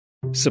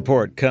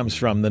Support comes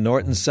from the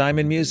Norton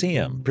Simon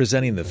Museum,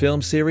 presenting the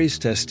film series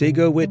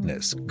Testigo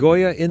Witness,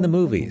 Goya in the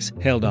Movies.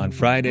 Held on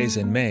Fridays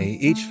in May,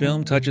 each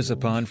film touches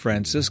upon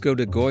Francisco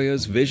de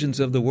Goya's visions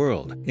of the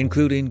world,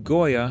 including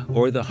Goya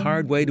or The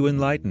Hard Way to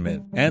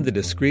Enlightenment and the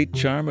discreet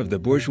charm of the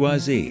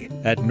bourgeoisie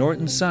at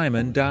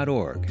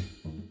nortonsimon.org.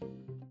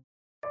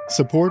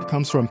 Support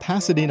comes from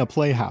Pasadena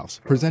Playhouse,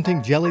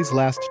 presenting Jelly's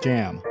Last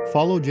Jam.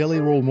 Follow Jelly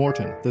Roll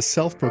Morton, the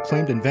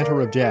self-proclaimed inventor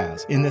of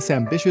jazz, in this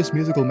ambitious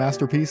musical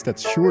masterpiece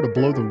that's sure to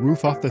blow the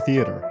roof off the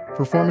theater.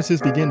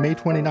 Performances begin May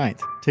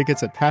 29th.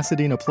 Tickets at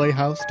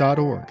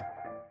pasadenaplayhouse.org.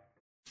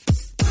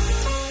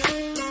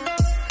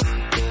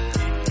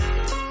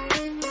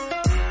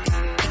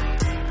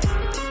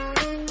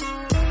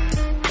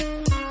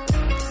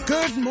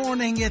 Good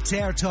morning, it's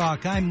Air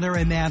Talk. I'm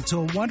Larry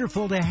Mantle.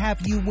 Wonderful to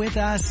have you with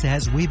us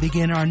as we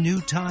begin our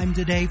new time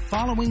today,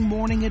 following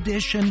morning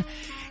edition.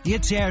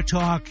 It's Air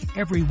Talk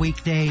every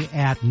weekday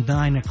at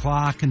 9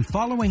 o'clock, and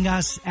following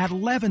us at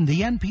 11,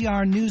 the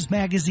NPR News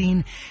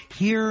Magazine.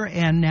 Here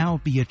and now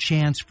be a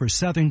chance for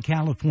Southern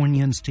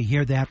Californians to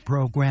hear that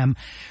program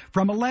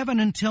from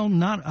 11 until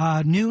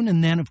noon,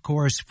 and then, of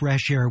course,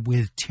 Fresh Air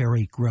with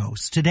Terry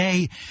Gross.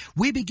 Today,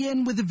 we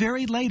begin with the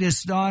very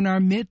latest on our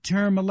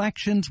midterm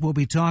elections. We'll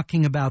be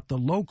talking about the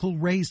local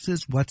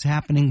races, what's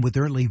happening with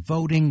early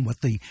voting,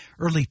 what the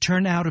early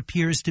turnout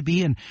appears to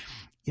be, and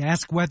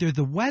ask whether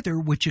the weather,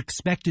 which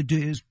expected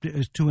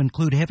to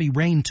include heavy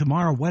rain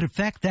tomorrow, what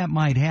effect that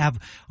might have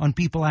on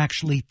people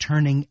actually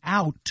turning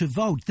out to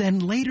vote. Then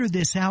later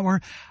this hour,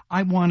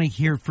 I want to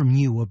hear from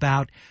you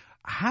about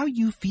how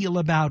you feel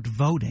about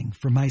voting.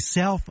 For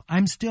myself,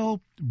 I'm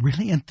still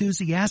really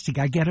enthusiastic.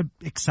 I get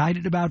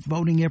excited about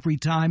voting every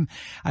time.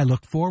 I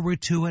look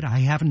forward to it. I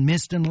haven't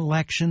missed an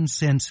election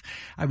since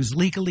I was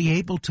legally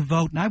able to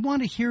vote, and I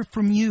want to hear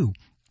from you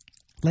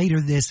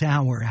later this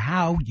hour,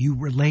 how you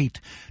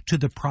relate to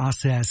the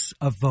process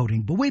of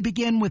voting. But we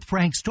begin with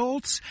Frank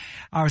Stoltz,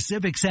 our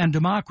civics and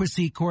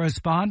democracy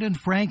correspondent.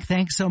 Frank,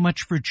 thanks so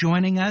much for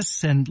joining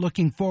us, and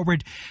looking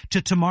forward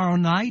to tomorrow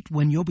night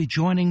when you'll be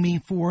joining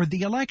me for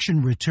the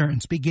election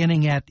returns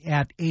beginning at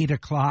 8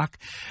 o'clock.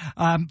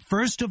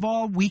 First of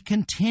all, we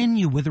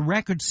continue with a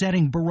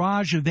record-setting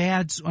barrage of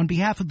ads on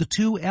behalf of the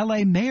two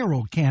L.A.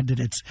 mayoral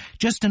candidates.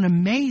 Just an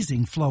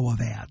amazing flow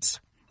of ads.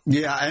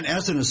 Yeah, and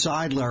as an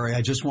aside, Larry,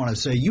 I just want to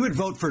say you would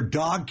vote for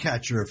dog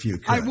catcher if you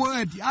could. I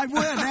would,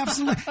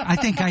 absolutely. I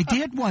think I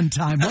did one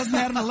time. Wasn't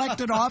that an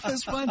elected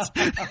office once?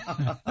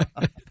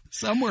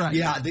 Somewhere.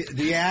 Yeah,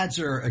 the ads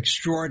are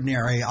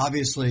extraordinary.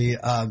 Obviously,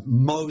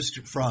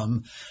 most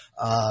from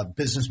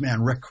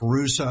businessman Rick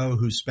Caruso,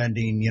 who's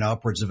spending,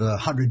 upwards of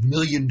 $100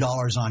 million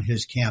on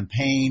his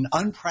campaign.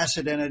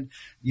 Unprecedented,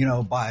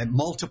 by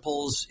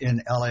multiples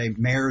in LA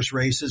mayor's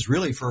races,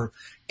 really for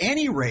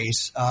any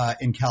race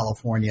in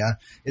California.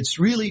 It's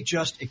really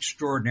just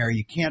extraordinary.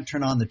 You can't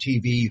turn on the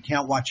TV. You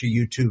can't watch a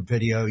YouTube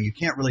video. You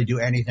can't really do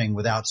anything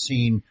without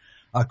seeing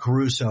a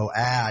Caruso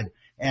ad.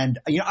 And,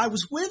 I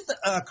was with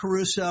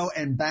Caruso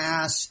and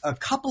Bass a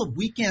couple of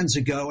weekends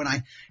ago, and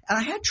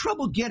I had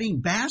trouble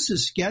getting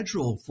Bass's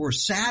schedule for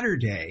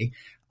Saturday.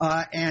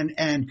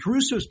 And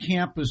Caruso's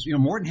camp was,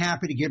 more than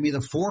happy to give me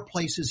the 4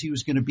 places he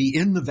was going to be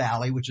in the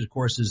Valley, which of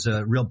course is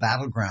a real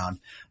battleground,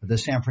 the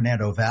San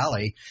Fernando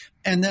Valley.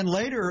 And then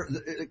later,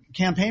 the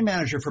campaign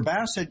manager for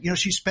Bass said,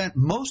 she spent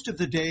most of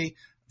the day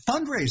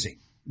fundraising,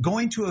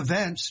 going to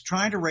events,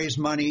 trying to raise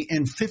money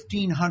in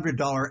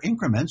 $1,500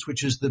 increments,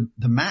 which is the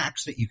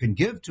max that you can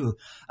give to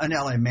an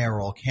LA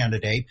mayoral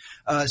candidate.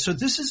 So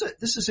this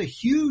is a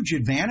huge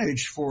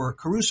advantage for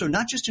Caruso,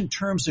 not just in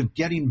terms of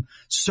getting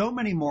so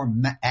many more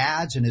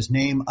ads and his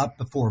name up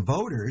before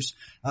voters,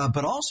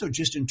 but also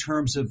just in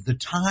terms of the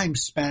time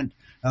spent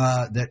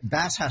that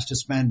Bass has to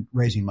spend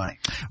raising money.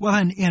 Well,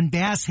 and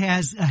Bass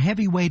has a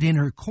heavyweight in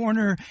her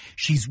corner.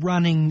 She's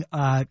running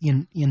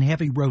in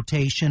heavy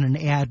rotation an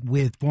ad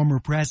with former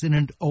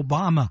President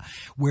Obama,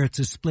 where it's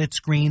a split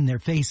screen. They're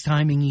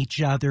FaceTiming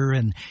each other,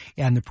 and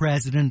the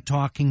president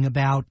talking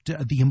about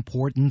the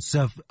importance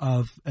of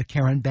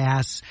Karen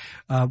Bass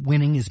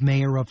winning as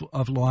mayor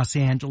of Los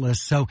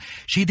Angeles. So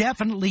she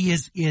definitely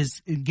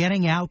is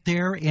getting out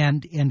there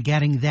and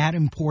getting that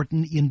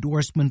important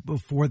endorsement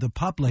before the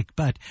public.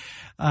 But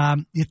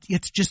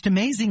it's just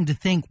amazing to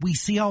think we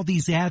see all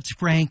these ads,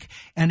 Frank,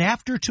 and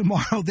after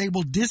tomorrow they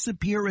will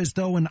disappear as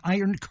though an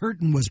iron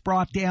curtain was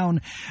brought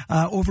down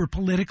over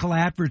political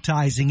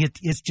advertising.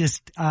 It's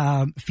just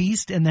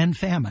feast and then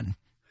famine.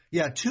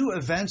 Yeah, 2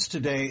 events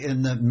today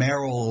in the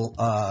mayoral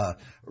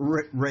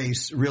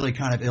race really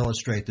kind of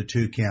illustrate the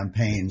 2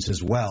 campaigns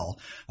as well.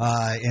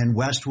 In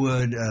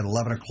Westwood at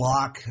 11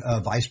 o'clock,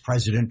 Vice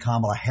President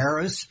Kamala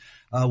Harris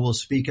will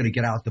speak at a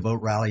Get Out the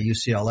Vote rally,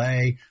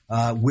 UCLA,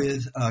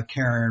 with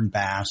Karen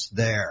Bass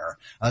there.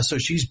 So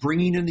she's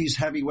bringing in these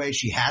heavyweights.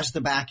 She has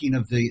the backing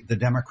of the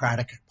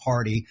Democratic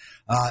Party.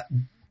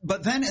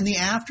 But then in the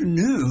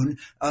afternoon,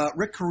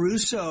 Rick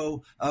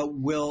Caruso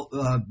will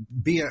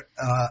be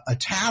a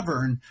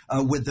tavern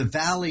with the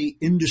Valley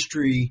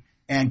Industry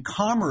and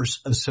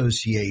Commerce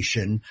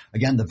Association.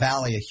 Again, the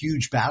Valley, a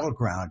huge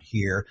battleground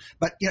here.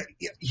 But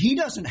he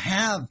doesn't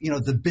have,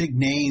 the big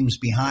names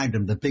behind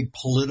him, the big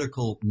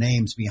political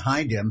names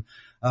behind him.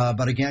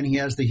 But again, he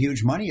has the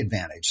huge money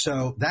advantage.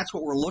 So that's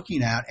what we're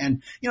looking at.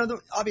 And,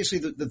 obviously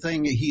the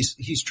thing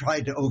he's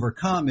tried to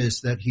overcome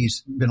is that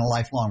he's been a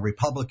lifelong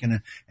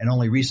Republican and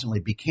only recently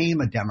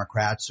became a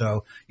Democrat.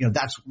 So,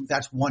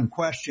 that's one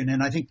question.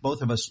 And I think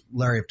both of us,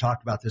 Larry, have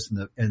talked about this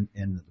in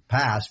the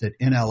past, that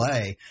in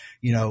LA,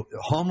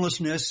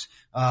 homelessness,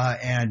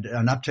 and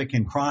an uptick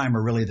in crime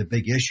are really the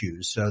big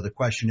issues. So the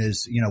question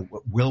is,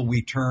 will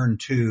we turn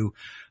to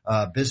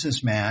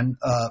businessman,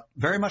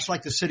 very much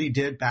like the city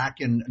did back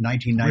in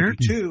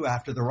 1992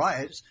 after the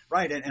riots,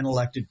 and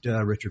elected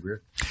Richard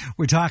Reardon.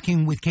 We're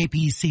talking with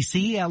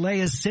KPCC,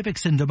 LA's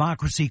civics and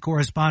democracy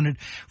correspondent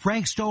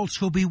Frank Stoltz,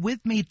 who'll be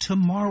with me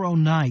tomorrow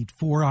night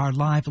for our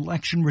live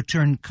election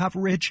return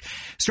coverage,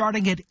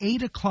 starting at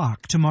 8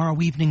 o'clock tomorrow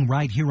evening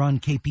right here on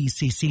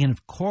KPCC. And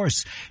of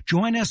course,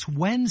 join us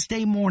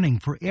Wednesday morning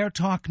for Air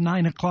Talk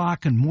 9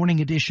 o'clock and Morning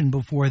Edition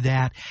before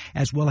that,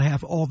 as we'll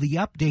have all the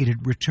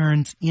updated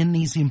returns in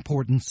these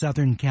important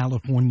Southern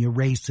California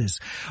races.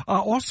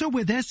 Also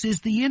with us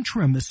is the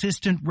interim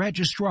assistant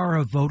registrar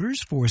of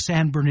voters for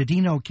San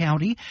Bernardino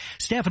County,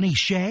 Stephanie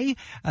Shea.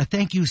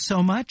 Thank you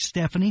so much,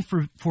 Stephanie,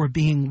 for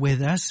being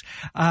with us.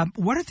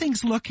 What are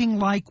things looking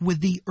like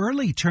with the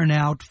early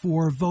turnout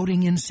for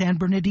voting in San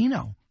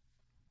Bernardino?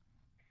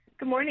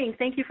 Good morning.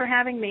 Thank you for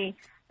having me.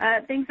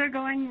 Things are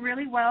going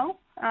really well.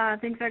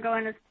 Things are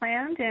going as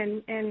planned,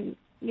 and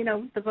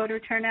the voter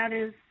turnout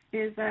is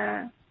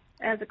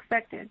as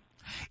expected.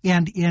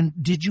 And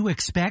did you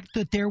expect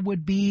that there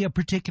would be a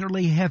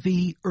particularly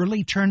heavy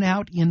early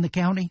turnout in the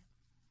county?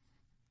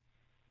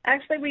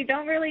 Actually, we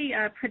don't really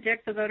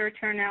predict the voter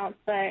turnout,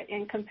 but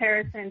in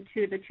comparison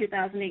to the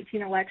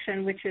 2018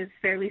 election, which is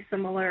fairly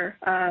similar,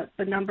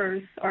 the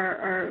numbers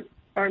are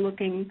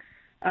looking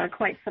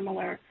quite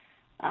similar.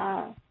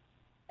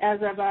 As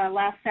of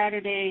last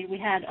Saturday, we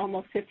had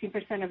almost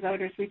 15% of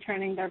voters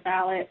returning their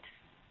ballot,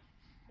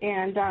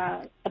 and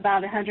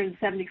about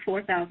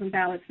 174,000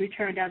 ballots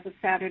returned as of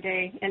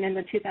Saturday. And in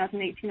the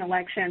 2018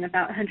 election,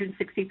 about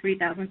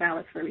 163,000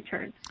 ballots were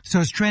returned.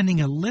 So it's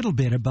trending a little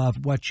bit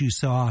above what you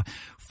saw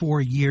 4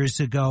 years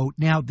ago.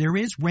 Now, there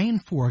is rain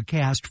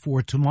forecast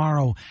for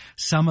tomorrow,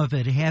 some of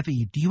it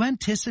heavy. Do you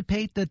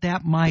anticipate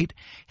that might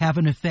have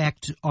an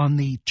effect on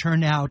the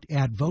turnout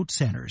at vote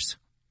centers?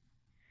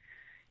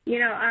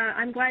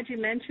 I'm glad you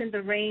mentioned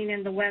the rain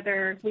and the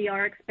weather. We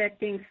are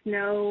expecting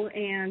snow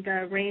and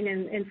rain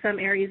in some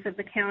areas of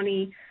the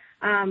county.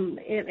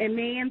 It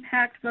may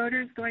impact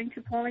voters going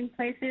to polling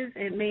places.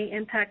 It may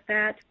impact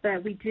that,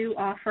 but we do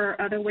offer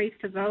other ways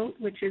to vote,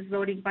 which is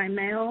voting by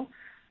mail.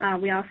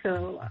 We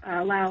also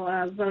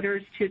allow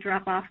voters to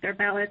drop off their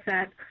ballots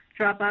at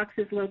drop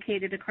boxes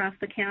located across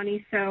the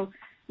county. So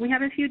we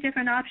have a few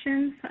different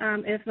options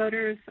if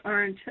voters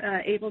aren't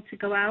able to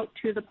go out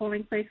to the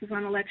polling places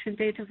on Election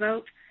Day to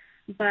vote.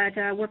 But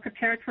we're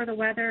prepared for the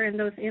weather and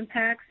those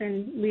impacts,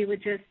 and we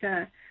would just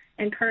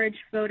encourage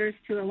voters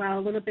to allow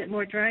a little bit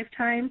more drive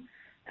time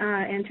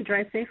and to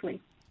drive safely.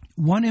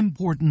 One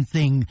important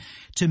thing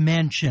to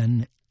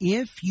mention,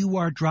 if you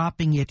are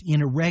dropping it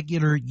in a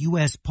regular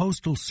U.S.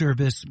 Postal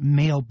Service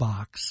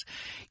mailbox,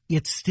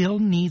 it still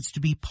needs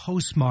to be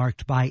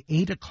postmarked by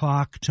 8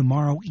 o'clock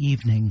tomorrow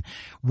evening,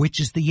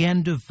 which is the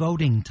end of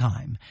voting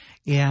time.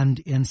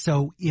 And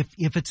so if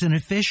it's an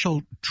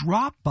official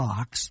drop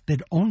box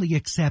that only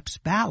accepts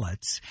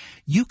ballots,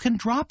 you can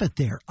drop it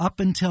there up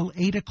until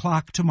 8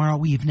 o'clock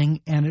tomorrow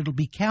evening and it'll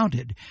be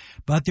counted.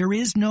 But there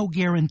is no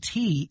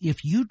guarantee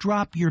if you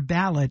drop your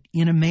ballot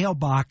in a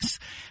mailbox,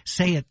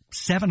 say at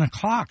 7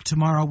 o'clock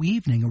tomorrow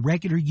evening, a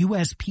regular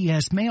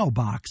USPS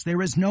mailbox,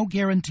 there is no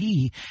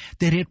guarantee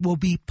that it will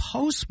be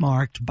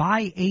postmarked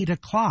by 8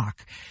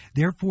 o'clock.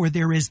 Therefore,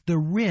 there is the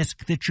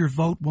risk that your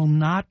vote will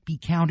not be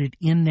counted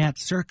in that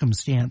circumstance.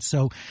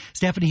 So,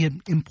 Stephanie,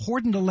 it's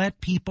important to let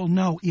people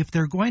know if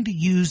they're going to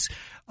use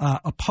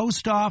a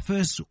post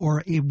office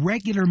or a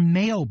regular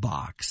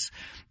mailbox,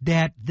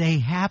 that they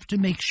have to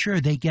make sure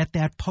they get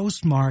that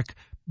postmark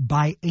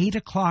by 8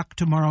 o'clock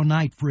tomorrow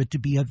night for it to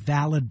be a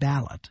valid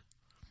ballot.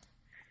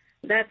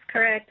 That's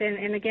correct.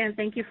 And again,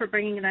 thank you for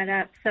bringing that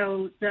up.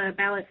 So the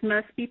ballots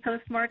must be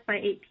postmarked by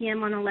 8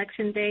 p.m. on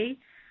Election Day,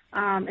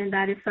 and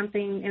that is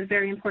something is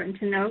very important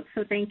to note.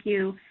 So thank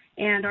you.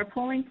 And our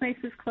polling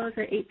places close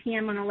at 8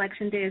 p.m. on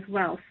Election Day as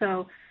well.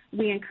 So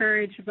we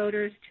encourage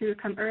voters to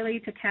come early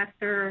to cast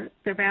their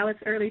ballots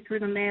early through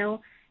the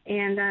mail,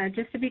 and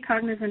just to be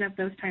cognizant of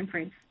those time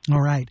frames.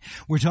 All right.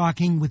 We're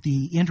talking with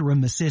the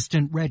interim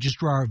assistant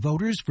registrar of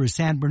voters for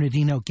San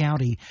Bernardino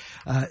County,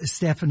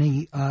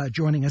 Stephanie,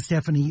 joining us,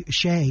 Stephanie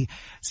Shea.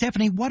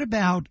 Stephanie, what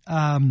about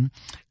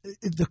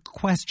the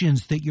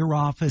questions that your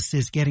office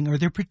is getting? Are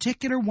there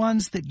particular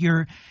ones that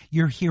you're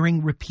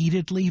hearing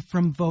repeatedly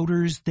from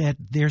voters that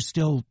they're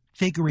still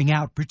figuring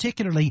out,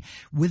 particularly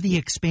with the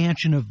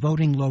expansion of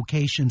voting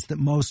locations that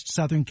most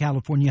Southern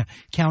California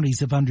counties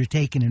have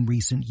undertaken in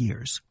recent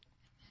years?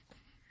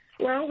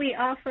 Well, we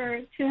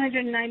offer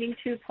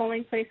 292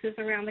 polling places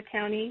around the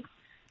county.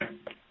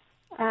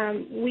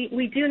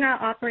 We do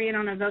not operate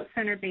on a vote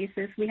center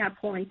basis. We have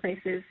polling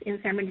places in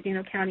San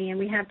Bernardino County, and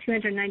we have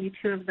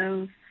 292 of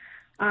those.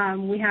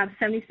 We have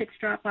 76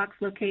 drop box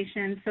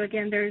locations. So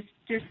again, there's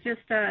just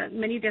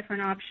many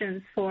different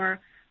options for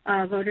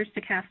voters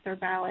to cast their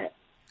ballot.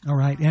 All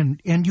right,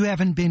 and you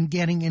haven't been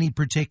getting any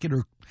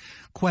particular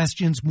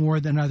questions more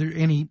than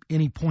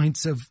any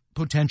points of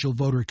potential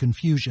voter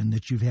confusion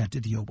that you've had to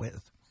deal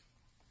with?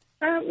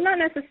 Not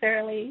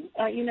necessarily.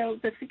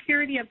 The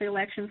security of the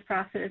elections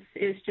process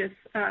is just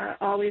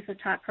always a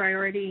top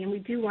priority, and we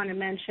do want to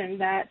mention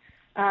that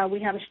we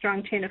have a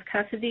strong chain of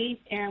custody,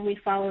 and we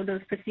follow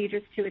those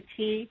procedures to a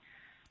T.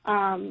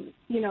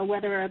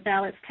 Whether a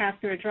ballot's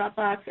cast through a drop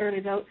box, early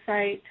vote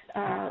site,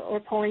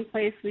 or polling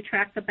place, we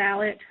track the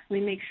ballot.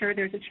 We make sure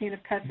there's a chain of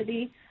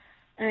custody,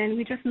 and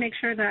we just make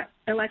sure that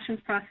elections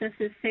process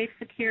is safe,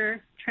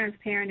 secure,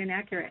 transparent, and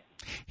accurate.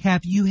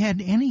 Have you had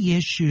any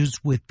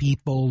issues with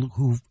people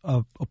who've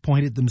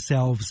appointed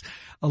themselves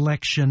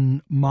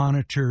election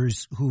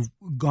monitors who've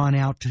gone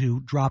out to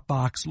drop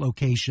box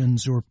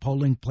locations or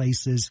polling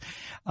places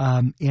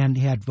and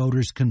had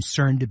voters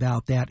concerned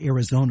about that?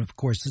 Arizona, of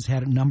course, has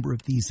had a number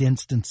of these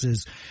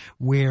instances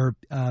where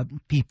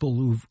people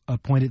who've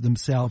appointed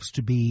themselves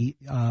to be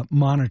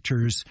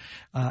monitors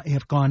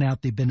have gone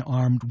out. They've been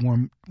armed,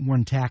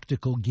 worn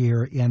tactical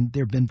gear, and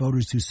there have been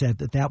voters who said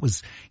that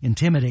was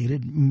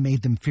intimidated,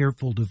 made them fearful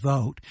to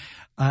vote.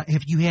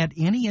 Have you had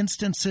any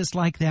instances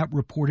like that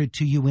reported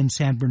to you in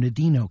San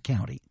Bernardino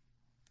County?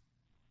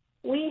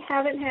 We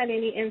haven't had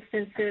any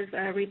instances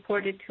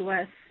reported to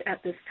us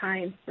at this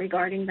time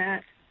regarding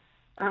that.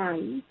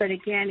 But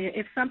again,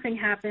 if something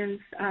happens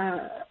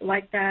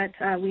like that,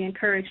 we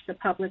encourage the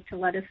public to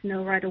let us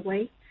know right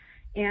away.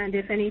 And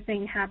if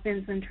anything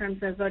happens in terms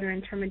of voter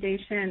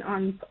intimidation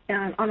on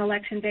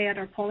Election Day at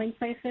our polling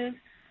places,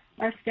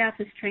 our staff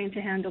is trained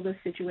to handle those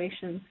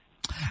situations.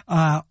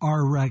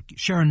 Our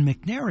Sharon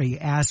McNary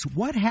asks,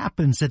 what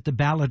happens at the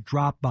ballot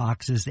drop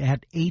boxes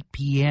at 8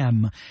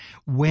 p.m.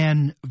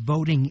 when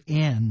voting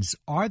ends?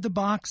 Are the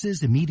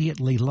boxes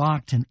immediately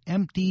locked and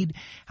emptied?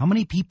 How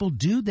many people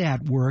do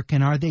that work,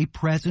 and are they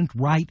present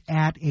right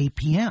at 8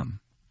 p.m.?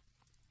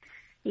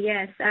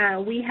 Yes,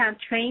 we have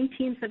trained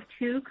teams of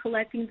 2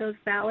 collecting those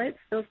ballots.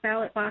 Those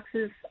ballot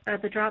boxes,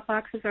 the drop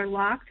boxes, are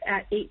locked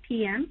at 8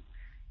 p.m.,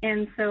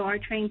 and so our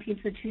trained teams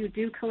of 2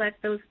 do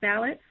collect those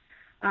ballots.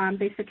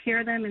 They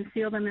secure them and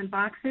seal them in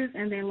boxes,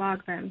 and they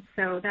log them.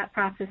 So that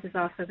process is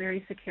also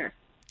very secure.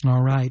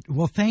 All right.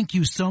 Well, thank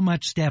you so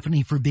much,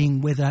 Stephanie, for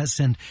being with us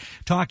and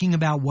talking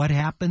about what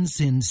happens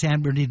in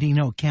San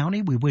Bernardino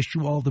County. We wish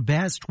you all the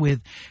best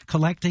with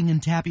collecting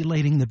and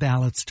tabulating the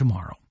ballots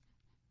tomorrow.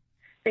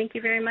 Thank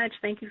you very much.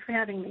 Thank you for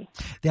having me.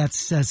 That's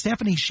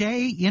Stephanie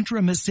Shea,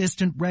 Interim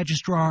Assistant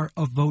Registrar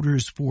of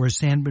Voters for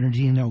San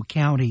Bernardino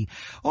County.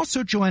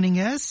 Also joining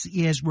us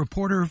is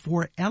reporter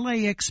for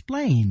LA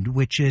Explained,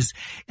 which is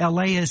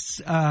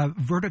LA's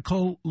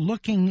vertical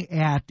looking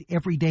at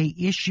everyday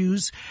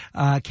issues.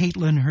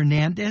 Caitlin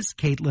Hernandez.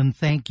 Caitlin,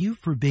 thank you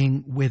for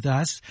being with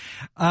us.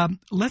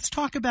 Let's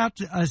talk about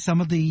some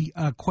of the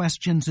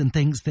questions and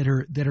things that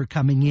are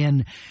coming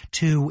in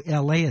to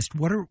LAist.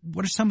 What are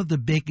some of the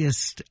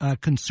biggest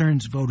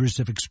concerns voters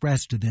have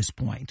expressed to this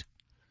point?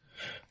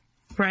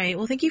 Right.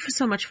 Well, thank you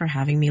so much for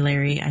having me,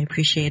 Larry. I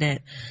appreciate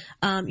it.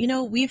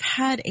 We've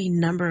had a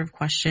number of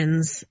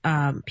questions.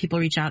 People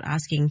reach out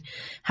asking,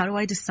 how do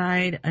I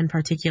decide in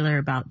particular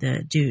about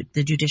the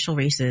judicial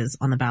races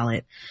on the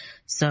ballot?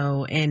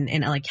 So in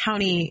LA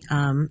County,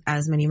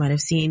 as many might have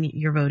seen,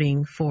 you're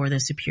voting for the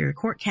Superior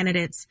Court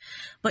candidates,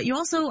 but you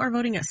also are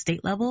voting at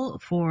state level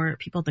for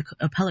people at the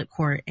Appellate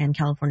Court and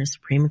California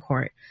Supreme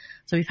Court.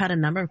 So we've had a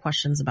number of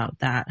questions about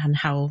that and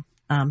how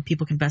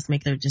people can best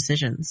make their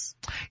decisions.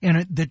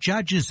 And the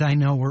judges, I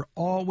know, are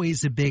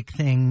always a big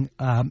thing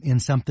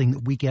in something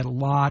that we get a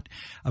lot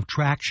of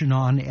traction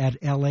on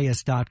at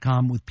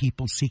LAist.com with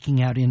people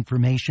seeking out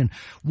information.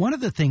 One of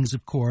the things,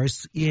 of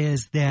course,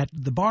 is that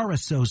the Bar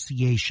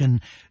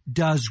Association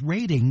does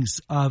ratings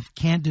of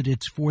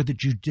candidates for the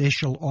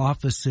judicial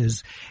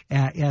offices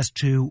as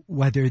to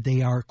whether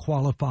they are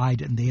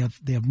qualified, and they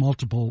have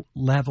multiple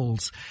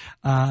levels.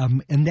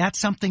 And that's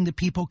something that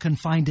people can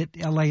find at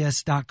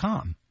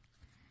LAist.com.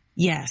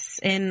 Yes,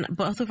 in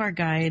both of our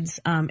guides,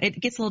 it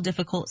gets a little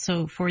difficult.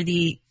 So for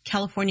the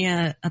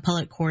California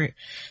Appellate Court,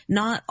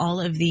 not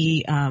all of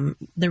the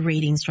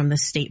ratings from the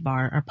state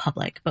bar are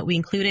public, but we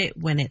include it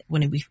when it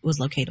was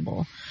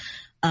locatable.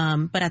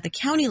 But at the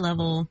county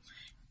level,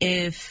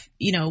 if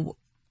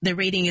the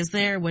rating is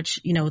there, which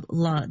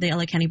the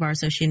LA County Bar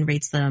Association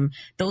rates them,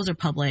 those are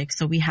public,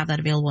 so we have that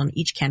available on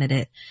each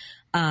candidate.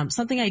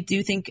 Something I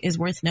do think is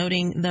worth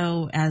noting,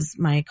 though, as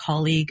my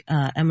colleague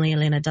Emily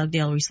Elena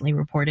Dugdale recently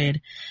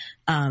reported,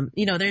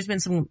 there's been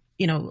some,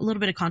 a little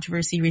bit of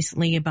controversy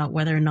recently about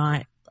whether or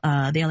not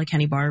the LA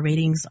County Bar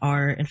ratings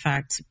are, in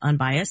fact,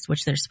 unbiased,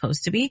 which they're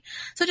supposed to be.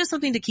 So just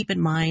something to keep in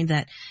mind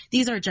that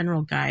these are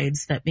general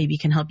guides that maybe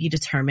can help you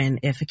determine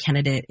if a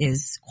candidate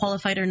is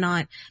qualified or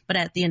not. But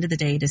at the end of the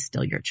day, it is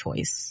still your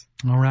choice.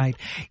 All right.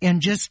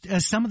 And just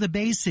some of the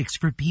basics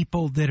for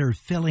people that are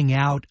filling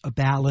out a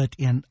ballot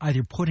and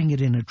either putting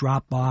it in a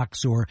drop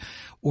box or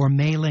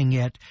mailing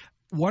it.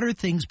 What are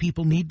things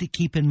people need to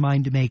keep in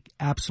mind to make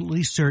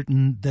absolutely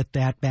certain that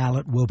that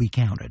ballot will be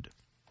counted?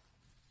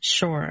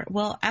 Sure.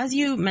 Well, as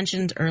you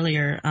mentioned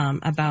earlier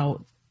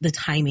about the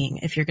timing,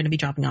 if you're going to be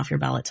dropping off your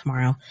ballot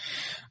tomorrow,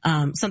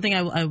 something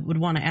I would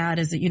want to add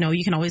is that,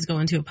 you can always go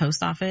into a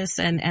post office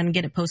and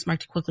get it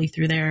postmarked quickly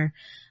through there.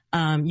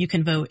 You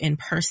can vote in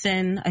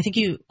person. I think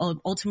you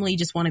ultimately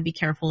just want to be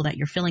careful that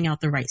you're filling out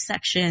the right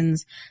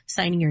sections,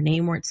 signing your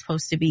name where it's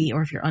supposed to be,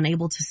 or if you're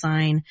unable to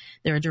sign,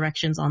 there are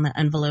directions on the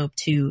envelope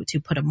to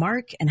put a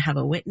mark and have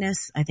a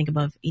witness, I think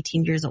above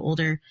 18 years or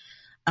older,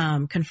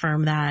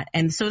 confirm that.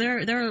 And so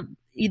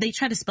they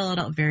try to spell it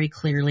out very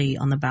clearly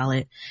on the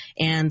ballot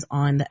and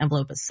on the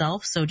envelope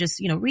itself. So just,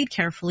 read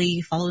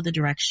carefully, follow the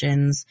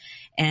directions,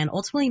 and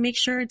ultimately make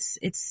sure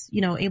it's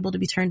able to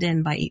be turned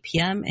in by 8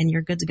 p.m. and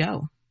you're good to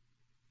go.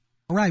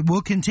 All right,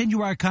 we'll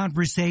continue our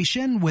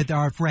conversation with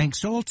our Frank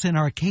Stoltz and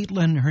our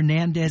Caitlin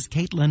Hernandez.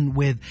 Caitlin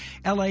with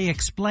LA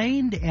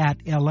Explained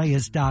at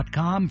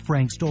LAist.com.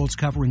 Frank Stoltz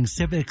covering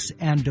civics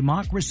and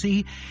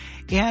democracy.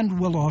 And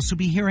we'll also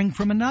be hearing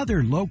from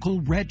another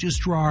local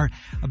registrar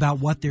about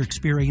what they're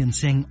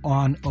experiencing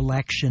on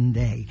Election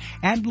Day.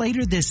 And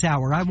later this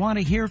hour, I want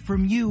to hear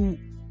from you.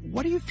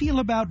 What do you feel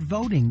about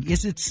voting?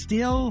 Is it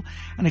still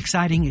an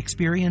exciting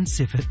experience,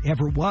 if it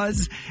ever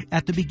was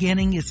at the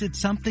beginning? Is it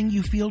something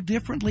you feel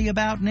differently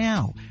about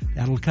now?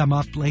 That'll come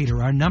up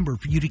later. Our number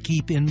for you to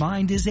keep in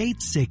mind is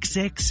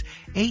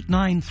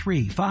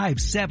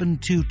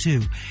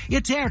 866-893-5722.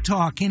 It's Air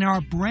Talk in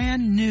our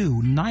brand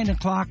new 9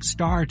 o'clock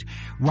start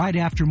right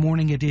after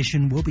Morning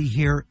Edition. We'll be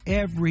here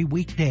every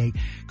weekday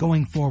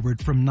going forward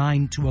from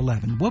 9 to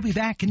 11. We'll be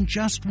back in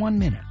just 1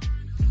 minute.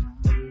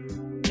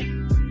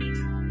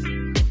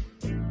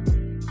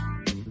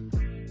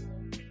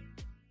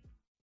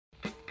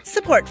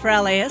 Support for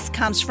LAist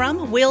comes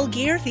from Will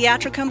Gear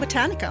Theatricum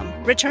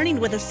Botanicum, returning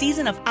with a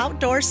season of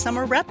outdoor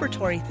summer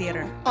repertory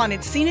theater on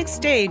its scenic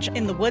stage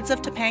in the woods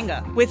of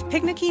Topanga, with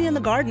picnicking in the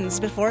gardens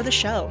before the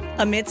show.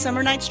 A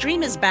Midsummer Night's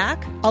Dream is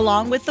back,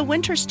 along with The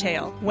Winter's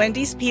Tale,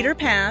 Wendy's Peter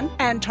Pan,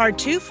 and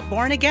Tartuffe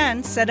Born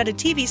Again, set at a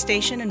TV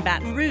station in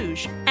Baton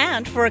Rouge.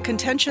 And for a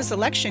contentious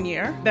election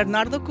year,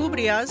 Bernardo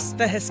Cubria's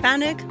The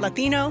Hispanic,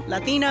 Latino,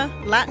 Latina,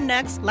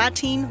 Latinx,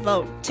 Latin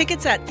Vote.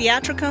 Tickets at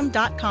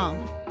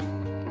theatricum.com.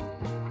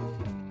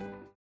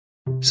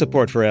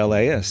 Support for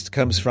LAist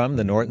comes from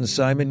the Norton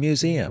Simon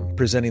Museum,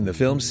 presenting the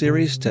film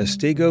series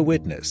Testigo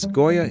Witness,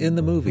 Goya in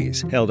the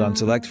Movies, held on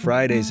select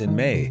Fridays in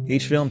May.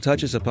 Each film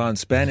touches upon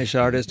Spanish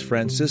artist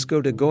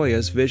Francisco de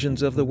Goya's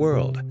visions of the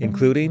world,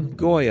 including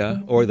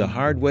Goya, or The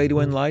Hard Way to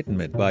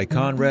Enlightenment by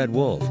Conrad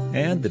Wolf,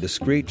 and The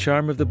Discreet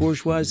Charm of the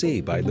Bourgeoisie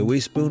by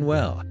Luis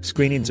Buñuel.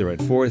 Screenings are at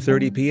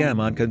 4:30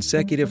 p.m. on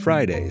consecutive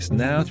Fridays,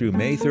 now through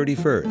May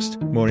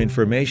 31st. More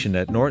information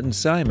at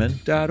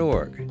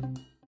nortonsimon.org.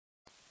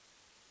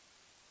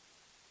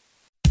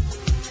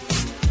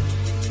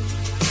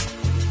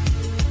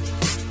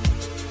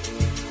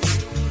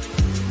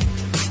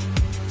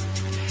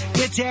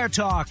 It's Air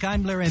Talk.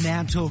 I'm Larry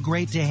Mantle.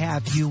 Great to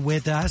have you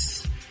with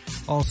us.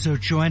 Also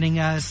joining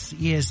us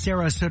is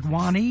Sarah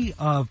Sadwani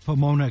of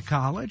Pomona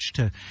College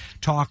to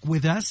talk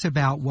with us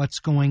about what's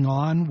going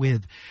on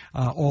with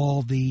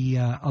all the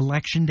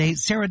election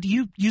days. Sarah, do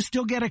you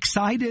still get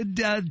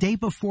excited day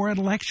before an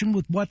election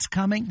with what's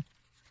coming?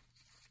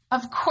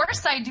 Of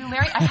course I do,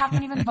 Larry. I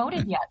haven't even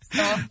voted yet,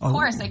 so of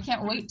course I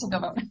can't wait to go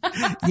vote.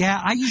 Yeah,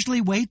 I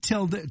usually wait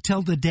till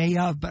the day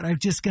of, but I'm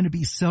just going to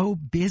be so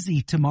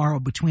busy tomorrow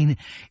between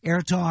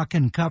Air Talk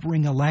and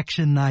covering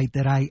election night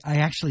that I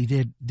actually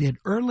did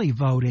early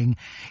voting,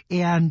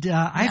 and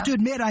I have to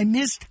admit I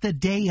missed the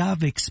day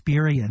of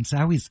experience.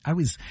 I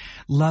always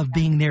love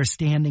being there,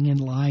 standing in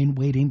line,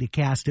 waiting to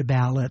cast a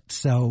ballot.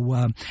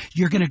 So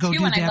you're going to go do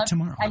that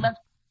tomorrow.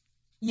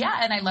 Yeah,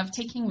 and I love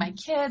taking my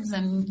kids,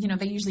 and,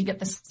 they usually get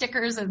the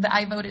stickers, the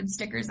I voted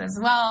stickers as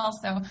well.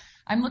 So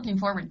I'm looking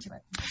forward to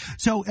it.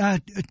 So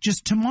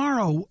just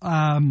tomorrow,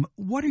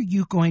 what are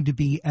you going to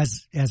be,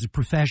 as a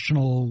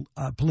professional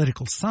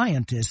political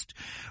scientist,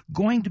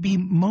 going to be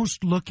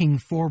most looking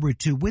forward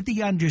to, with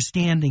the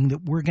understanding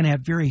that we're going to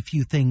have very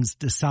few things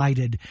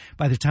decided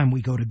by the time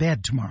we go to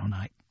bed tomorrow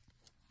night?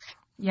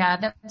 Yeah,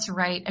 that's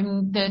right. I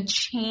mean, the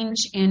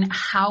change in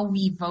how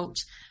we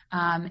vote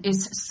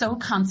is so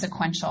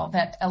consequential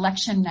that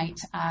election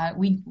night,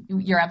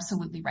 you're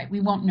absolutely right.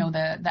 We won't know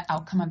the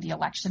outcome of the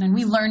election. And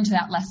we learned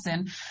that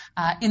lesson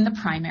in the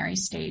primary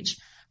stage.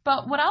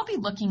 But what I'll be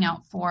looking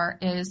out for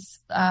is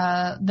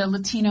the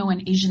Latino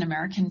and Asian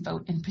American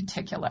vote in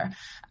particular.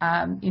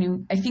 I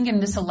think in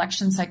this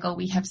election cycle,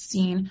 we have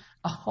seen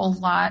a whole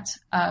lot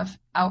of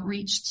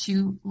outreach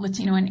to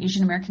Latino and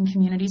Asian American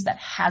communities that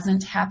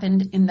hasn't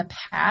happened in the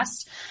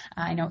past.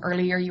 I know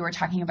earlier you were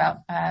talking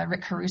about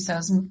Rick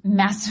Caruso's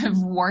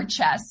massive war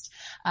chest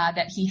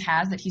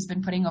that he's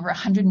been putting over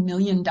 $100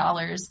 million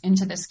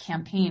into this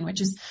campaign,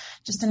 which is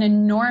just an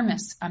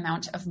enormous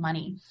amount of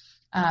money.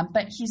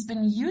 But he's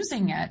been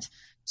using it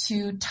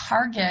to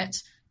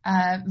target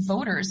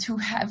voters who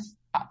have,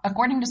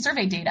 according to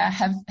survey data,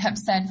 have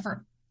said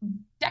for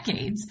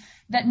decades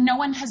that no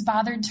one has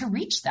bothered to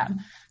reach them.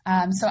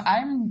 So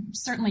I'm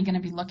certainly going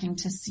to be looking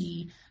to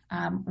see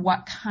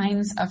what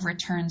kinds of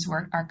returns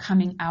are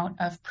coming out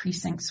of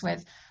precincts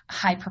with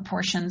high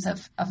proportions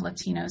of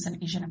Latinos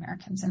and Asian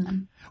Americans in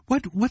them.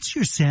 What's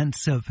your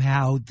sense of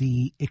how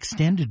the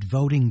extended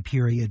voting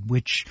period,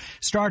 which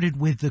started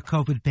with the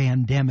COVID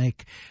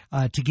pandemic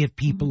to give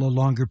people a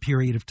longer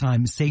period of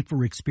time,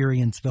 safer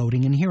experience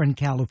voting, and here in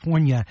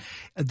California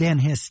then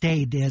has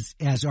stayed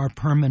as our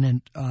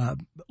permanent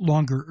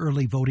longer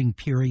early voting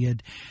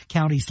period,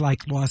 counties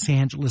like Los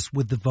Angeles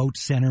with the vote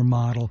center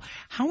model.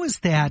 How has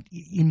that,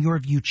 in your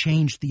view,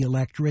 changed the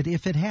electorate,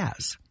 if it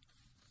has?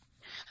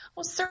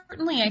 Well,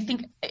 certainly, I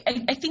think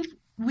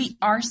we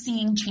are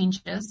seeing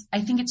changes. I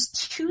think it's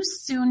too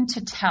soon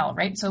to tell,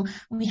 right? So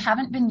we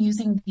haven't been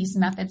using these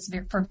methods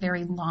for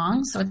very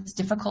long, so it's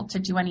difficult to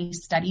do any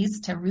studies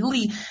to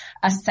really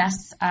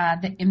assess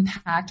the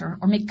impact or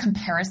make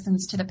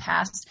comparisons to the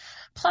past.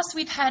 Plus,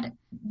 we've had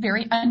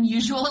very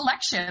unusual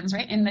elections,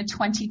 right? In the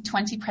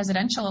 2020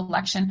 presidential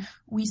election,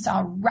 we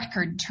saw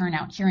record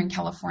turnout here in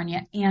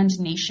California and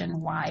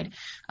nationwide.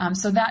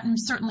 So that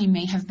certainly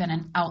may have been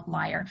an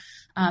outlier.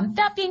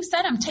 That being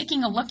said, I'm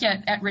taking a look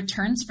at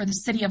returns for the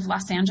city of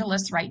Los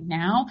Angeles right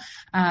now.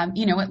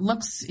 It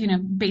looks,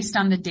 based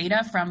on the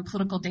data from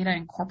Political Data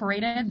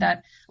Incorporated,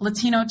 that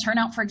Latino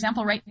turnout, for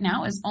example, right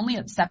now is only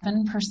at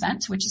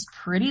 7%, which is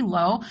pretty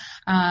low.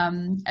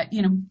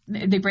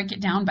 They break it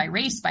down by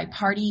race, by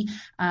party.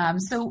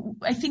 So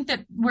I think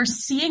that we're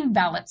seeing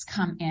ballots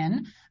come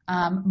in,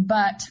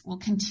 but we'll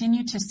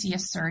continue to see a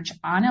surge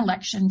on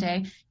Election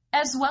Day,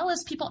 as well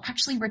as people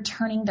actually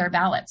returning their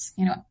ballots.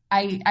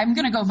 I'm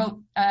going to go vote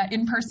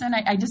in person,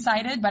 I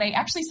decided, but I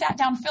actually sat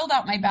down, filled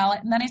out my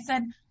ballot, and then I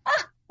said,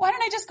 why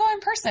don't I just go in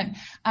person?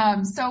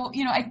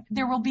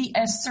 There will be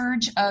a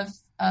surge of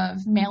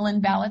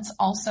mail-in ballots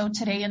also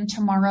today and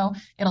tomorrow.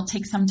 It'll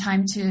take some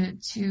time to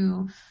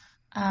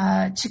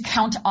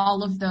count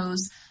all of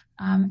those.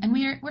 And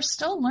we're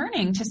still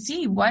learning to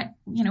see whether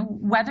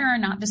or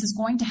not this is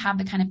going to have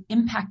the kind of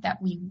impact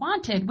that we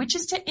wanted, which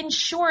is to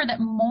ensure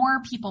that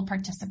more people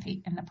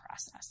participate in the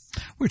process.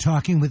 We're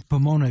talking with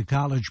Pomona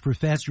College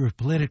Professor of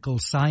Political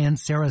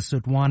Science, Sarah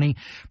Sadhwani.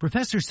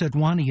 Professor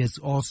Sadhwani is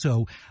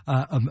also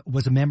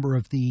was a member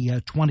of the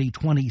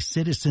 2020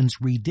 Citizens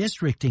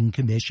Redistricting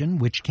Commission,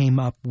 which came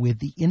up with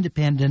the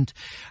independent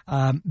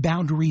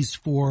boundaries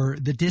for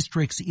the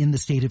districts in the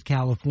state of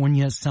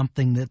California,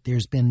 something that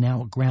there's been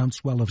now a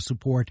groundswell of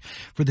support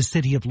for the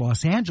city of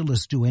Los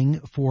Angeles doing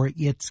for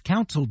its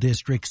council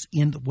districts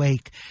in the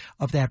wake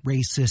of that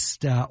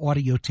racist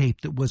audio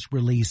tape that was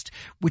released,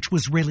 which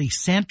was really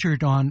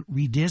centered on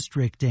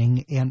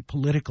redistricting and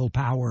political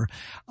power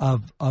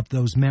of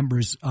those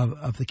members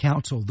of the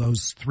council,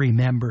 those three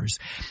members.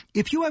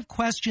 If you have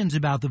questions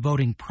about the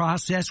voting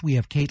process, we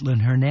have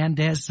Caitlin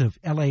Hernandez of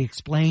LA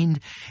Explained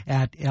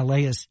at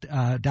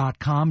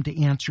LAist.com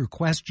to answer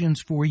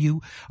questions for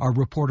you. Our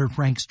reporter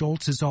Frank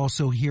Stoltz is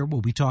also here.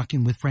 We'll be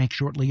talking with Frank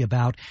shortly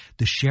about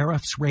the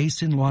sheriff's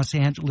race in Los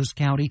Angeles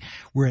County.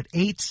 We're at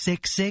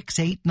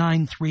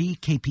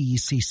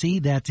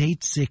 866-893-KPECC. That's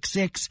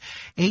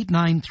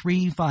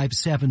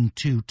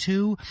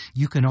 866-893-5722.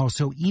 You can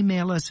also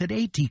email us at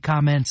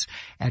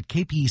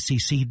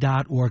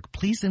atcomments@kpecc.org.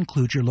 Please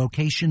include your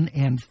location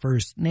and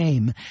first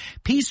name.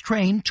 Peace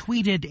Train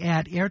tweeted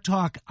at Air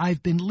Talk,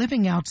 I've been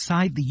living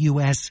outside the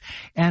U.S.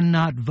 and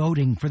not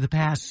voting for the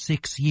past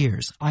 6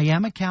 years. I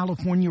am a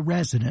California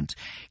resident.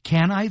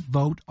 Can I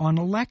vote on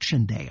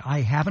Election Day? I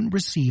haven't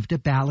received a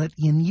ballot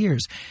in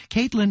years.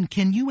 Caitlin,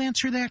 can you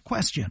answer that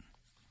question?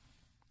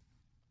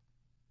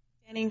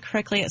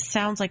 Correctly, it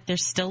sounds like they're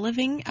still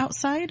living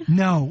outside?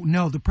 No.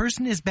 The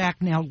person is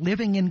back now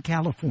living in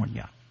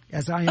California,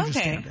 as I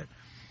understand it.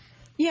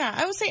 Yeah,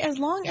 I would say as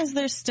long as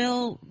they're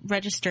still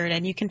registered,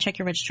 and you can check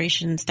your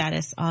registration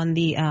status on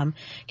the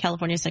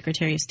California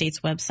Secretary of State's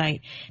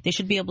website, they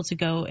should be able to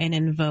go in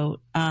and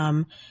vote.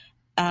 I'm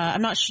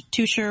not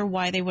too sure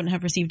why they wouldn't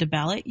have received a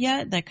ballot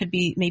yet. That could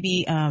be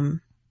maybe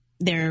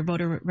their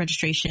voter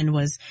registration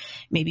was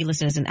maybe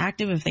listed as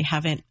inactive if they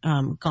haven't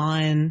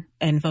gone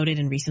and voted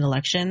in recent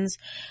elections.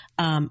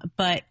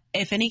 But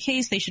if any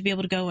case, they should be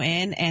able to go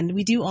in. And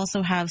we do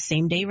also have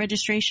same-day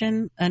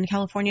registration in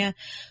California.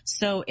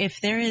 So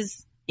if there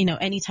is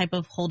any type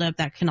of holdup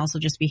that can also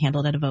just be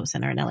handled at a vote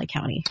center in LA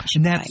County.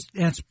 And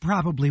that's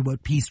probably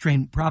what Peace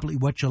Train, probably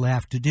what you'll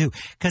have to do.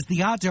 Because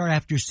the odds are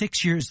after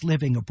 6 years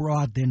living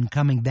abroad, then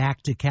coming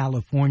back to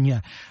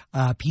California,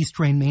 Peace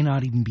Train may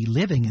not even be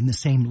living in the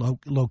same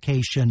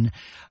location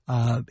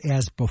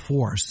as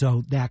before.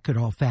 So that could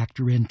all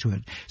factor into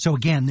it. So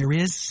again, there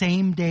is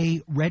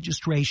same-day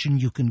registration.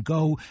 You can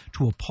go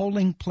to a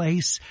polling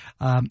place.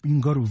 You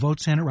can go to a vote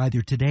center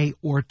either today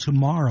or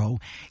tomorrow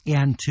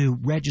and to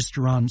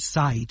register on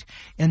site.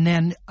 And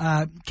then,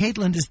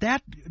 Caitlin, does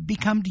that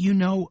become,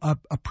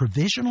 a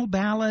provisional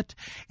ballot?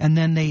 And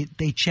then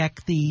they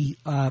check the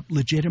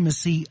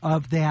legitimacy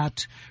of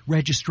that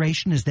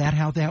registration? Is that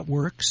how that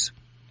works?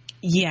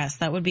 Yes,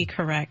 that would be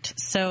correct.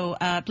 So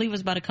I believe it was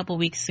about a couple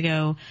weeks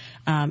ago,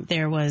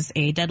 there was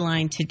a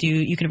deadline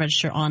you can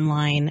register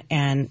online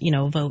and,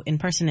 vote in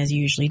person as you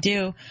usually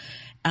do.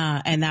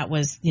 And that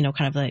was,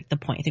 kind of like the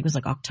point. I think it was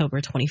like October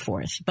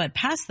 24th. But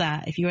past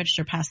that, if you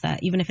register past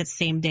that, even if it's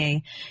same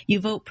day, you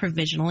vote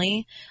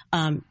provisionally.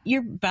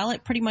 Your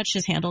ballot pretty much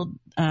is handled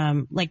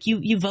like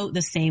you vote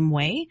the same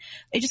way.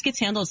 It just gets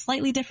handled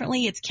slightly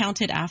differently. It's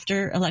counted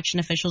after election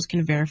officials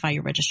can verify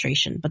your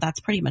registration. But that's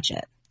pretty much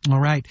it. All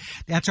right.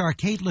 That's our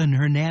Caitlin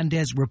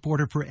Hernandez,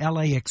 reporter for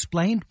LA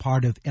Explained,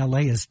 part of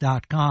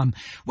LAist.com.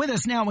 With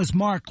us now is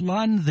Mark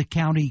Lund, the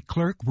county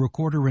clerk,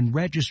 recorder, and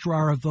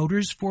registrar of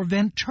voters for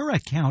Ventura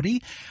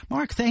County.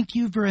 Mark, thank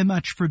you very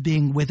much for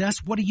being with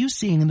us. What are you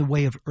seeing in the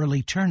way of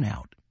early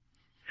turnout?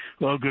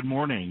 Well, good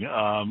morning.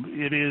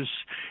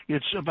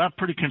 It's about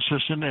pretty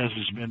consistent as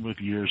has been with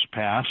years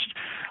past.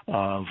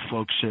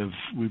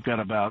 We've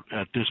got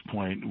at this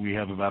point, we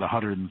have about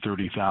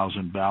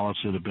 130,000 ballots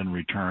that have been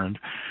returned.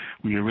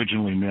 We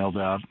originally mailed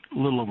out a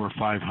little over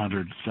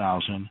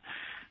 500,000.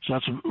 So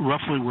that's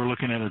roughly, we're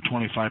looking at a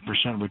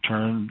 25%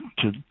 return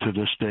to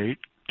this date,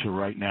 to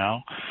right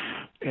now.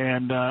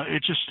 And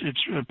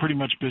it's pretty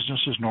much business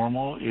as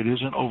normal. It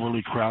isn't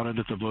overly crowded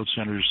at the vote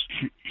centers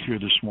here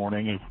this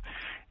morning.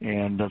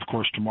 And, of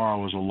course,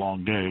 tomorrow is a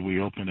long day. We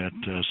open at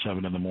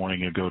 7 in the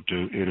morning and go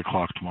to 8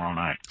 o'clock tomorrow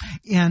night.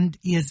 And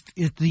is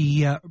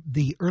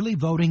the early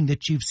voting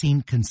that you've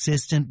seen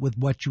consistent with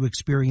what you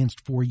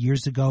experienced 4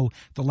 years ago,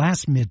 the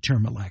last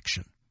midterm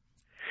election?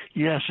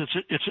 Yes,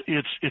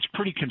 it's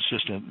pretty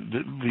consistent.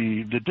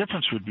 The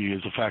difference would be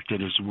is the fact that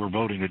we're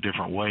voting a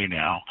different way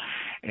now.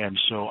 And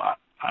so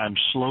I'm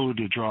slow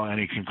to draw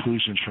any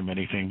conclusions from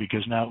anything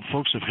because now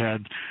folks have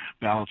had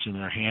ballots in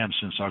their hands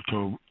since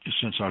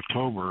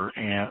October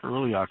and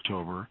early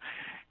October,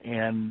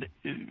 and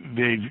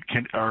they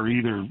are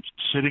either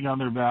sitting on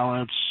their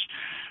ballots,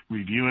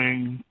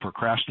 reviewing,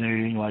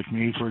 procrastinating like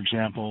me, for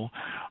example,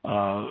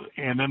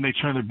 and then they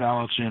turn their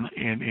ballots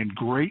in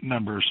great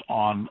numbers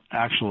on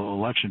actual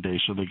election day,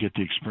 so they get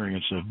the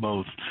experience of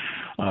both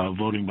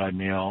voting by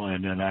mail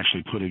and then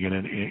actually putting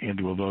it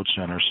into a vote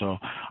center. So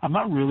I'm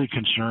not really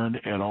concerned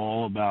at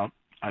all about,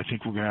 I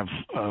think we're going to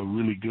have a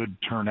really good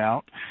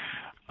turnout.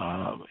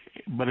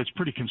 But it's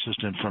pretty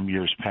consistent from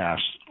years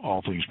past,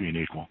 all things being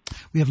equal.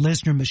 We have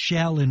listener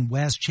Michelle in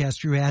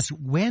Westchester who asks,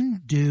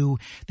 when do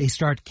they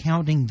start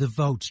counting the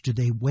votes? Do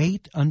they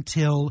wait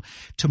until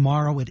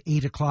tomorrow at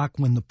 8 o'clock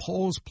when the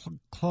polls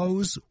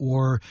close,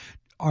 or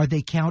are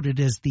they counted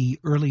as the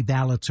early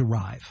ballots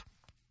arrive?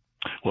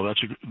 Well,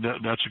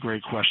 that's a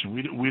great question.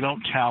 We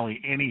don't tally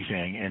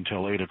anything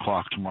until 8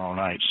 o'clock tomorrow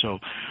night. So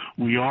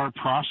we are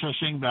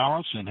processing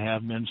ballots and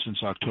have been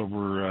since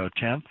October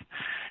 10th.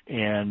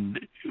 And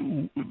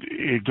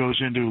it goes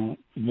into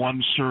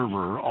one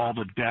server. All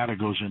the data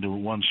goes into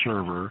one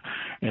server,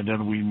 and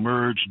then we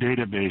merge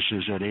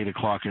databases at 8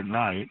 o'clock at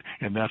night,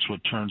 and that's what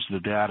turns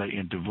the data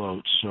into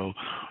votes. So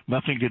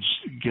nothing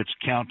gets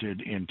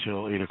counted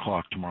until 8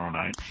 o'clock tomorrow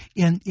night.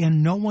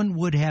 And no one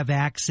would have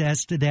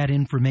access to that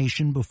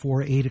information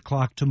before 8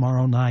 o'clock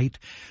tomorrow night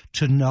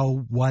to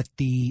know what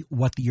the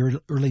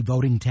early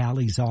voting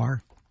tallies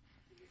are?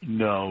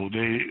 No,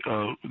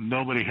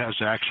 nobody has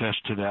access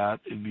to that.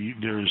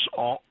 There's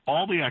all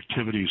the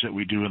activities that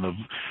we do in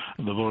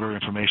the voter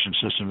information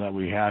system that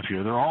we have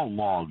here. They're all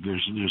logged.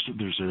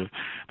 There's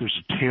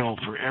a tail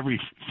for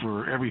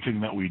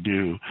everything that we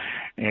do,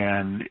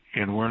 and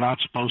we're not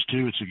supposed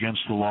to. It's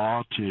against the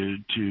law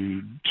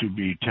to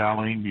be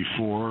tallying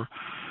before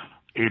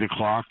 8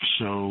 o'clock.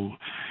 So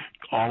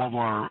all of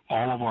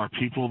our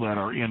people that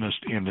are in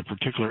the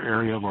particular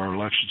area of our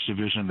elections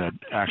division that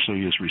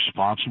actually is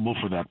responsible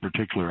for that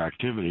particular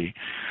activity,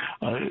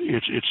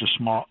 it's a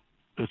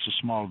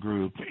small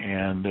group,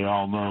 and they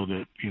all know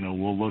that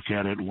we'll look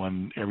at it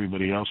when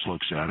everybody else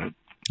looks at it.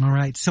 All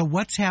right. So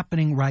what's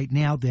happening right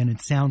now then,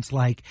 it sounds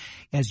like,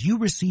 as you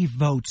receive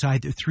votes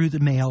either through the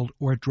mail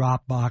or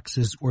drop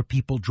boxes or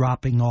people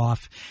dropping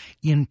off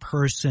in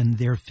person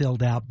their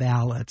filled out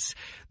ballots,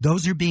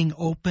 those are being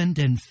opened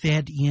and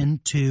fed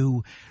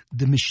into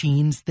the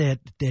machines that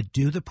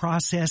do the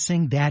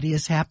processing. That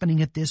is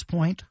happening at this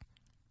point?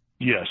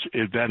 Yes,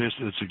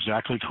 that's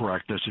exactly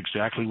correct. That's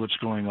exactly what's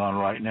going on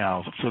right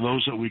now for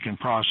those that we can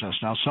process.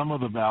 Now, some of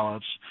the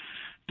ballots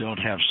don't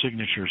have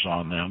signatures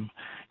on them,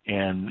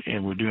 And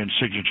we're doing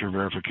signature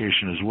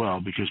verification as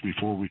well, because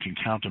before we can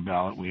count a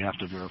ballot, we have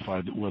to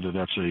verify whether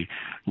that's a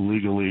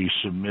legally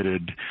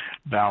submitted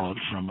ballot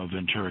from a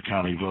Ventura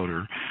County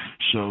voter.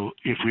 So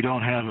if we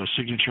don't have a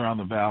signature on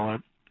the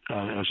ballot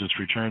as it's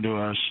returned to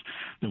us,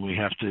 then we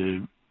have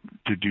to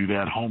do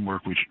that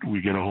homework.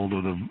 We get a hold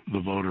of the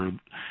voter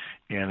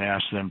and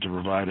ask them to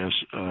provide us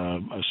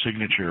a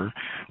signature.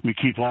 We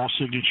keep all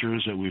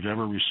signatures that we've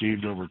ever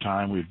received over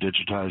time. We've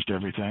digitized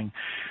everything,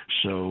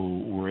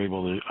 so we're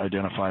able to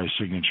identify a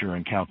signature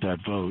and count that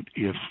vote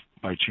if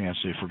by chance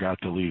they forgot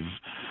to leave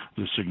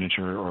the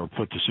signature or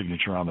put the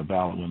signature on the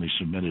ballot when they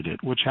submitted it,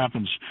 which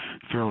happens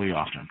fairly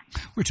often.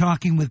 We're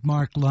talking with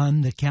Mark Lunn,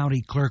 the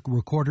county clerk,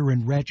 recorder,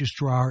 and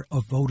registrar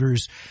of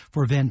voters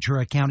for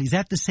Ventura County. Is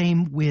that the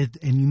same with,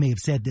 and you may have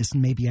said this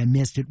and maybe I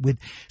missed it, with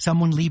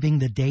someone leaving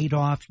the date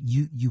off,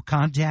 you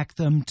contact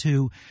them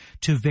to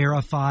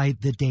verify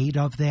the date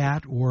of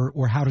that,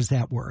 or how does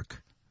that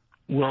work?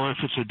 Well, if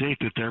it's a date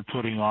that they're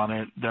putting on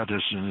it, that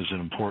isn't as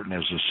important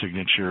as a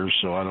signature,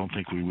 so I don't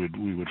think we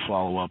would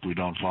follow up. We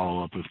don't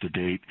follow up if the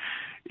date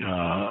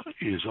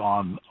is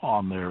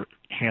on there,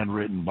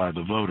 handwritten by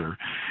the voter.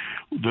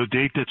 The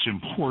date that's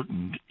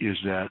important is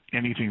that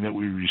anything that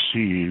we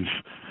receive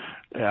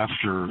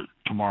after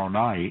tomorrow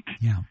night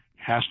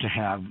has to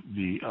have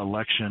the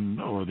election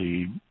or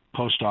the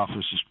post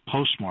office's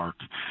postmark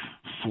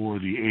for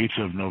the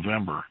 8th of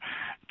November.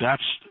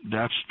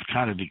 That's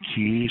kind of the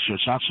key. So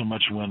it's not so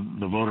much when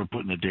the voter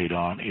putting the date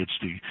on, it's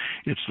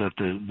that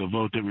the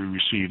vote that we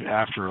receive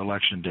after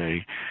Election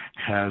Day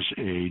has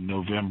a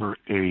November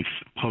 8th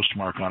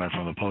postmark on it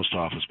from the post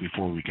office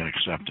before we can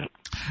accept it.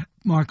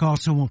 Mark,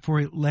 also,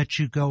 before I let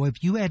you go, have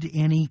you had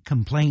any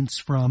complaints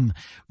from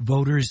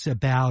voters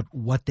about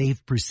what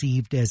they've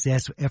perceived as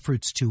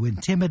efforts to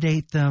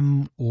intimidate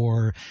them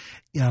or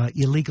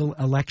illegal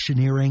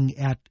electioneering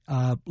at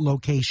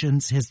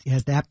locations?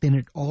 Has that been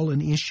at all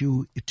an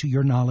issue, to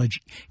your knowledge,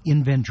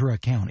 in Ventura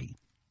County?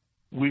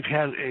 We've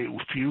had a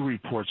few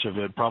reports of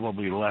it,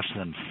 probably less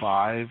than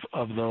 5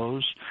 of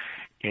those.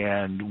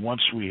 And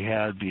once we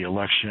had the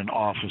election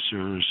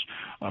officers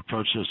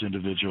approach those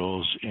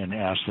individuals and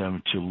ask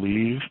them to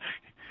leave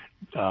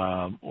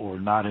or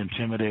not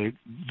intimidate,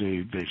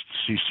 they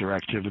cease their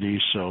activities.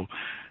 So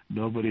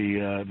nobody,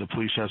 the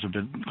police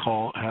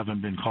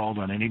haven't been called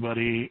on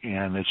anybody,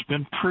 and it's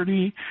been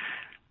pretty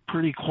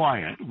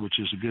quiet, which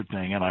is a good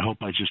thing, and I hope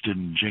I just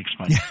didn't jinx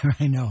myself.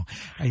 I know.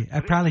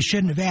 I probably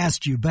shouldn't have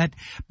asked you, but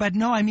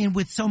no, I mean,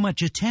 with so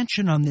much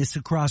attention on this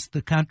across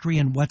the country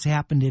and what's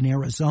happened in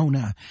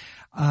Arizona,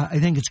 I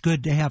think it's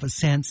good to have a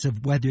sense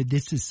of whether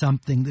this is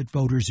something that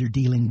voters are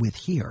dealing with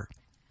here.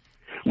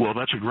 Well,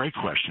 that's a great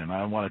question.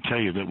 I want to tell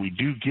you that we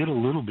do get a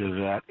little bit of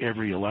that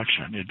every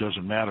election. It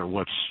doesn't matter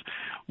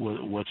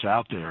what's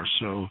out there.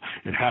 So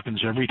it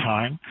happens every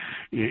time.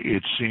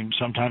 It seems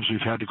sometimes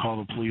we've had to call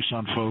the police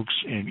on folks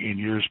in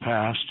years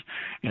past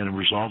and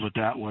resolve it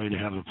that way, to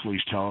have the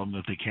police tell them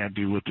that they can't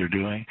do what they're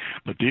doing.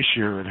 But this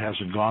year it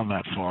hasn't gone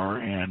that far,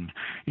 and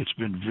it's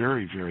been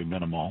very, very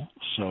minimal.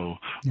 So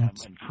I'm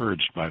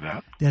encouraged by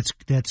that.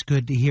 That's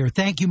good to hear.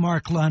 Thank you,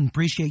 Mark Lunn.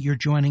 Appreciate your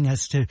joining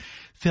us to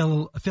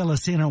fill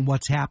us in on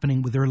what's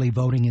happening with early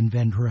voting in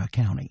Ventura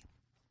County.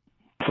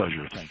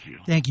 Pleasure. Thank you.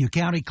 Thank you.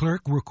 County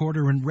Clerk,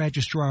 Recorder, and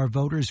Registrar of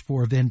Voters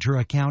for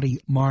Ventura County,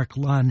 Mark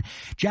Lunn.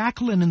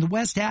 Jacqueline in the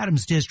West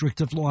Adams District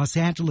of Los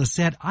Angeles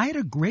said, I had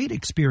a great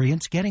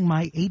experience getting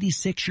my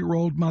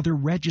 86-year-old mother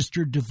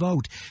registered to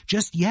vote.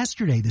 Just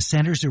yesterday, the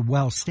centers are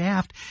well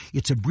staffed.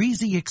 It's a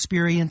breezy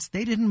experience.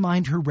 They didn't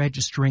mind her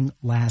registering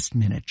last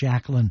minute.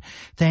 Jacqueline,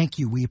 thank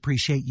you. We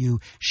appreciate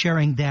you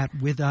sharing that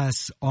with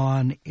us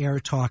on Air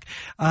Talk.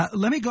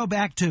 Let me go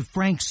back to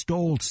Frank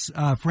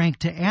Stoltz. Frank,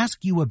 to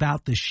ask you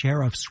about the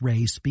sheriff's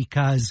race,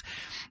 because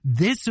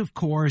this, of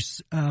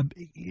course,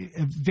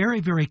 very,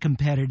 very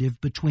competitive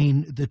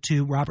between the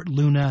two. Robert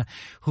Luna,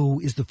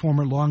 who is the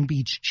former Long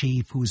Beach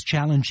chief, who is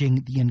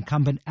challenging the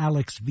incumbent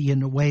Alex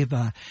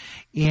Villanueva,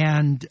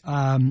 and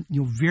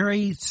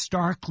very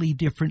starkly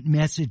different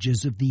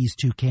messages of these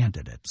two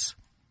candidates.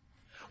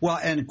 Well,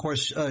 and of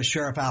course,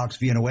 Sheriff Alex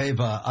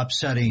Villanueva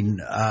upsetting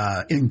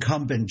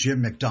incumbent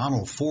Jim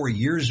McDonald 4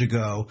 years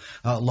ago,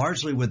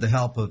 largely with the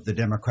help of the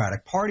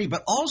Democratic Party,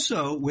 but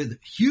also with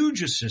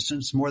huge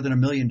assistance, more than $1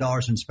 million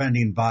in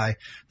spending by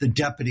the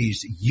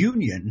deputies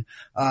union.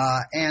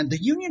 And the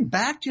union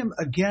backed him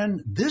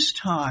again this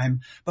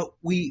time, but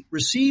we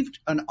received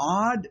an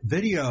odd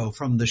video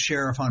from the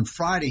sheriff on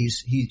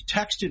Fridays. He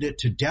texted it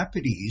to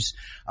deputies.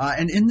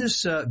 And in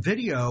this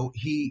video,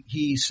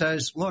 he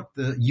says, look,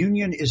 the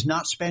union is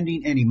not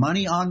spending any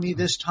money on me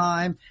this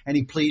time, and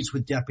he pleads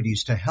with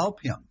deputies to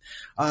help him.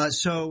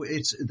 So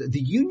it's the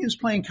union's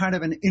playing kind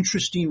of an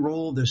interesting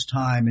role this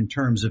time in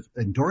terms of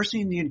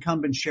endorsing the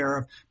incumbent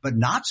sheriff, but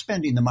not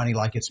spending the money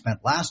like it spent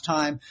last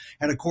time.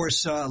 And of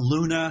course,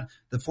 Luna,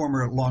 the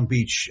former Long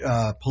Beach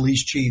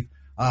police chief,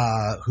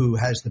 who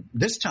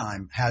this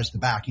time has the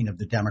backing of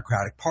the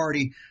Democratic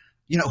Party,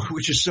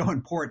 which is so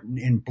important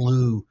in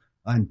blue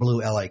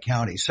LA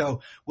County.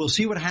 So we'll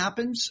see what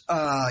happens.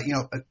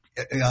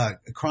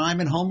 crime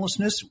and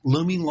homelessness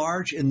looming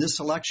large in this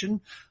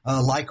election,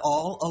 like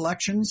all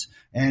elections.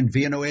 And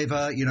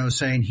Villanueva,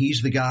 saying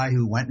he's the guy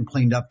who went and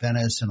cleaned up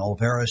Venice and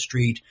Olvera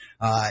Street,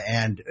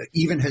 and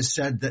even has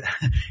said that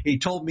he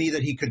told me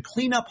that he could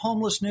clean up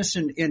homelessness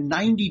in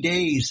 90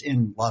 days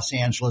in Los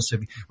Angeles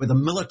with a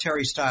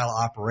military-style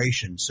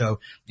operation. So,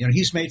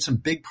 he's made some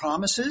big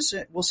promises.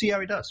 We'll see how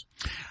he does.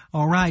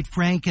 All right,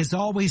 Frank, as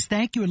always,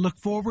 thank you, and look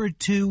forward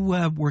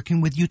to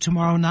working with you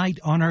tomorrow night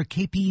on our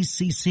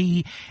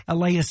KPCC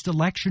LAist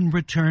election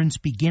returns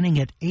beginning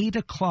at 8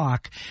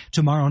 o'clock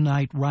tomorrow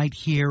night right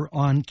here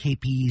on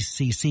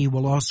KPCC.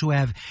 We'll also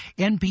have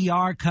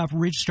NPR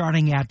coverage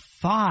starting at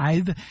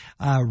 5,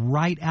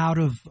 right out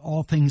of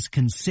All Things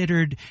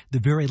Considered, the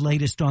very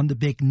latest on the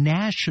big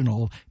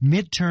national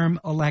midterm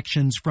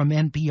elections from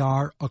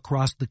NPR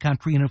across the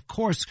country. And, of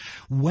course,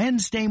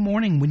 Wednesday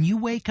morning, when you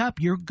wake up,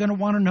 you're going to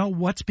want to know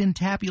what's been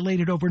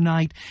tabulated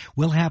overnight.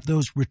 We'll have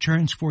those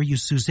returns for you.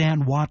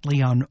 Suzanne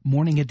Watley on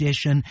Morning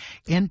Edition,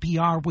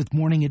 NPR with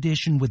Morning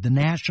Edition with the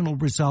national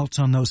results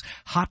on those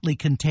hotly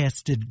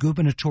contested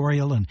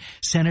gubernatorial and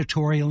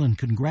senatorial and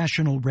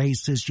congressional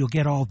races. You'll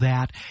get all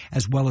that,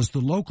 as well as the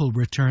local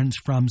returns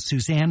from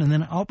Suzanne. And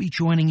then I'll be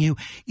joining you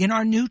in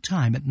our new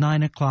time at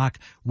 9 o'clock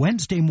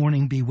Wednesday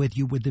morning, be with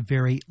you with the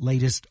very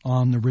latest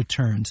on the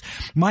returns.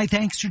 My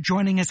thanks for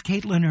joining us,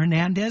 Caitlin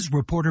Hernandez,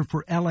 reporter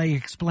for LA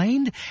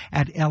Explained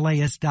at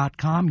LAist.com.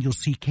 You'll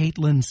see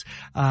Caitlin's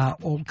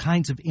all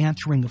kinds of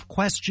answering of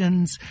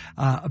questions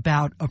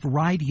about a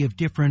variety of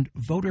different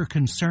voter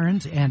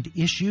concerns and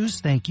issues.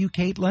 Thank you,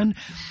 Caitlin.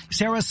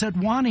 Sarah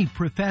Sadwani,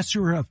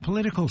 professor of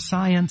political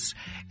science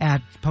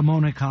at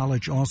Pomona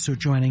College, also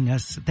joining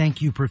us.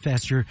 Thank you,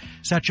 Professor.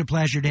 Such a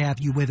pleasure to have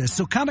you with us.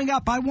 So coming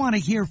up, I want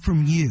to hear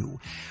from you.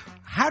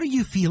 How do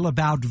you feel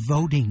about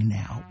voting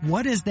now?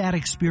 What is that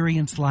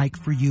experience like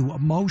for you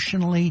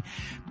emotionally?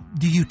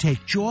 Do you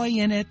take joy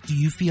in it? Do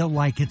you feel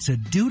like it's a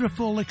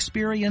dutiful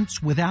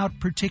experience without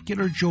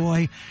particular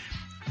joy?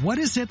 What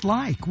is it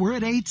like? We're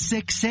at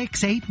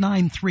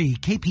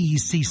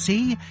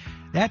 866-893-KPCC.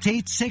 That's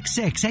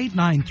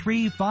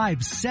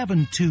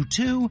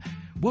 866-893-5722.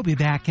 We'll be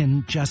back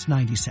in just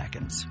 90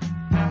 seconds.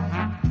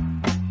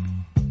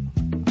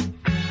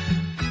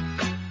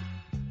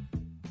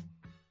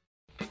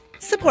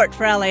 Support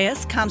for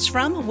LAist comes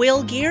from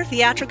Will Gear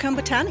Theatricum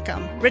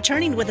Botanicum,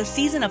 returning with a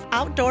season of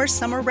outdoor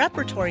summer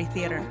repertory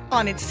theater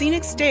on its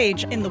scenic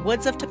stage in the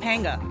woods of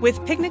Topanga,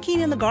 with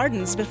picnicking in the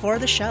gardens before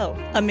the show.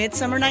 A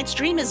Midsummer Night's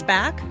Dream is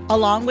back,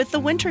 along with The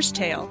Winter's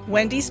Tale,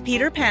 Wendy's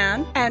Peter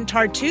Pan, and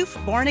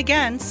Tartuffe Born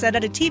Again, set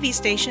at a TV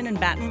station in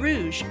Baton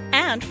Rouge.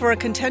 And for a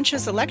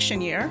contentious election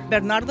year,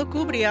 Bernardo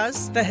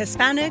Cubria's The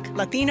Hispanic,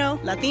 Latino,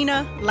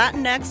 Latina,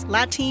 Latinx,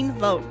 Latin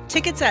Vote.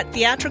 Tickets at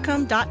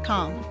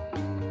theatricum.com.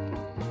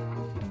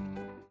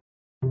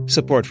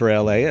 Support for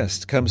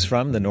LAist comes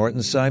from the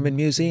Norton Simon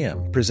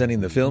Museum,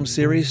 presenting the film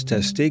series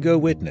Testigo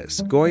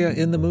Witness, Goya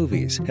in the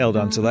Movies, held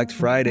on select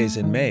Fridays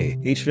in May.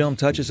 Each film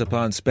touches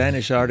upon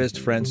Spanish artist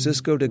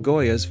Francisco de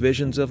Goya's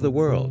visions of the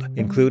world,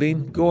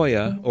 including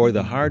Goya or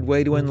The Hard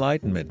Way to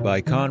Enlightenment by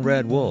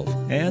Conrad Wolf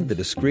and The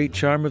Discreet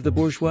Charm of the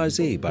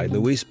Bourgeoisie by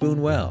Luis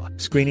Buñuel.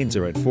 Screenings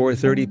are at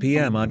 4:30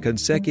 p.m. on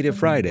consecutive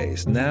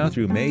Fridays, now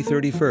through May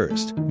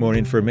 31st. More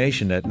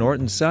information at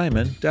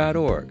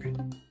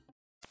nortonsimon.org.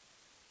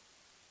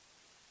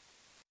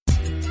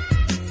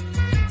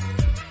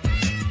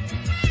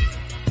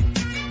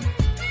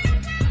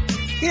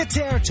 It's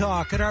Air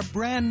Talk at our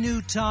brand new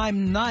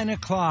time, 9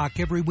 o'clock,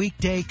 every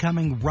weekday,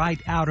 coming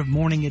right out of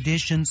Morning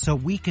Edition, so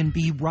we can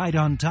be right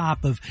on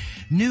top of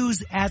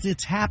news as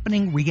it's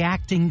happening,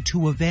 reacting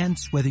to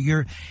events, whether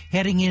you're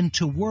heading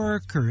into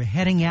work or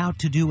heading out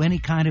to do any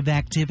kind of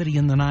activity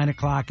in the 9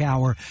 o'clock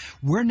hour.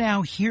 We're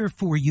now here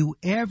for you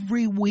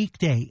every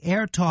weekday.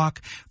 Air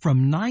Talk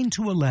from 9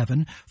 to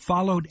 11,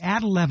 followed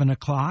at 11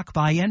 o'clock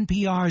by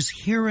NPR's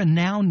Here and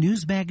Now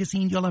news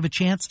magazine. You'll have a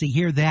chance to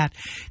hear that,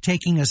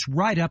 taking us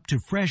right up to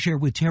Fresh Air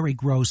with Terry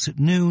Gross at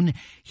noon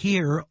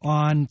here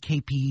on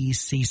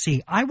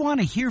KPCC. I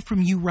want to hear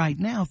from you right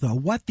now, though,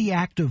 what the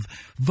act of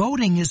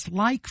voting is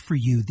like for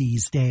you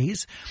these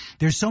days.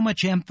 There's so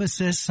much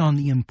emphasis on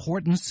the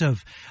importance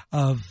of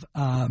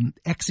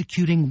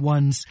executing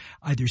one's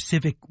either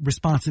civic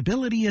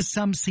responsibility, as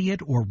some see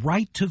it, or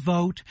right to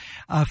vote.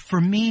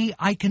 For me,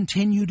 I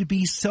continue to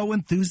be so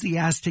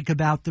enthusiastic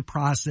about the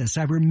process.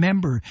 I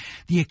remember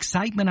the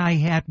excitement I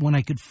had when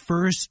I could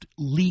first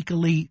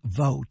legally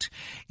vote.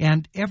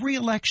 And every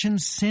election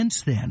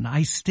since then,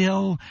 I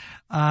still,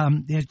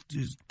 it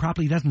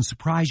probably doesn't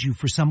surprise you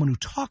for someone who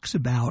talks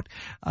about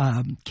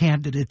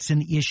candidates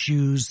and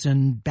issues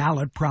and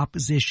ballot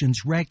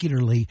propositions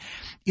regularly,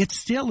 it's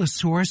still a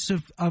source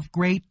of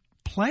great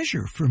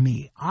pleasure for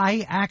me.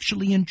 I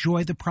actually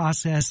enjoy the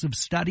process of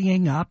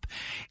studying up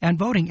and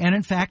voting. And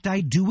in fact,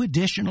 I do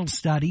additional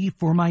study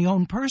for my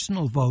own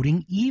personal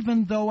voting,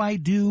 even though I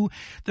do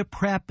the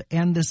prep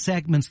and the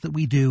segments that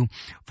we do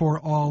for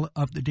all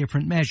of the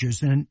different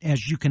measures. And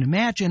as you can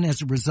imagine,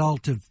 as a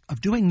result of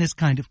doing this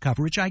kind of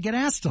coverage, I get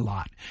asked a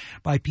lot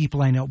by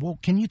people I know, well,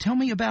 can you tell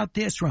me about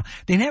this?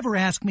 They never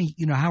ask me,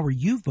 how are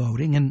you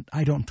voting? And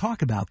I don't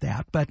talk about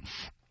that, but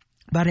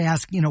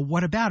ask,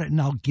 what about it? And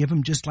I'll give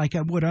them just like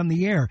I would on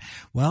the air.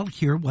 Well,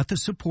 hear what the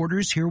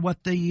supporters, hear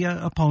what the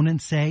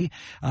opponents say,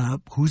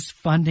 who's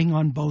funding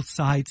on both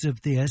sides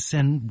of this,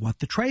 and what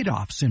the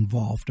trade-offs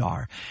involved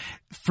are.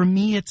 For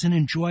me, it's an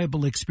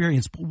enjoyable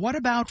experience. But what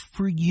about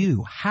for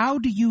you? How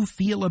do you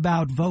feel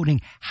about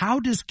voting?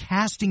 How does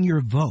casting your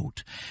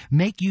vote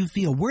make you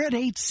feel? We're at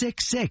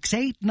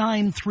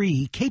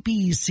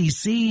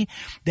 866-893-KPCC.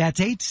 That's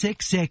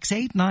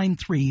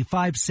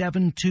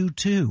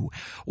 866-893-5722.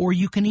 Or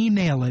you can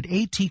email at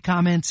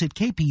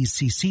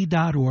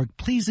atcomments@kpcc.org.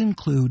 Please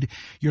include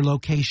your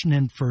location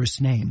and first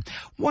name.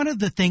 One of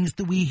the things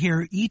that we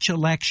hear each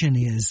election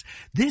is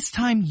this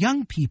time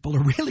young people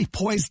are really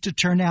poised to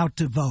turn out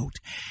to vote.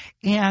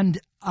 And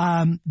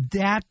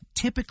that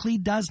typically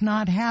does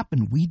not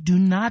happen. We do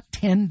not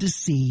tend to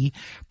see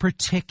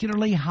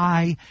particularly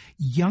high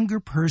younger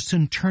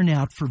person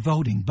turnout for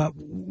voting. But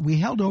we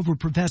held over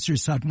Professor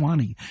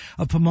Sadhwani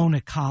of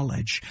Pomona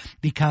College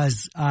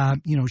because,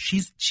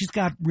 she's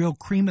got real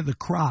cream of the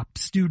crop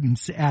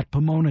students at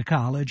Pomona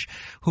College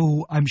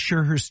who I'm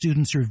sure her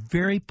students are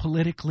very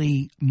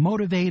politically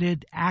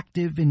motivated,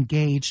 active,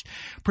 engaged.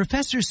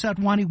 Professor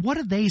Sadhwani, what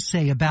do they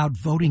say about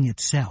voting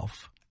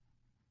itself?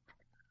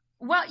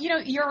 Well,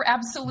 you're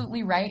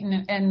absolutely right,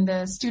 and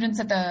the students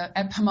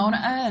at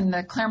Pomona and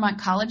the Claremont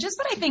colleges,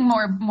 but I think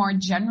more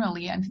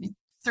generally, and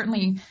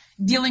certainly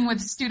dealing with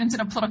students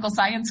in a political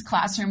science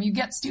classroom, you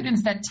get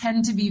students that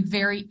tend to be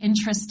very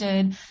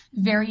interested,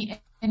 very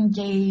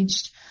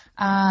engaged.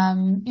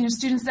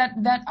 Students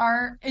that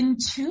are in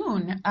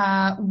tune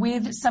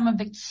with some of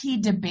the key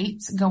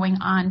debates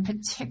going on,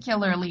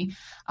 particularly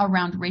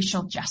around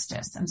racial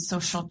justice and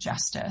social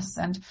justice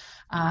and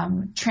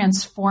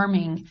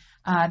transforming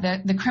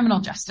the criminal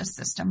justice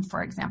system,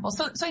 for example.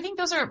 So I think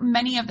those are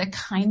many of the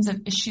kinds of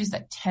issues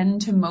that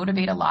tend to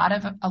motivate a lot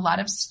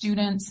of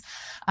students.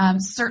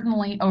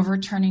 Certainly,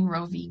 overturning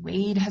Roe v.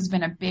 Wade has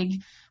been a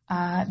big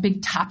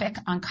topic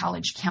on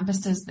college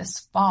campuses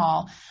this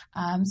fall.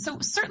 So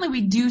certainly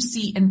we do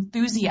see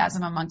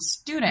enthusiasm among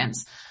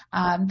students.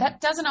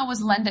 That doesn't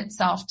always lend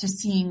itself to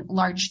seeing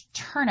large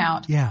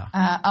turnout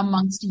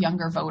amongst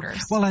younger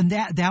voters. Well, and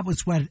that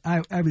was what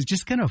I was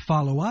just going to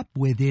follow up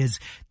with is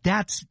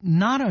that's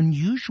not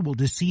unusual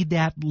to see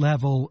that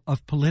level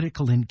of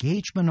political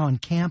engagement on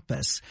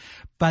campus.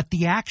 But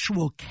the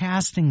actual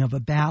casting of a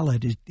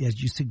ballot,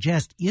 as you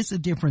suggest, is a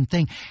different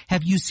thing.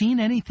 Have you seen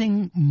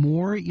anything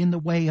more in the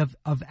way of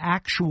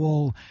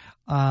actual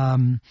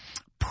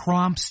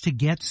prompts to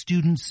get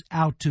students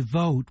out to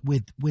vote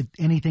with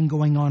anything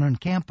going on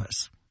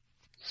campus?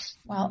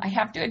 Well, I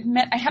have to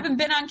admit, I haven't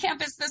been on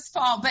campus this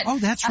fall, but oh,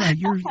 that's right.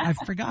 I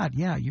forgot.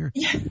 Yeah, you're.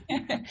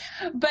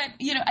 But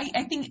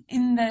I think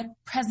in the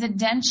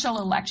presidential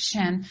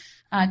election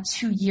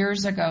 2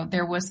 years ago,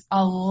 there was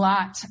a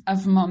lot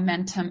of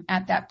momentum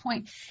at that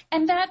point,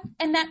 and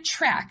that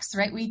tracks,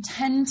 right? We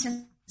tend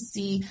to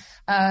see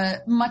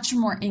much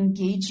more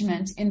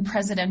engagement in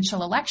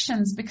presidential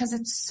elections because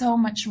it's so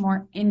much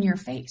more in your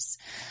face.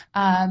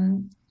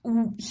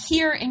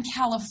 Here in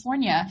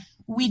California,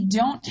 we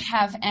don't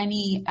have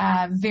any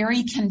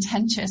very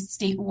contentious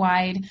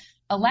statewide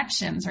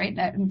elections, right?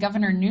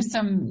 Governor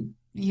Newsom,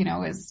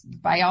 is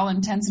by all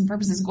intents and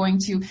purposes going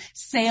to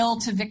sail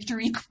to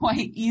victory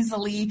quite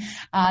easily.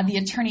 The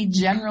Attorney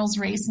General's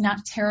race,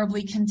 not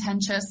terribly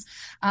contentious.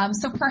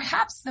 So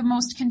perhaps the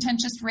most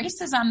contentious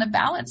races on the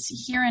ballots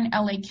here in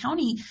LA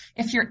County,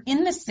 if you're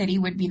in the city,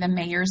 would be the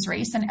mayor's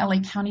race, and LA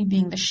County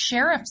being the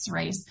sheriff's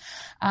race.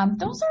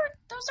 Those are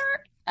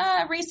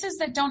races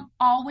that don't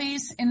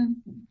always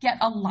get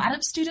a lot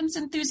of students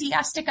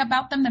enthusiastic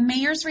about them. The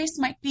mayor's race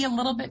might be a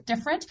little bit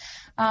different,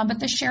 but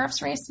the sheriff's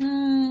race,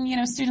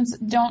 students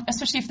don't,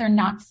 especially if they're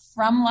not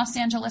from Los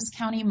Angeles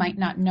County, might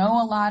not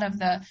know a lot of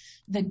the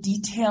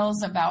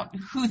details about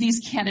who these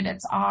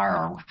candidates are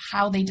or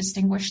how they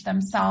distinguish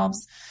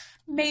themselves.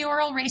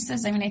 Mayoral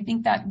races, I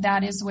think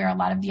that is where a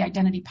lot of the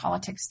identity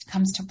politics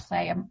comes to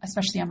play,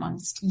 especially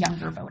amongst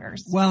younger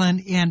voters. Well,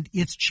 and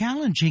it's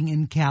challenging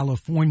in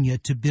California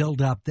to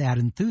build up that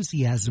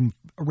enthusiasm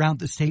around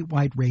the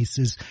statewide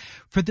races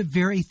for the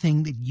very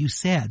thing that you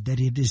said, that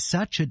it is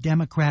such a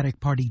Democratic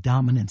Party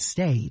dominant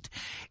state.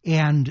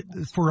 And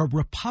for a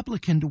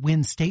Republican to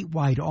win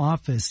statewide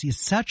office is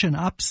such an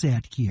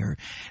upset here.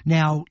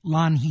 Now,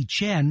 Lan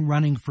He-chen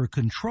running for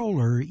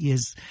controller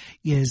is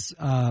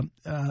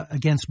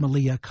against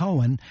Malia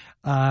Cohen.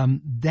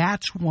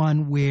 That's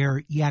one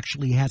where he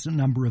actually has a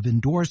number of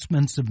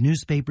endorsements of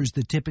newspapers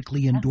that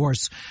typically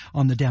endorse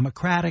on the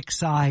Democratic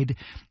side.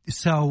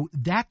 So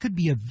that could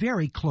be a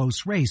very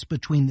close race. race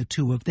between the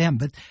two of them.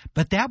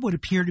 But that would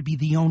appear to be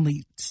the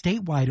only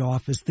statewide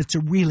office that's a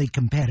really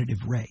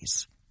competitive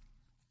race.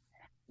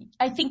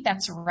 I think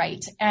that's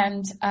right.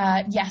 And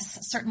yes,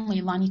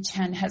 certainly Lanhee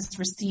Chen has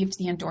received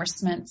the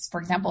endorsements, for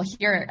example,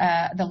 here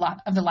of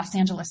the Los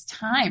Angeles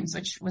Times,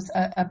 which was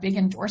a big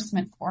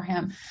endorsement for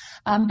him.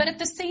 But at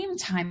the same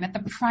time, at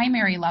the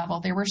primary level,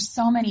 there were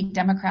so many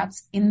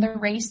Democrats in the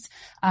race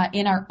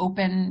in our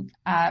open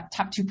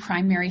top two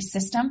primary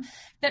system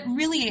that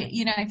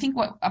really, I think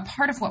a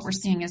part of what we're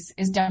seeing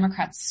is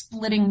Democrats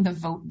splitting the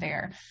vote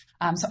there.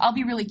 So I'll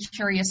be really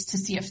curious to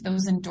see if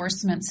those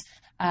endorsements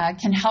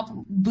can help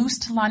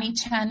boost Lanhee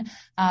Chen,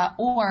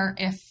 or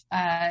if,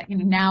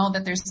 now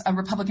that there's a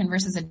Republican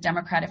versus a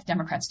Democrat, if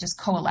Democrats just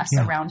coalesce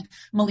around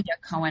Malia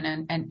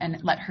Cohen and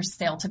let her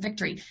sail to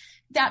victory.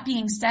 That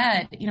being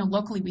said,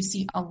 locally we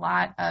see a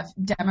lot of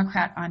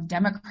Democrat on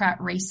Democrat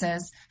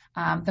races.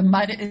 The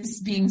mud is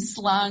being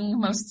slung,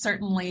 most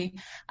certainly.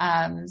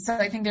 So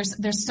I think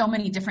there's so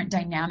many different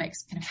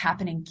dynamics kind of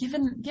happening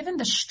given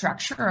the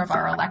structure of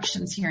our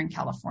elections here in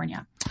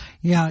California.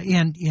 Yeah,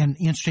 and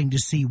interesting to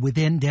see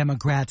within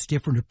Democrats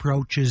different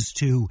approaches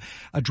to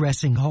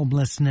addressing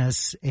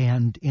homelessness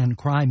and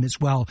crime as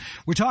well.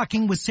 We're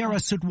talking with Sarah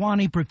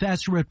Sadhwani,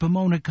 professor at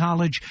Pomona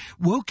College.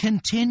 We'll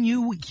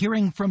continue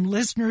hearing from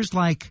listeners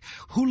like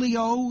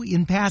Julio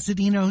in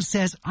Pasadena, who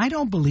says, I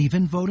don't believe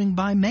in voting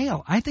by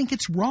mail. I think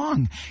it's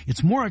wrong.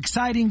 It's more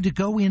exciting to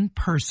go in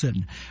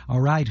person. All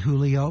right,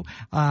 Julio,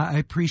 I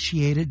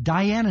appreciate it.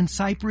 Diane in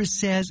Cyprus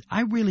says,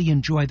 I really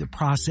enjoy the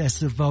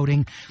process of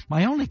voting.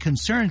 My only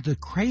concern is the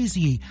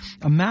crazy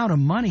amount of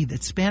money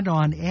that's spent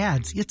on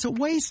ads. It's a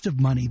waste of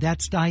money.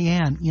 That's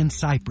Diane in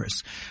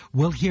Cyprus.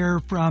 We'll hear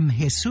from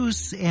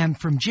Jesus and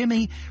from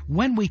Jimmy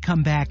when we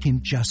come back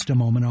in just a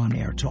moment on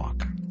Air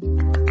Talk.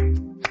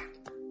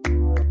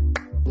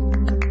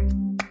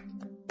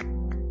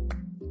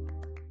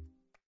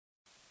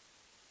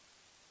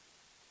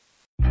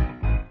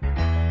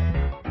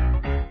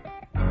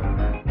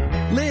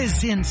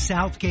 Liz in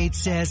Southgate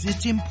says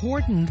it's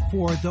important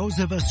for those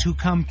of us who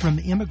come from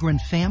immigrant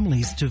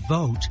families to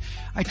vote.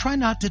 I try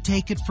not to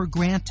take it for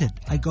granted.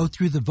 I go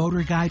through the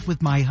voter guide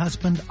with my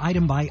husband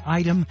item by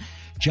item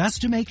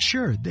just to make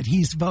sure that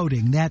he's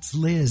voting. That's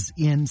Liz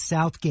in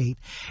Southgate.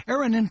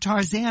 Aaron in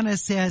Tarzana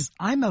says,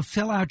 I'm a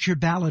fill out your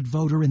ballot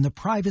voter in the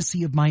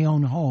privacy of my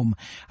own home.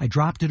 I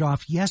dropped it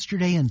off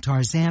yesterday in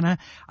Tarzana.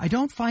 I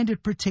don't find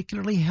it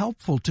particularly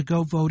helpful to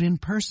go vote in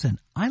person.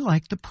 I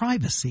like the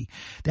privacy.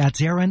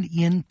 That's Aaron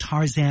in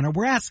Tarzana.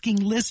 We're asking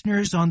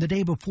listeners on the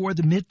day before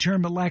the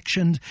midterm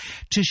elections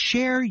to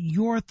share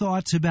your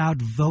thoughts about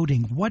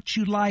voting, what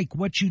you like,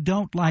 what you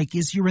don't like.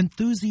 Is your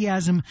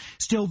enthusiasm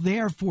still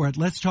there for it?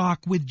 Let's talk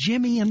with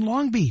Jimmy in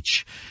Long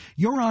Beach.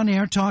 You're on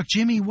Air Talk.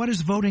 Jimmy, what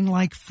is voting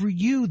like for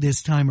you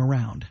this time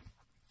around?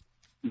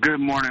 Good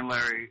morning,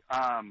 Larry.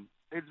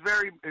 It's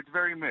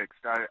very mixed.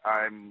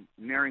 I'm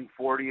nearing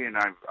 40, and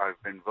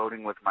I've been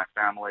voting with my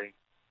family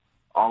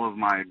all of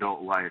my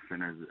adult life,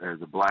 and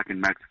as a Black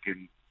and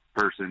Mexican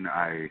person,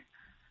 I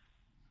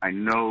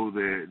know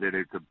that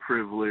it's a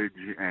privilege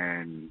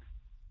and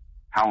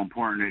how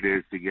important it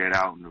is to get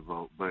out and to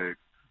vote. But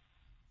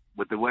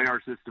with the way our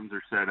systems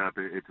are set up,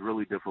 it's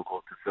really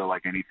difficult to feel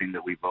like anything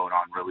that we vote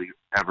on really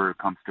ever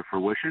comes to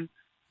fruition.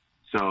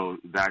 So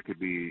that could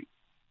be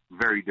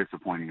very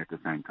disappointing at the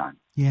same time.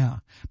 Yeah,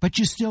 but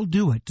you still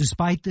do it.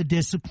 Despite the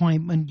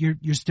disappointment,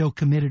 you're still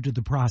committed to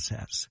the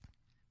process.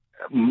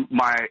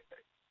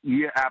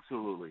 Yeah,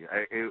 absolutely.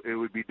 It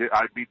would be.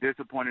 I'd be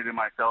disappointed in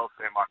myself.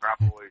 And my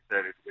grandpa always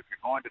said, if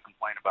you're going to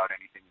complain about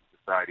anything in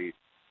society,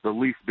 the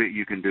least bit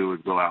you can do is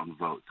go out and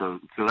vote. So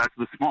that's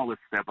the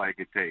smallest step I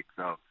could take.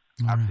 So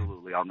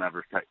absolutely, I'll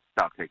never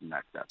stop taking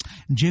that step.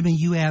 Jimmy,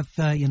 you have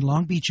in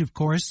Long Beach, of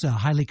course, a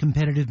highly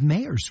competitive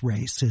mayor's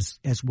race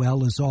as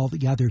well as all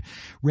the other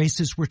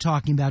races we're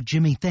talking about.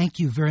 Jimmy, thank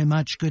you very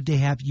much. Good to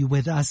have you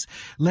with us.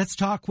 Let's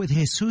talk with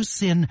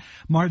Jesus in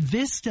Mar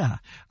Vista.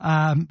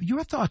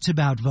 Your thoughts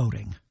about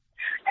voting?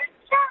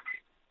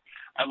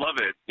 I love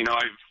it.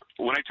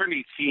 When I turned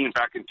 18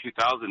 back in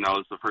 2000, that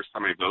was the first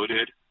time I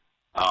voted.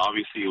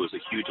 Obviously, it was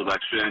a huge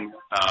election.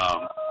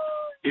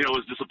 It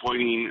was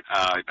disappointing.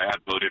 I had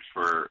voted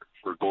for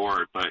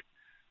Gore, but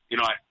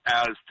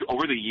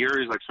over the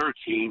years, I've sort of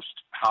changed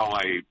how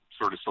I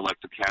sort of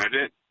select a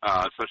candidate,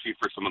 especially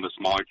for some of the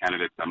smaller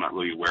candidates I'm not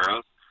really aware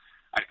of.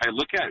 I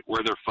look at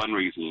where they're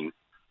fundraising,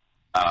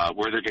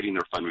 where they're getting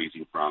their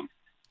fundraising from,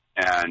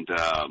 and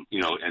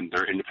and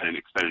their independent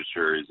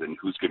expenditures and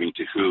who's giving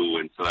to who,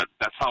 and so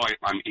that's how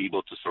I'm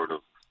able to sort of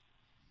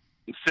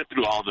sit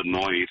through all the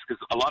noise,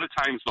 because a lot of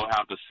times they'll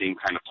have the same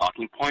kind of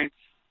talking points,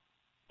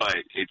 but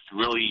it's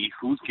really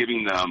who's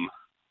giving them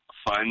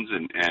funds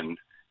and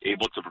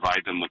able to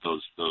provide them with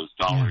those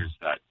dollars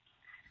that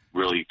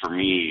really, for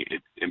me,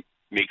 it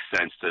makes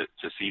sense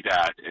to see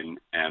that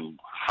and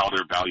how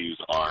their values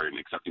are in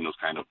accepting those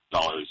kind of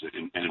dollars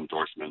and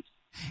endorsements.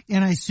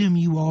 And I assume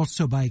you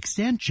also, by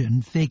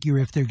extension, figure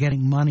if they're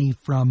getting money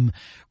from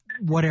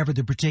whatever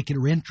the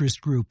particular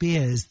interest group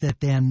is, that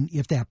then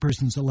if that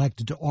person's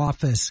elected to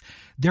office,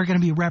 they're going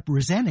to be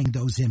representing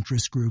those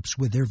interest groups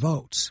with their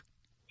votes.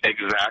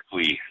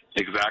 Exactly.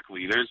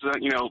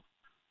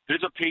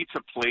 There's a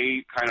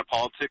pay-to-play kind of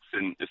politics,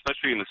 and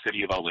especially in the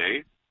city of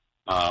LA,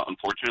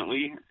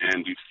 unfortunately,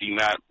 and we've seen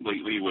that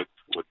lately with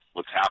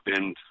what's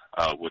happened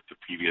with the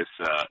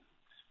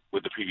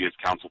previous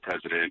council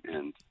president,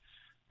 and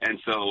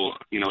so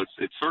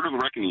it's sort of a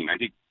reckoning. I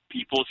think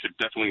people should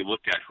definitely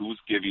look at who's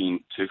giving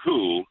to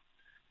who,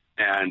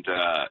 and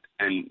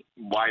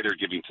why they're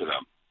giving to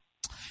them.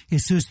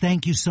 Jesus,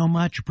 thank you so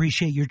much.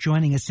 Appreciate your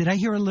joining us. Did I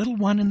hear a little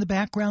one in the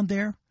background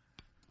there?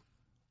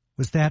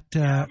 Was that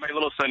my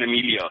little son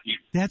Emilio?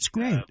 That's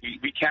great.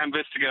 We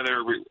canvassed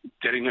together. We're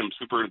getting him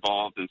super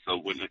involved, and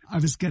so I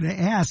was going to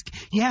ask.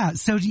 Yeah,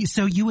 so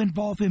you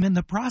involve him in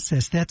the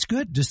process. That's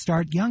good to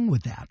start young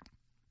with that.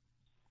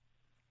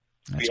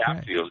 We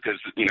have to, because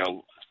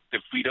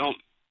if we don't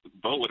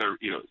vote with our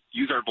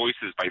use our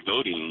voices by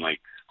voting,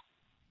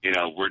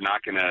 we're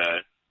not going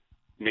to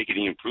make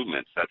any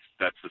improvements.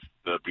 That's just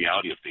the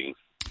reality of things.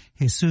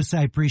 Jesus,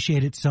 I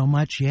appreciate it so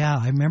much. Yeah,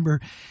 I remember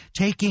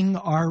taking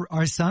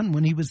our son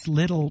when he was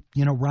little,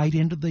 right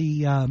into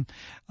the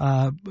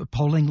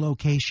polling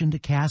location to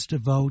cast a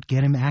vote,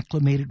 get him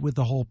acclimated with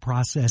the whole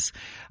process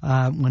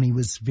when he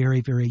was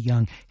very, very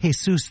young.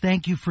 Jesus,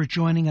 thank you for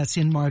joining us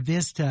in Mar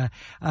Vista.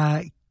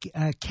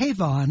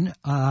 Kevon,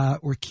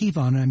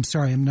 I'm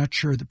sorry, I'm not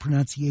sure the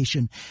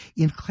pronunciation,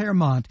 in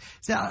Claremont.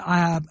 So,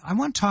 I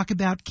want to talk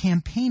about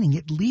campaigning.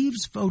 It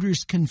leaves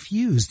voters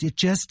confused. It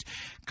just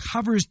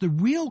covers the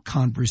real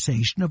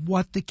conversation of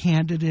what the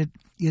candidate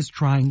is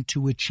trying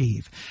to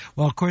achieve.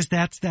 Well, of course,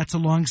 that's a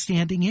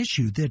long-standing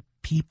issue, that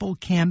people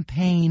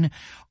campaign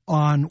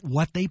on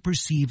what they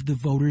perceive the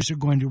voters are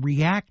going to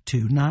react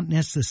to, not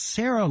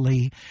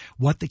necessarily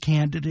what the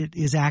candidate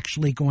is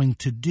actually going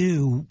to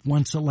do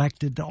once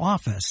elected to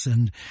office.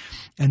 And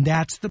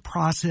that's the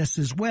process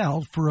as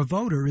well for a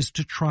voter, is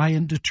to try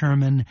and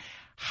determine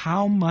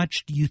how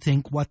much do you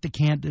think what the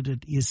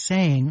candidate is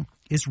saying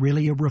is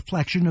really a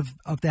reflection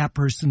of that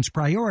person's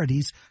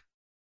priorities,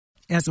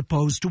 as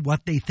opposed to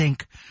what they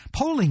think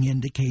polling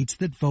indicates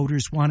that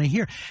voters want to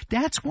hear.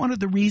 That's one of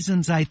the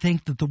reasons I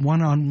think that the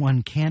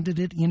one-on-one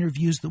candidate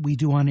interviews that we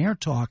do on Air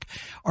Talk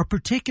are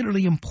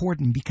particularly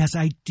important, because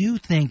I do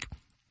think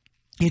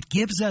it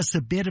gives us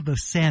a bit of a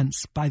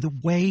sense, by the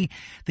way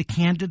the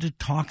candidate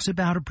talks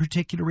about a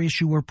particular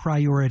issue or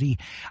priority,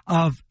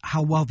 of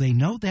how well they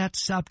know that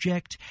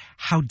subject,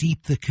 how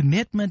deep the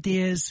commitment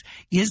is.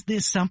 Is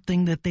this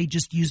something that they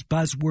just use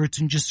buzzwords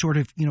and just sort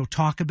of,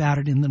 talk about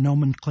it in the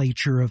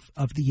nomenclature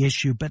of the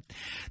issue, but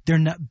they're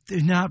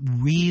not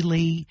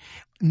really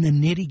the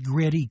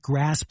nitty-gritty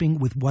grasping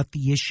with what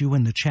the issue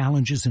and the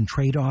challenges and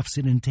trade-offs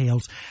it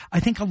entails. I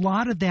think a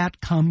lot of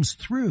that comes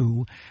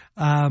through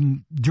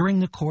during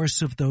the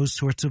course of those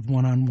sorts of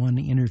one-on-one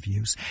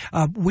interviews,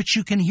 which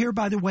you can hear,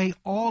 by the way,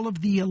 all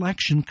of the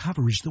election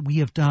coverage that we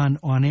have done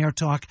on Air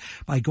Talk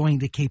by going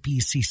to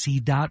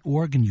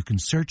kpcc.org, and you can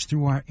search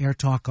through our Air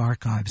Talk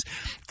archives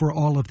for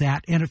all of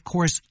that. And, of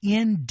course,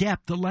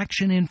 in-depth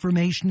election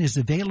information is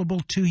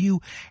available to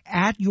you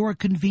at your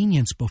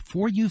convenience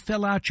before you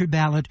fill out your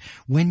ballot.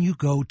 When you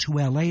go to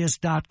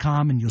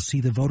LAist.com, and you'll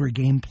see the voter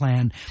game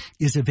plan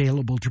is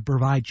available to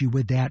provide you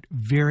with that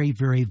very,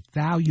 very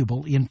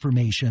valuable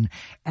information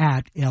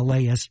at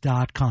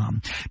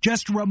LAist.com.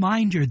 Just a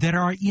reminder that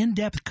our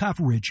in-depth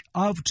coverage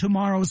of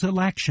tomorrow's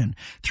election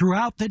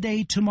throughout the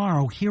day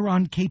tomorrow here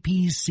on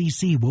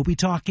KPCC, we'll be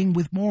talking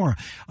with more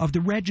of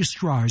the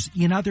registrars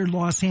in other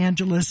Los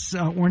Angeles,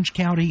 Orange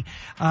County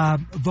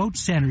vote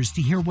centers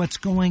to hear what's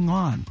going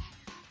on.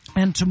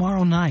 And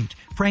tomorrow night,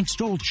 Frank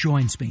Stoltz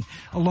joins me,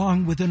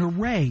 along with an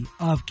array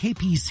of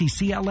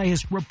KPCC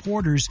LAist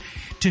reporters,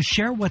 to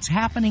share what's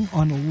happening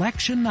on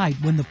election night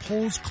when the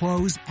polls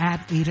close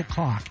at 8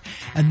 o'clock.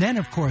 And then,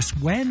 of course,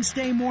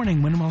 Wednesday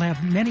morning, when we'll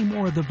have many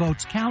more of the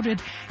votes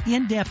counted,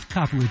 in-depth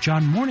coverage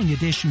on Morning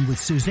Edition with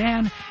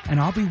Suzanne, and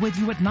I'll be with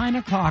you at 9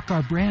 o'clock,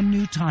 our brand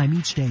new time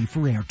each day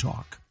for Air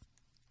Talk.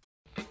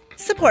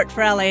 Support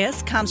for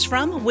LAist comes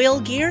from Will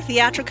Gear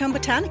Theatricum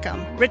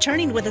Botanicum,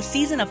 returning with a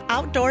season of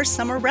outdoor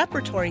summer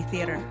repertory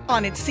theater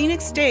on its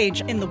scenic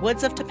stage in the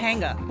woods of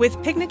Topanga,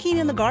 with picnicking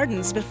in the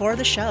gardens before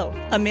the show.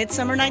 A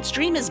Midsummer Night's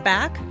Dream is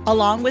back,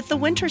 along with The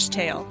Winter's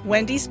Tale,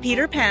 Wendy's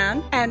Peter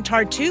Pan, and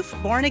Tartuffe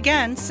Born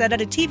Again, set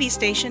at a TV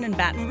station in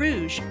Baton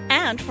Rouge.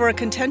 And for a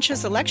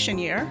contentious election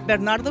year,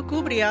 Bernardo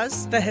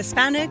Cubria's The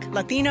Hispanic,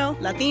 Latino,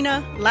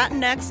 Latina,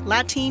 Latinx,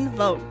 Latin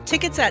Vote.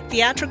 Tickets at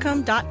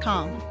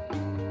theatricum.com.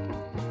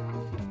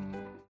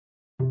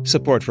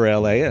 Support for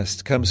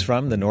LAist comes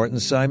from the Norton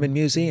Simon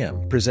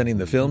Museum, presenting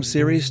the film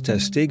series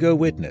Testigo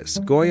Witness,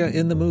 Goya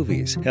in the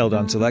Movies, held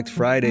on select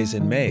Fridays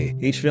in May.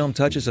 Each film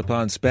touches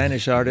upon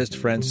Spanish artist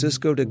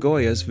Francisco de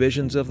Goya's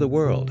visions of the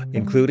world,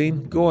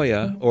 including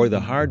Goya, or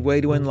The Hard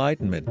Way to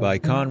Enlightenment by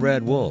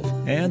Conrad Wolf,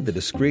 and The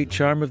Discreet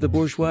Charm of the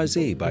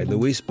Bourgeoisie by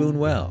Luis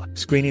Buñuel.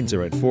 Screenings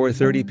are at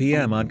 4:30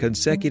 p.m. on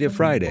consecutive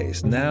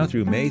Fridays, now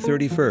through May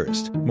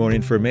 31st. More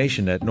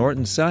information at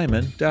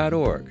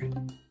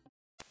nortonsimon.org.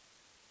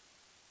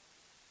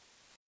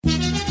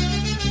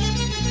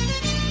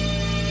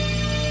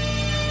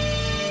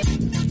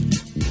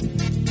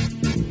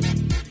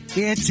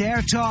 It's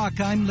Air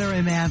Talk. I'm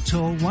Larry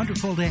Mantle.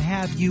 Wonderful to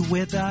have you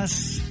with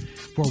us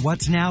for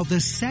what's now the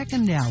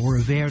second hour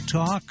of Air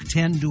Talk,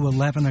 10 to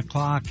 11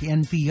 o'clock,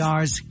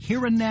 NPR's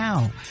Here and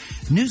Now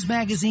news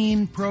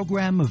magazine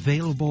program,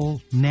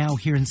 available now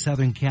here in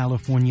Southern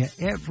California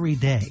every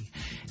day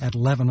at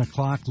 11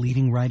 o'clock,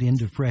 leading right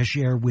into Fresh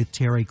Air with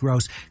Terry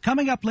Gross.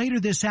 Coming up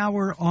later this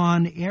hour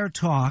on Air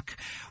Talk,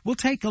 we'll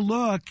take a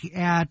look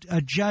at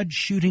a judge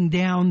shooting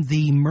down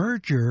the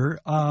merger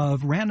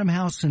of Random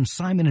House and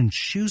Simon &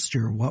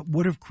 Schuster, what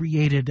would have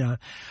created a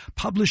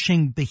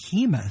publishing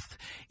behemoth.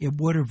 It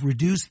would have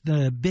reduced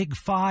the Big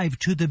Five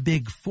to the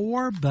Big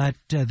Four, but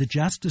the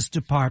Justice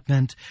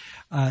Department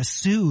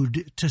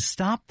sued to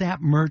stop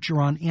that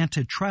merger on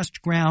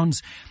antitrust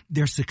grounds.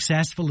 They're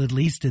successful, at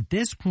least at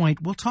this point.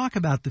 We'll talk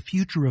about the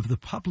future of the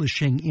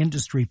publishing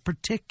industry,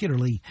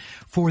 particularly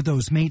for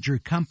those major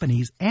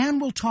companies. And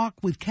we'll talk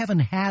with Kevin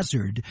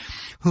Hazard,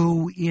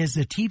 who is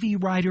a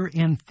TV writer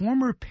and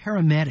former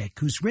paramedic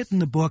who's written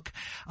the book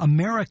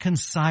American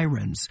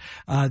Sirens,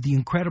 the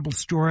incredible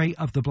story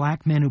of the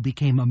black men who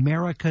became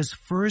America's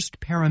first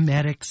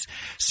paramedics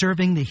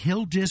serving the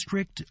Hill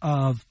District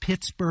of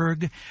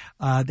Pittsburgh.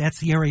 That's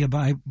the area,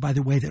 by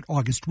the way, that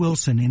August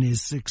Wilson in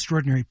his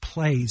extraordinary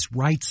plays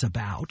writes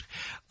about,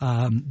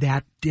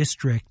 that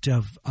district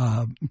of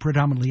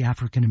predominantly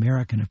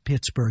African-American of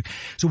Pittsburgh.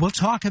 So we'll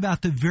talk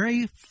about the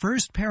very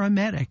first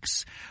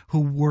paramedics who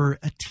were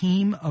a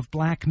team of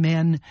black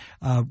men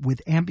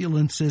with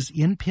ambulances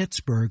in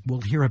Pittsburgh.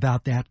 We'll hear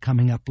about that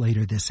coming up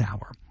later this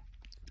hour.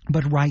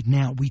 But right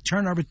now, we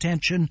turn our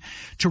attention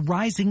to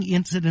rising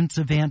incidents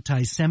of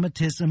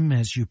anti-Semitism.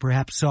 As you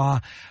perhaps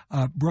saw,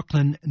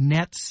 Brooklyn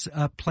Nets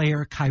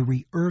player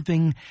Kyrie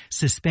Irving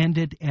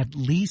suspended at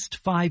least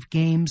 5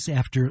 games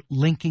after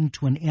linking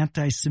to an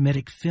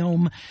anti-Semitic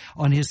film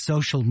on his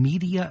social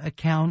media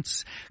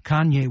accounts.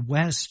 Kanye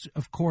West,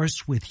 of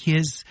course, with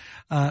his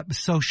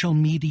social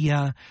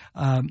media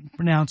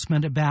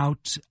pronouncement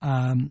about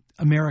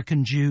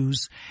American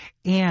Jews.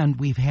 And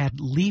we've had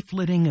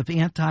leafleting of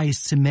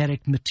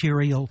anti-Semitic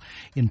material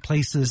in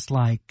places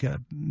like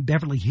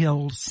Beverly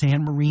Hills,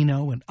 San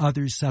Marino, and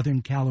other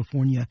Southern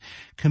California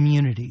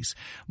communities.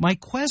 My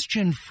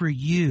question for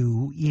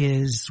you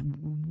is,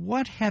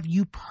 what have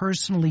you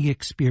personally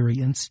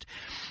experienced,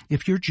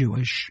 if you're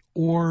Jewish,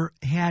 or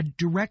had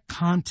direct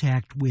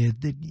contact with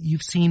that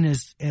you've seen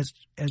as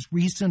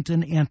recent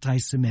and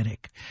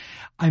anti-Semitic?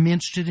 I'm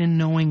interested in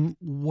knowing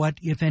what,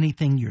 if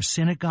anything, your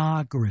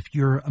synagogue, or if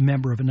you're a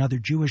member of another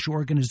Jewish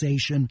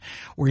organization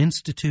or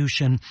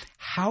institution,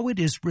 how it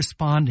is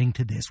responding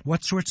to this.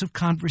 What sorts of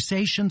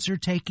conversations are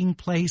taking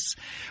place?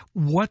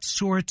 What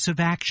sorts of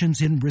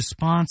actions in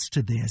response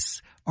to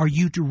this are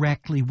you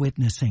directly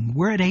witnessing?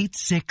 We're at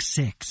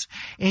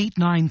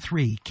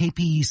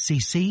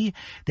 866-893-KPECC.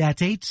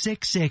 That's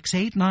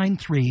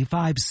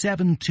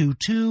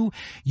 866-893-5722.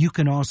 You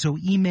can also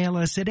email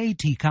us at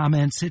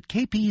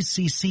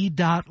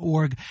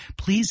atcomments@kpecc.org.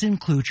 Please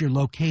include your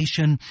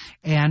location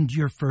and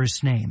your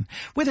first name.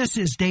 With us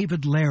is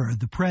David Lehrer,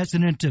 the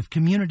president of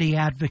Community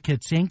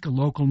Advocates, Inc., a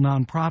local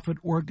nonprofit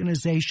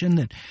organization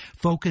that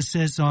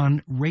focuses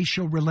on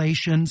racial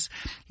relations.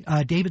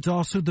 David's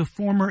also the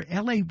former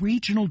L.A.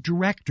 Regional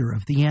Director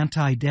of the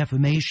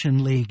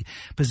Anti-Defamation League,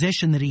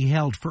 position that he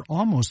held for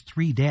almost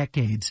 3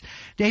 decades.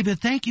 David,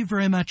 thank you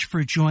very much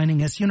for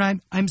joining us. You know,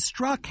 I'm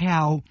struck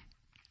how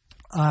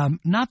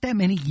not that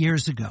many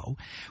years ago,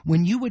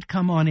 when you would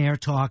come on Air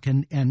Talk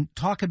and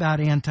talk about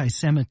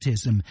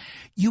anti-Semitism,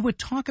 you would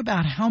talk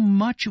about how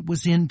much it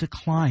was in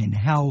decline,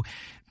 how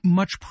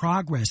much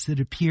progress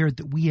that appeared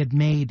that we had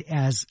made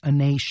as a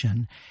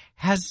nation.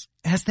 Has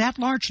that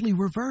largely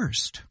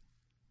reversed?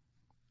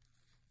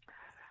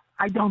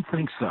 I don't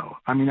think so.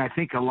 I mean, I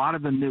think a lot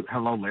of the new...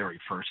 Hello, Larry,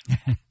 first.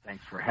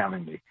 Thanks for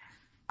having me.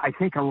 I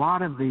think a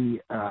lot of the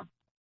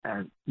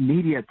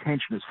media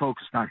attention is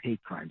focused on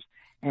hate crimes.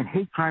 And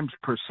hate crimes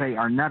per se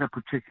are not a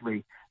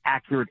particularly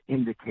accurate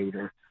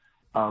indicator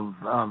of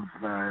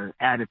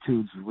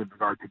attitudes with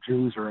regard to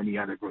Jews or any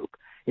other group.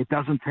 It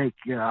doesn't take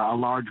a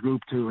large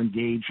group to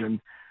engage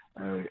in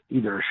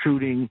either a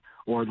shooting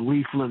or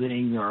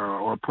leafleting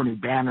or putting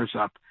banners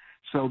up.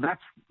 So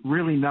that's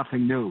really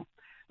nothing new.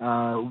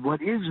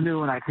 What is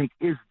new and I think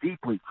is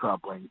deeply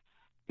troubling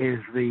is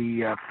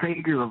the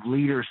failure of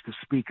leaders to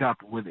speak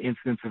up with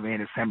incidents of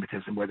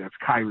anti-Semitism, whether it's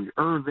Kyrie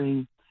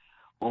Irving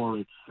or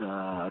it's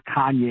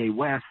Kanye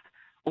West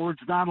or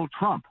it's Donald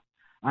Trump.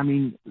 I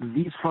mean,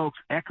 these folks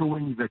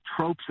echoing the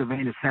tropes of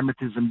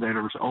anti-Semitism that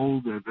are as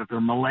old, that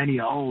they're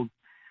millennia old,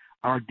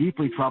 are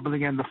deeply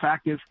troubling. And the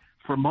fact is,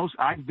 for most,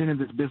 I've been in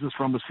this business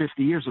for almost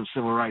 50 years of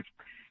civil rights.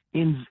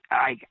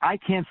 I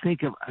can't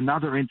think of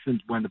another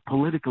instance when the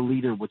political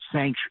leader would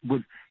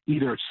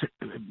either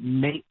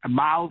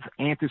mouth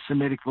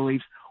anti-Semitic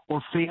beliefs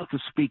or fail to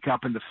speak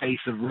up in the face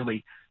of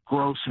really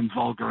gross and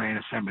vulgar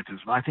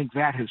anti-Semitism. I think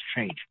that has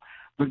changed.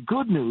 The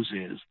good news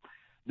is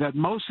that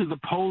most of the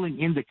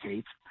polling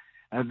indicates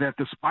that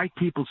despite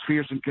people's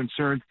fears and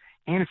concerns,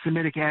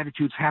 anti-Semitic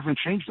attitudes haven't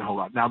changed a whole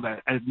lot. Now,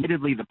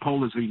 admittedly, the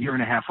poll is a year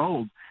and a half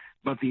old,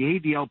 but the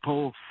ADL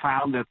poll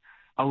found that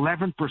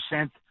 11%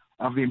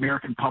 of the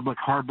American public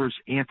harbors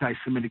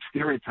anti-Semitic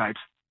stereotypes,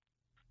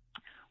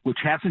 which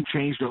hasn't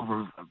changed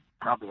over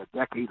probably a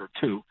decade or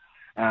two,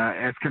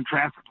 as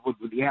contrasted with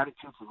the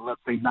attitudes of,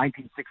 let's say,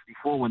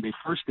 1964 when they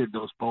first did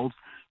those polls,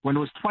 when it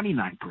was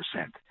 29%.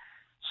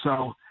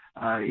 So,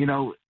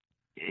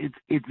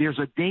 there's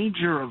a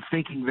danger of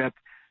thinking that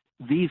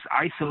these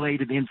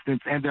isolated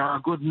incidents, and there are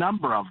a good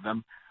number of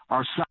them,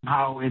 are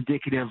somehow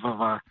indicative of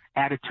a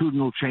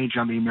attitudinal change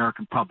in the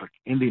American public.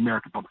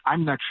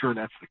 I'm not sure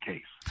that's the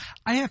case.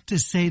 I have to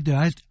say,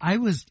 though, I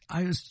was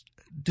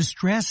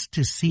distressed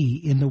to see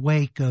in the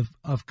wake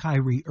of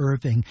Kyrie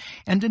Irving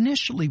and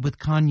initially with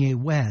Kanye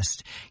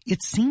West,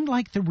 it seemed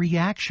like the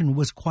reaction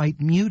was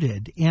quite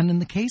muted. And in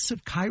the case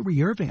of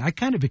Kyrie Irving, I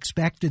kind of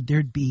expected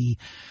there'd be,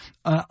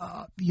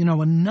 a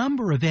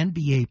number of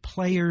NBA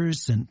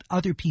players and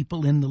other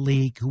people in the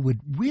league who would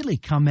really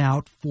come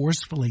out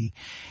forcefully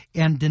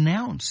and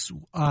denounce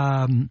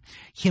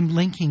him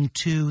linking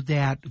to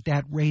that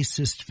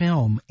racist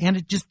film.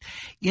 And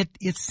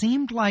it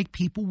seemed like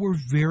people were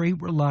very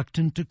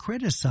reluctant to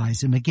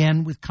criticize him,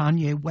 again with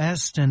Kanye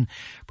West, and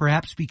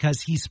perhaps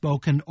because he's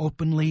spoken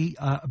openly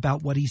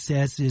about what he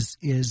says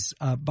is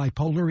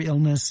bipolar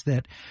illness,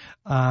 that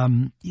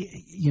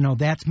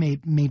that's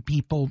made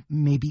people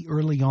maybe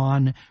early on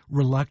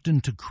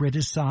reluctant to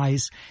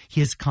criticize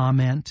his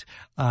comment.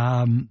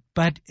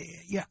 But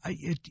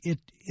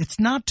it's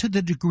not to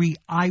the degree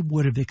I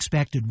would have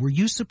expected. Were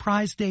you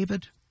surprised,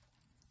 David?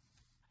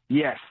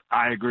 Yes,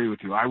 I agree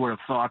with you. I would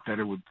have thought that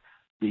it would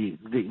be,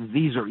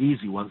 these are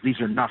easy ones. These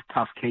are not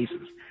tough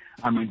cases.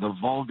 I mean, the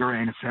vulgar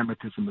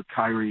anti-Semitism that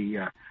Kyrie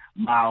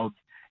mouthed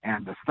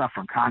and the stuff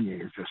from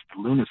Kanye is just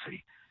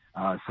lunacy.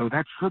 So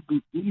that should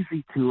be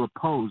easy to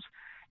oppose.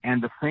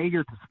 And the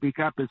failure to speak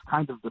up is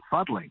kind of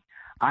befuddling.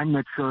 I'm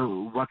not sure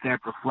what that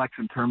reflects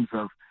in terms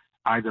of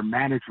either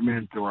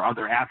management or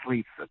other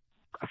athletes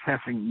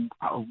assessing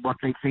what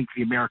they think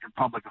the American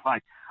public is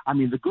like. I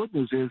mean, the good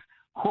news is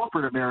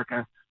corporate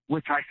America,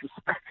 which I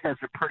suspect has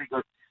a pretty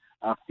good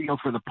feel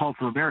for the pulse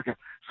of America,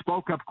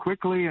 spoke up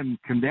quickly and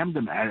condemned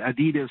them,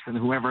 Adidas and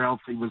whoever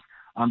else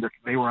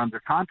they were under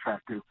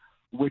contract to,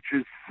 which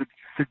is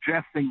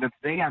suggesting that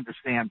they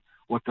understand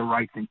what the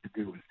right thing to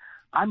do is.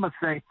 I must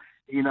say,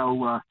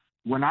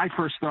 when I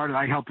first started,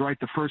 I helped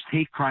write the first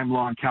hate crime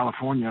law in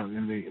California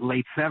in the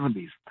late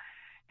 70s.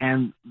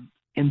 And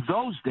in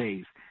those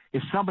days,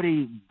 if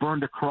somebody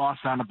burned a cross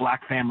on a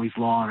black family's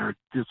lawn or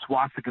did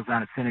swastikas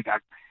on a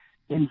synagogue,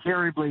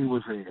 invariably it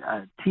was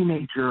a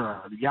teenager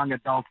or a young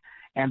adult,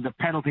 and the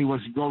penalty was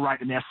you go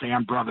write an essay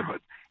on brotherhood.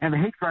 And the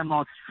hate crime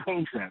laws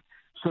changed that.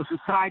 So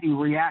society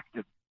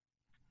reacted,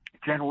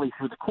 generally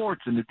through the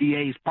courts and the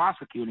DAs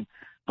prosecuting,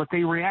 but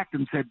they reacted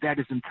and said that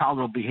is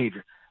intolerable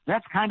behavior.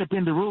 That's kind of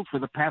been the rule for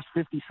the past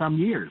 50-some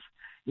years,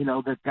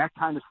 that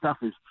kind of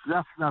stuff is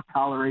just not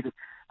tolerated.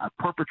 A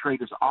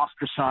perpetrator is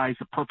ostracized.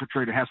 A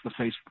perpetrator has to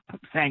face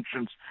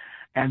sanctions.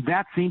 And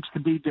that seems to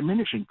be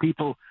diminishing.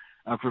 People,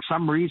 for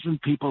some reason,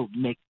 people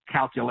make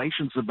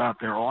calculations about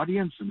their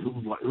audience and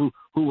who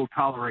will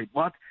tolerate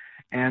what.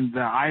 And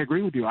I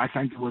agree with you. I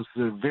think it was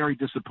very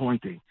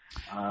disappointing,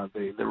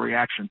 the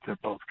reaction to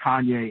both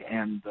Kanye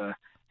and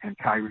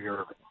Kyrie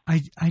Irving.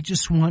 I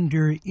just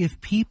wonder if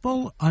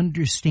people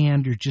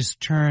understand or just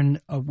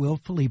turn a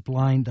willfully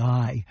blind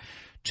eye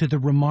to the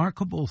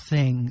remarkable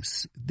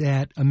things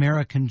that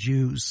American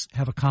Jews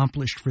have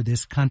accomplished for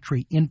this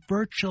country in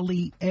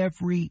virtually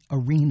every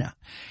arena.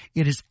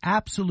 It is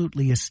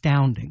absolutely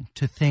astounding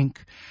to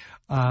think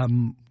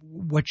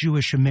what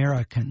Jewish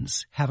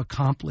Americans have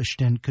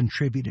accomplished and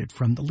contributed,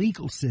 from the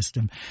legal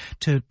system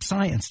to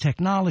science,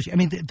 technology. I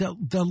mean,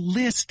 the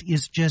list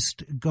is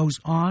just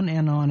goes on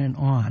and on and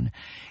on.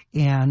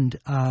 And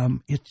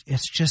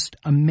it's just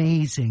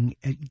amazing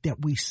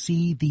that we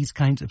see these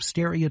kinds of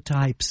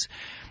stereotypes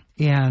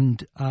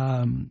and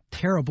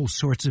terrible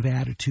sorts of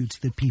attitudes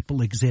that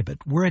people exhibit.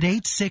 We're at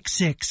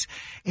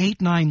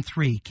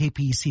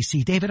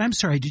 866-893-KPCC. David, I'm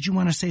sorry, did you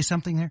want to say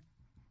something there?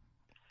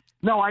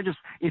 No,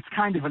 it's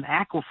kind of an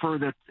aquifer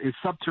that is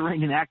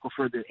subterranean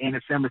aquifer that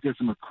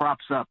anti-Semitism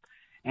crops up,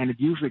 and it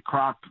usually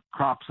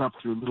crops up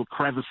through little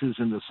crevices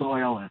in the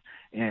soil,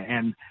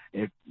 and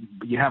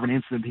you have an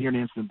incident here, an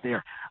incident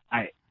there.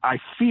 I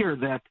fear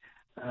that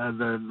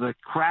the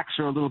cracks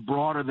are a little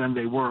broader than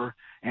they were,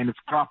 and it's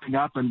cropping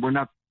up, and we're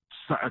not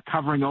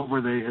covering over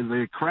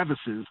the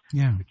crevices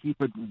to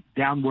keep it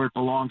down where it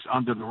belongs,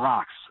 under the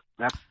rocks.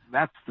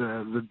 That's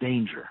the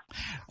danger.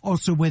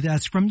 Also with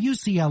us from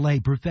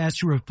UCLA,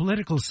 Professor of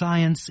Political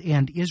Science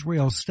and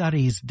Israel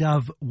Studies,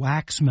 Dov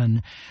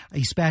Waxman.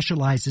 He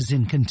specializes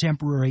in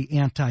contemporary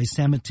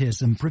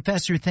anti-Semitism.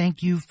 Professor,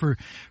 thank you for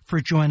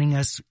joining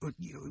us.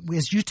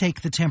 As you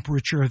take the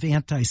temperature of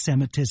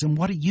anti-Semitism,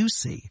 what do you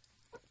see?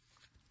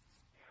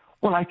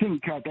 Well, I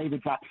think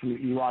David's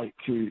absolutely right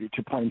to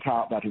point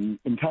out that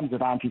in terms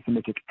of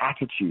anti-Semitic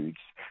attitudes,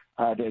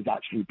 there's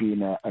actually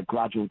been a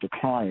gradual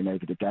decline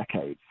over the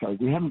decades. So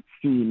we haven't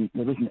seen,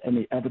 there isn't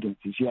any evidence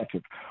as yet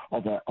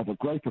of a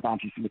growth of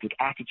anti-Semitic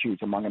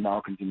attitudes among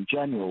Americans in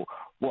general.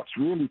 What's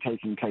really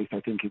taking place,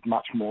 I think, is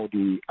much more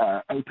the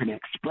open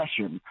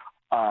expression,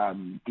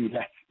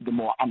 the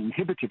more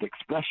uninhibited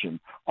expression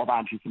of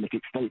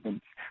anti-Semitic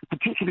statements,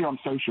 particularly on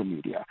social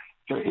media.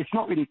 So it's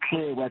not really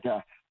clear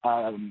whether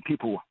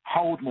people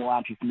hold more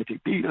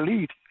anti-Semitic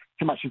beliefs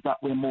so much as that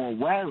we're more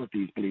aware of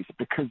these beliefs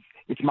because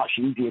it's much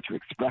easier to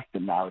express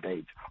them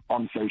nowadays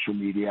on social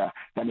media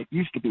than it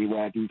used to be,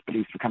 where these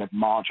beliefs were kind of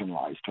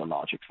marginalized to a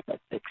large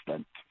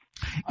extent.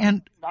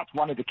 And that's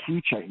one of the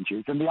key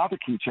changes. And the other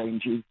key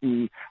change is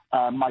the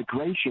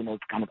migration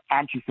of kind of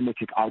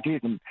anti-Semitic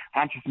ideas and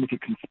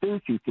anti-Semitic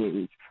conspiracy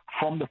theories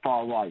from the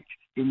far right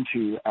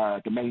into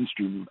the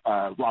mainstream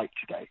right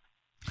today.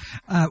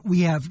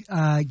 We have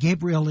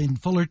Gabriel in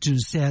Fullerton who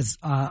says,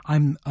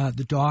 I'm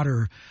the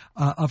daughter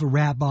of a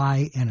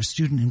rabbi and a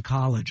student in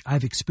college.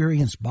 I've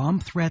experienced bomb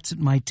threats at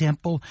my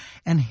temple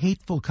and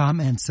hateful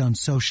comments on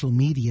social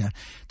media.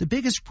 The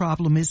biggest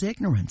problem is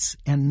ignorance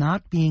and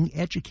not being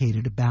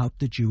educated about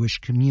the Jewish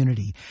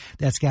community.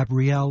 That's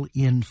Gabrielle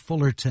in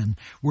Fullerton.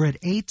 We're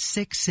at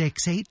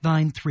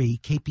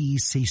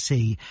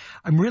 866-893-KPECC.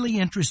 I'm really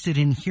interested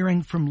in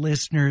hearing from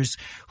listeners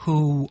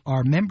who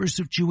are members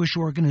of Jewish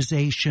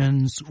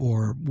organizations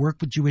or work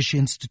with Jewish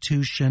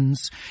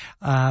institutions,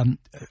 are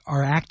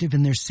active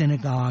in their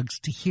synagogues,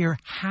 to hear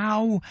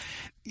how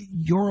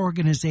your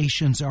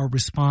organizations are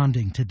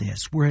responding to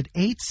this. We're at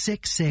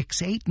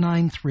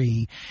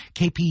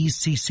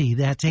 866-893-KPECC.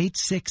 That's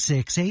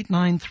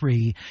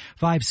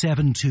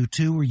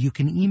 866-893-5722, or you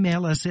can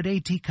email us at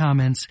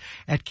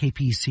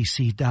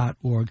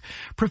atcomments@kpecc.org.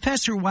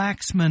 Professor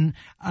Waxman,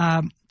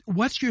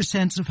 what's your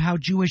sense of how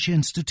Jewish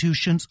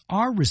institutions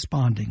are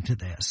responding to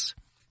this?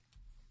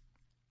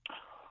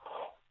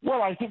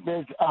 Well, I think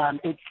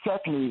it's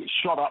certainly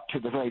shot up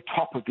to the very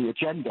top of the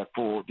agenda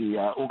for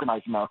the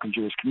organized American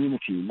Jewish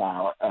community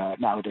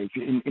nowadays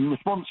in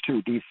response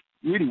to these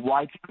really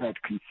widespread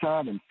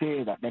concern and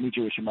fear that many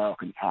Jewish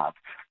Americans have.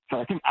 So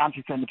I think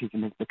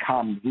anti-Semitism has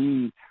become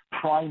the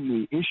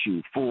primary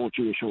issue for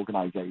Jewish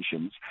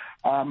organizations.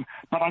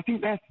 But I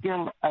think there's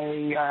still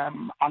a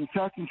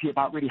uncertainty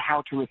about really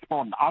how to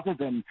respond, other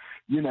than,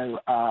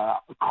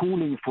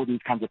 calling for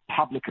these kinds of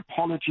public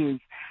apologies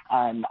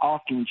and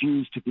asking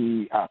Jews to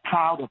be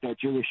proud of their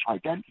Jewish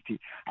identity.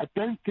 I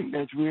don't think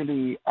there's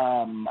really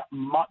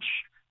much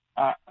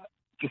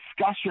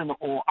discussion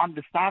or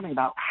understanding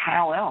about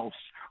how else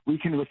we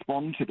can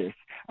respond to this,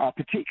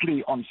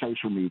 particularly on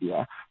social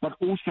media, but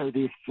also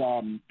this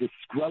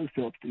growth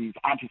of these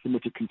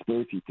anti-Semitic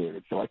conspiracy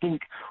theories. So I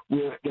think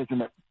there's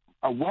an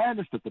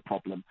awareness of the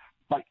problem,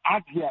 but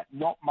as yet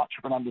not much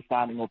of an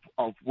understanding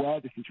of where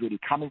this is really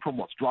coming from,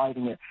 what's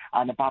driving it,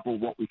 and above all,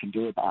 what we can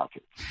do about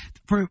it.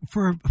 For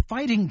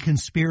fighting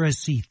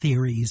conspiracy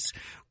theories,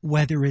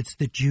 whether it's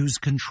that Jews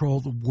control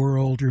the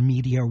world or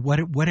media or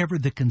whatever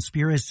the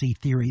conspiracy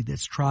theory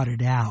that's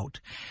trotted out,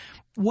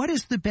 what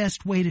is the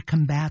best way to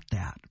combat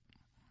that?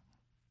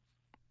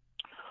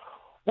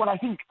 Well, I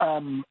think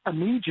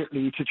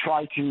immediately to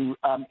try to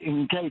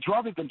engage,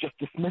 rather than just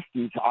dismiss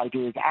these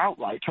ideas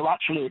outright, to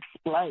actually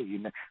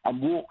explain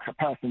and walk a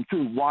person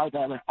through why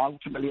they're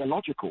ultimately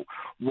illogical,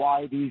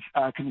 why these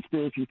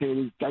conspiracy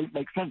theories don't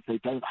make sense, they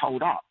don't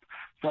hold up.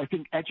 So I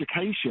think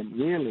education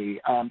really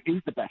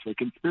is the best way.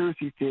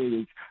 Conspiracy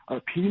theories are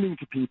appealing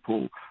to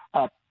people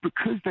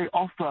because they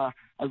offer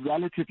a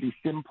relatively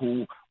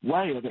simple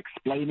way of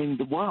explaining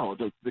the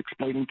world, of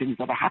explaining things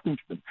that are happening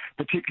to them,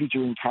 particularly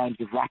during times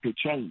of rapid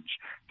change.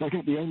 So I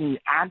think the only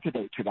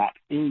antidote to that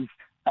is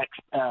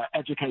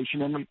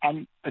education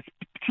and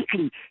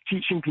particularly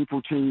teaching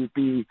people to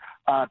be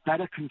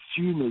better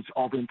consumers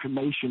of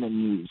information and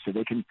news, so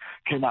they can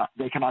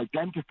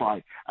identify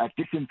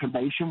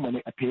disinformation when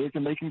it appears,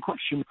 and they can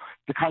question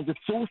the kinds of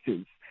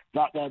sources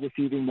that they're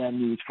receiving their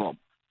news from.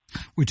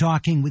 We're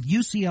talking with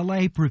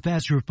UCLA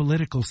professor of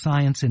political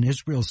science and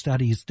Israel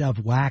studies, Dov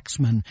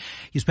Waxman.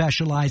 He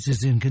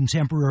specializes in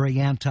contemporary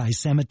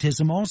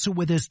anti-Semitism. Also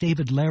with us,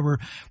 David Lehrer,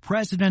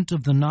 president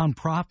of the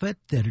nonprofit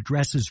that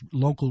addresses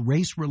local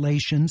race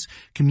relations,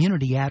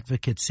 Community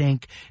Advocates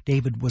Inc.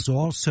 David was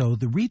also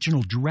the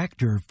regional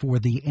director for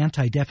the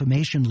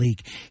Anti-Defamation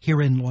League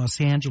here in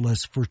Los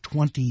Angeles for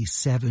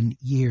 27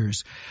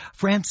 years.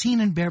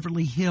 Francine in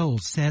Beverly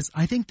Hills says,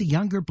 I think the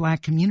younger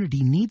black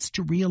community needs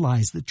to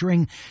realize that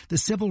during the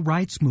civil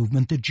rights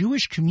movement, the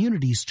Jewish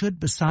community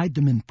stood beside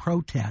them in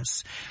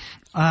protests.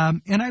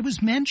 And I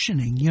was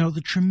mentioning,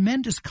 the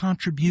tremendous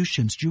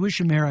contributions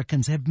Jewish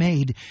Americans have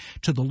made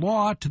to the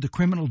law, to the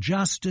criminal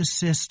justice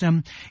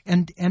system.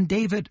 And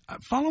David,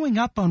 following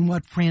up on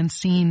what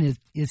Francine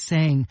is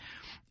saying,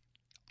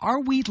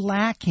 are we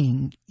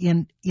lacking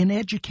in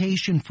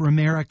education for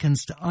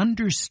Americans to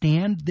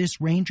understand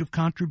this range of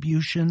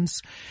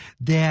contributions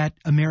that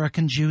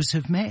American Jews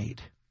have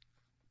made?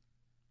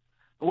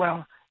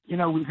 Well,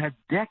 we've had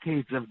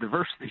decades of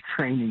diversity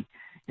training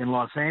in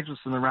Los Angeles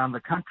and around the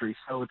country,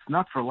 so it's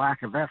not for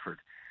lack of effort.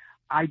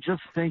 I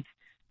just think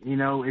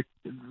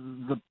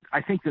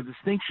I think the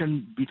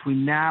distinction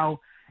between now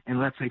and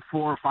let's say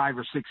 4 or 5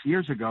 or 6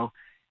 years ago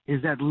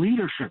is that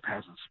leadership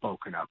hasn't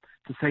spoken up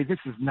to say this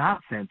is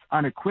nonsense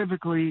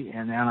unequivocally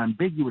and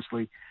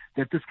unambiguously,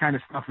 that this kind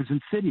of stuff is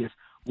insidious,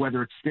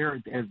 whether it's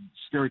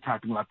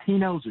stereotyping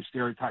Latinos or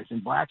stereotyping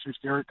blacks or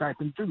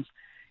stereotyping Jews.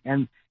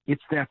 And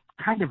it's that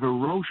kind of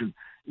erosion.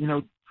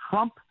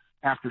 Trump,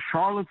 after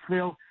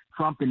Charlottesville,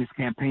 Trump in his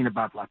campaign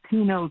about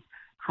Latinos,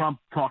 Trump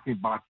talking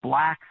about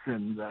blacks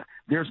and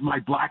there's my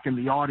black in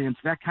the audience,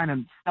 that kind of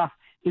stuff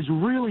is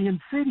really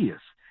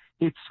insidious.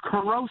 It's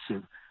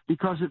corrosive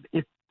because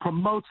it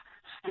promotes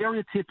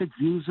stereotypic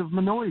views of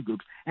minority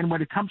groups. And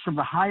when it comes from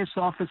the highest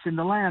office in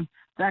the land,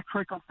 that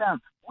trickles down.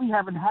 We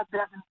haven't had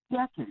that in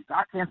decades.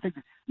 I can't think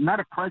of not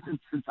a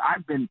president since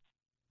I've been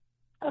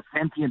a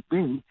sentient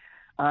being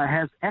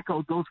has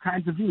echoed those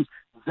kinds of views.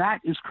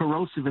 That is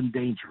corrosive and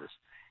dangerous.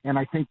 And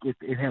I think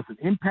it has an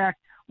impact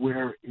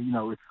where,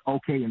 it's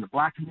okay in the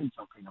black community,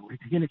 it's okay in the Latino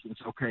community,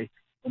 it's okay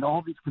in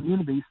all these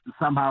communities to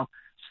somehow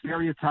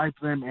stereotype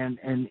them and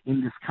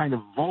in this kind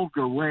of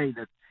vulgar way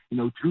that,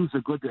 Jews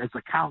are good as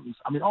accountants.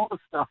 I mean, all this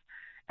stuff.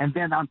 And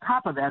then on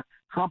top of that,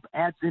 Trump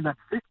adds in a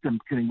victim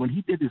thing. When he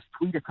did his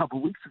tweet a couple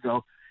of weeks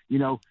ago,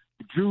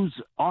 Jews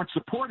aren't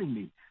supporting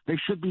me. They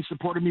should be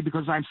supporting me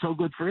because I'm so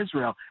good for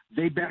Israel.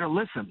 They better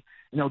listen.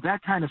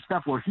 That kind of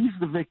stuff where he's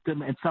the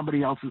victim and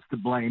somebody else is to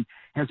blame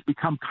has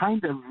become has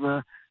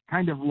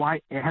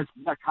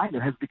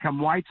become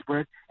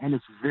widespread, and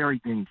it's very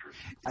dangerous.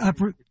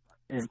 It's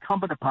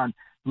incumbent upon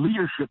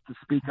leadership to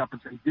speak up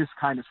and say this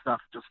kind of stuff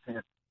just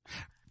can't.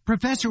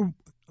 Professor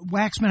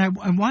Waxman,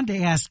 I wanted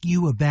to ask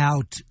you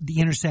about the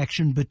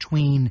intersection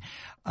between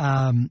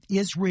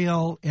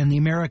Israel and the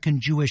American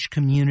Jewish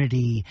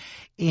community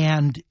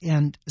and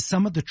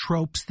some of the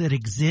tropes that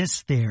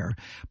exist there,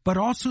 but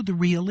also the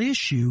real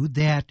issue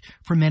that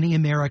for many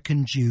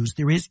American Jews,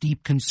 there is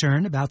deep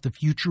concern about the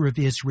future of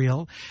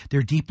Israel.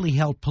 Their deeply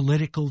held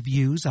political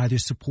views, either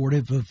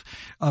supportive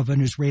of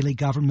an Israeli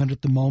government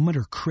at the moment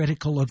or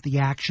critical of the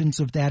actions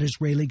of that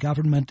Israeli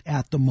government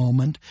at the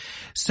moment.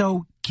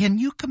 So can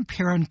you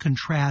compare and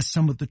contrast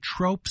some of the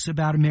tropes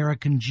about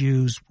American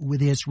Jews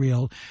with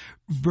Israel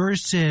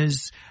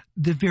versus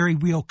the very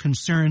real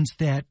concerns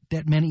that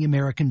many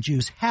American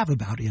Jews have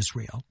about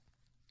Israel?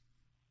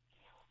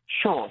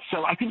 Sure.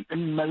 So I think the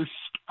most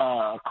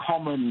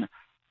common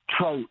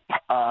trope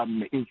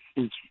is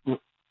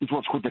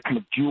what's called the kind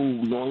of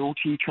dual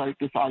loyalty trope,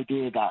 this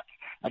idea that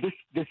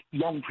this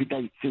long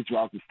predates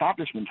Israel's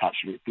establishment,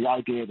 actually. It's the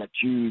idea that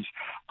Jews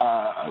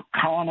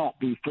cannot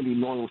be fully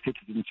loyal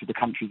citizens to the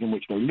countries in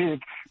which they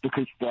live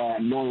because their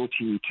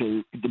loyalty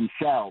to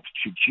themselves,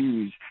 to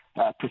Jews,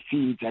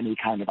 precedes any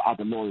kind of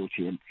other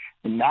loyalty.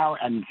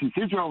 And since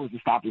Israel was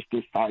established,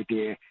 this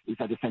idea is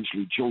that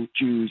essentially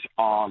Jews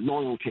are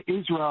loyal to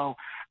Israel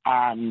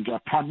and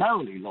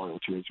primarily loyal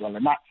to Israel.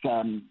 And that's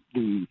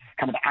the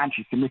kind of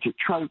anti-Semitic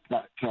trope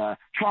that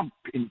Trump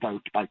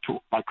invoked by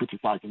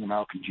criticizing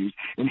American Jews,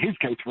 in his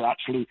case for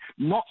actually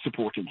not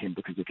supporting him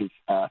because of his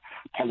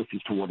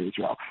policies toward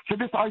Israel. So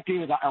this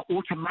idea that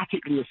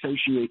automatically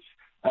associates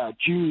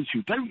Jews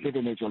who don't live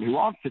in Israel, who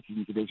aren't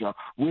citizens of Israel,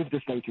 with the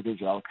state of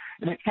Israel.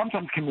 And it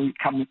sometimes can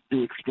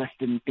be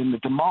expressed in the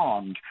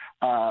demand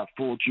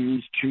for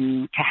Jews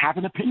to have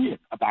an opinion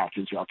about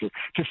Israel, to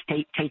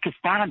take a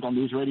stand on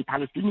the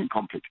Israeli-Palestinian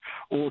conflict,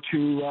 or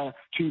to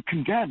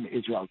condemn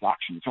Israel's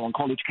actions. So on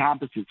college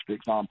campuses, for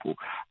example,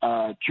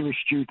 Jewish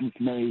students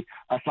may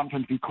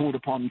sometimes be called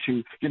upon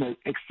to,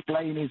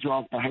 explain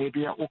Israel's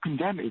behavior or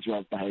condemn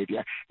Israel's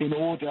behavior in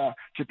order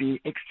to be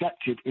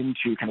accepted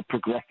into kind of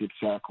progressive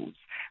circles.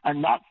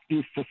 And that's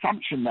this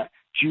assumption that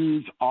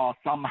Jews are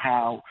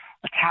somehow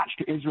attached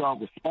to Israel,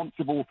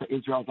 responsible for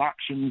Israel's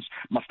actions,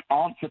 must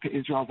answer for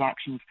Israel's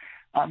actions.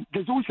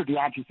 There's also the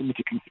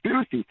anti-Semitic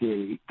conspiracy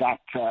theory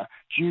that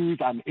Jews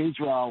and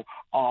Israel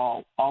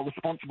are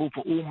responsible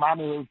for all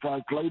manner of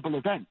global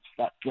events,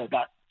 that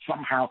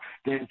somehow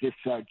there's this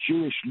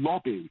Jewish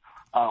lobby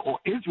or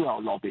Israel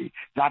lobby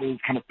that is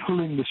kind of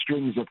pulling the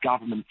strings of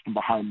governments from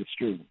behind the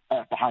scenes.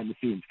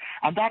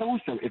 And that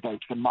also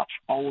evokes a much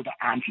older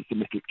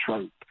anti-Semitic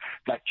trope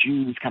that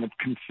Jews kind of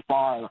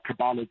conspire,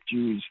 Kabbalic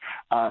Jews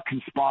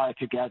conspire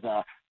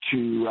together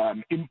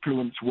to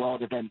influence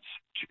world events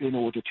in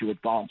order to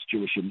advance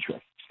Jewish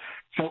interests.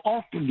 So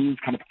often these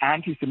kind of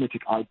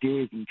anti-Semitic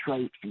ideas and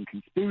tropes and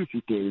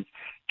conspiracy theories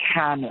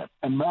can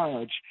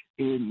emerge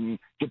in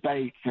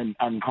debates and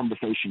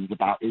conversations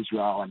about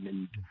Israel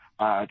and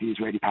the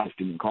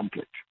Israeli-Palestinian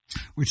conflict.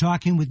 We're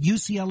talking with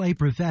UCLA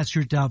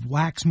professor Dov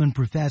Waxman,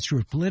 professor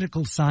of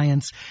political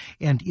science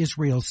and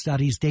Israel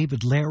studies,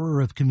 David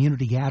Lehrer of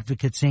Community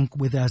Advocates, Inc.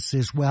 with us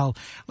as well.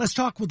 Let's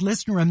talk with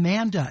listener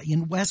Amanda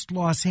in West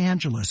Los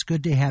Angeles.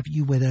 Good to have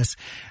you with us.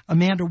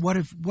 Amanda, what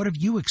have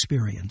you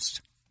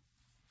experienced?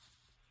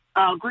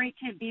 Oh, great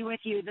to be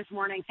with you this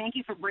morning. Thank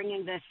you for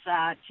bringing this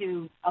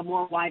to a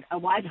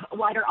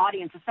wider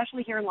audience,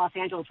 especially here in Los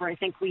Angeles, where I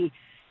think we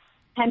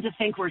tend to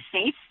think we're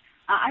safe.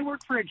 I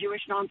work for a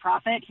Jewish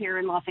nonprofit here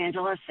in Los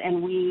Angeles,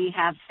 and we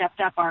have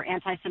stepped up our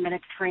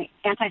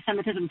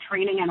anti-Semitism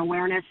training and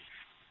awareness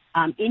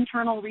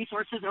internal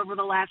resources over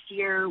the last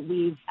year.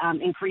 We've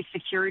increased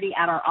security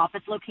at our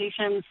office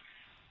locations.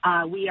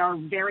 We are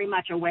very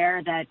much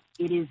aware that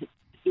it is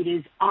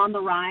on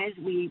the rise.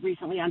 We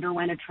recently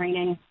underwent a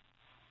training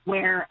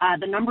where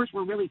the numbers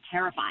were really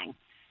terrifying,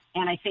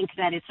 and I think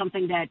that it's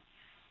something that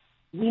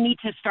we need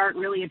to start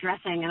really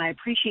addressing. And I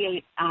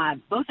appreciate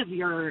both of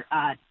the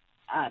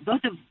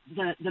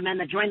men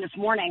that joined this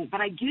morning, but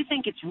I do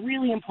think it's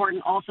really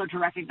important also to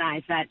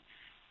recognize that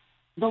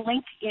the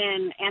link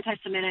in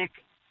anti-Semitic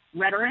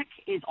rhetoric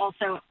is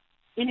also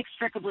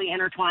inextricably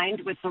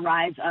intertwined with the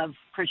rise of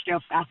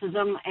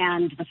Christo-fascism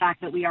and the fact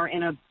that we are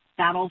in a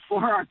battle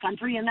for our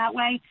country in that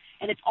way.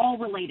 And it's all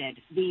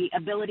related. The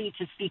ability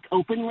to speak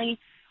openly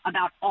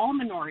about all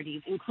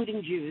minorities,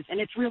 including Jews, and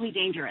it's really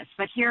dangerous.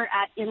 But here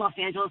in Los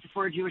Angeles,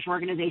 for a Jewish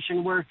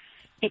organization, we're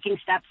taking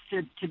steps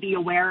to be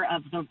aware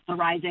of the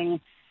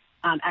rising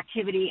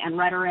activity and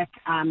rhetoric,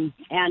 and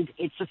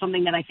it's just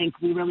something that I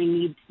think we really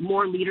need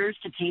more leaders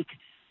to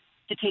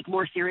take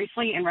more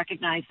seriously and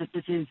recognize that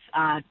this is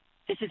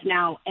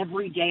now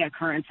everyday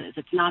occurrences.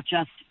 It's not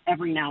just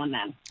every now and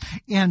then.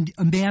 And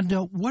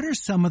Amanda, what are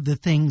some of the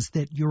things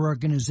that your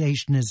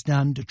organization has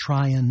done to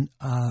try and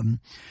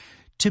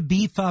to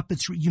beef up?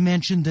 You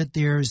mentioned that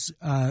there's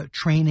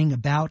training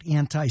about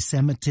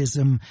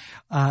anti-Semitism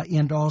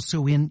and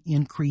also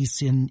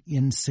increase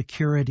in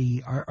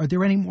security. Are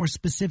there any more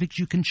specifics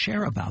you can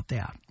share about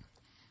that?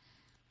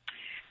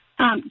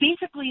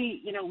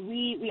 Basically,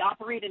 we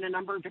operate in a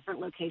number of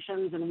different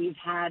locations, and we've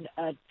had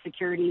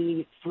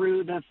security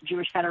through the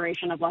Jewish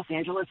Federation of Los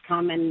Angeles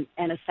come and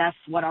assess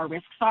what our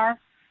risks are.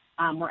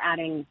 We're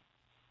adding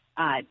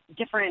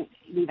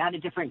we've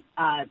added different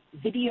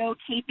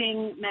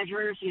videotaping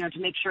measures, to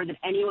make sure that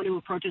anyone who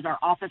approaches our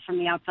office from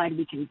the outside,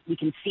 we can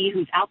see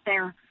who's out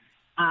there.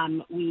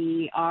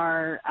 We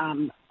are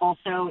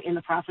also in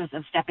the process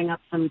of stepping up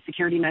some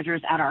security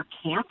measures at our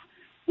camp,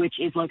 which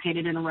is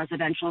located in a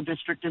residential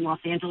district in Los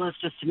Angeles,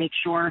 just to make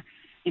sure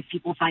if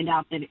people find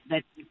out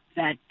that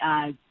that's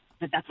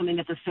something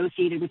that's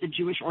associated with a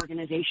Jewish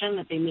organization,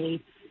 that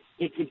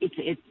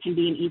it can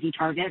be an easy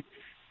target.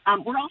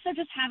 We're also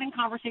just having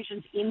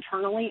conversations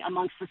internally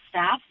amongst the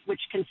staff,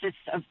 which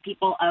consists of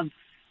people of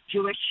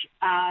Jewish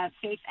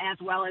faith as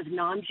well as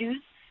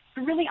non-Jews,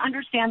 to really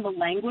understand the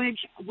language,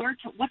 what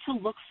to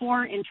look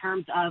for in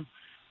terms of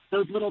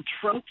those little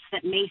tropes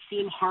that may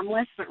seem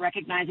harmless, but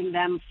recognizing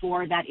them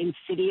for that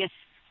insidious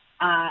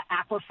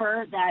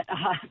aquifer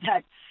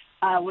that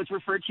was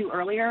referred to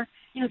earlier.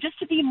 Just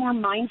to be more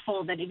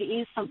mindful that it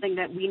is something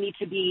that we need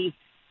to be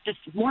just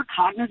more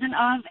cognizant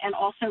of, and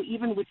also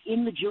even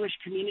within the Jewish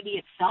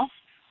community itself,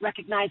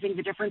 recognizing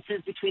the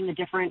differences between the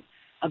different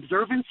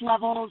observance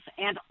levels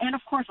and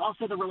of course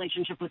also the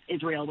relationship with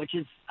Israel, which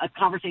is a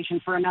conversation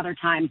for another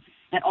time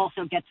that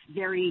also gets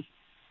the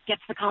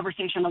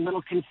conversation a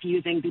little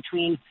confusing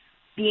between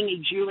being a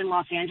Jew in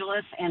Los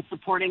Angeles and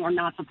supporting or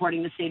not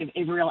supporting the state of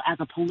Israel as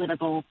a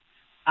political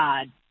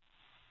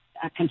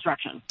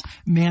construction.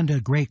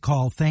 Amanda, great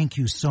call. Thank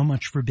you so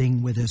much for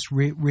being with us.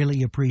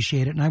 Really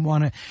appreciate it. And I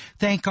want to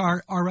thank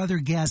our other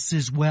guests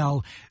as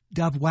well.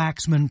 Dov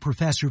Waxman,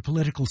 professor of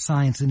political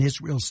science and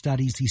Israel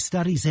studies. He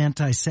studies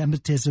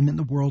anti-Semitism in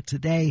the world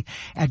today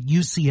at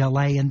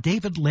UCLA. And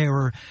David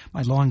Lehrer,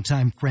 my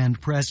longtime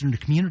friend, president of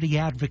Community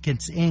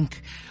Advocates,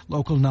 Inc.,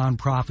 local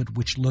nonprofit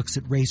which looks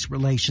at race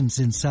relations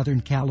in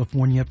Southern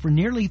California. For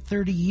nearly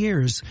 30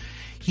 years,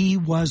 he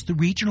was the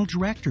regional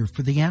director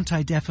for the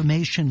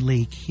Anti-Defamation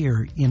League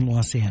here in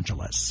Los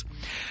Angeles.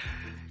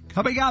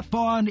 Coming up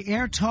on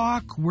Air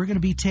Talk, we're going to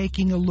be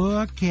taking a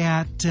look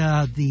at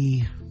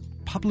the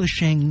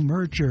publishing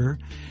merger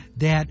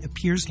that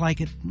appears like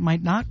it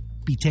might not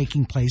be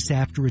taking place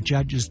after a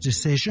judge's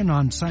decision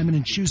on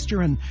Simon &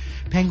 Schuster and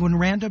Penguin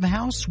Random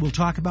House. We'll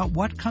talk about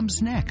what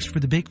comes next for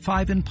the Big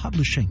Five in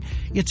publishing.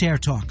 It's Air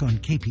Talk on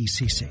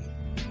KPCC.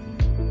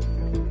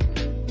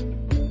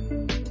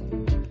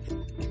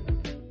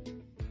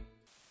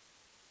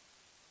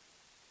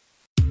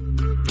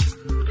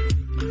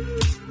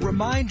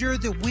 Reminder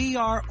that we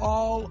are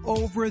all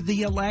over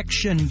the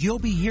election. You'll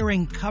be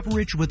hearing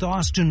coverage with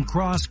Austin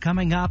Cross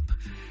coming up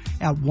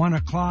at 1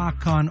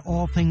 o'clock on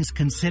All Things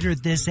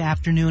Considered this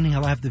afternoon.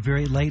 He'll have the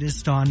very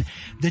latest on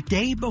the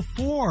day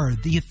before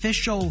the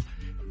official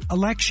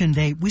election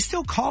day. We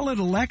still call it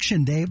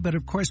election day, but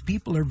of course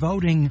people are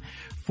voting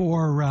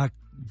for a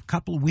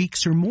couple of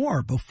weeks or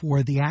more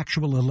before the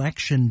actual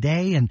election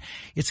day, and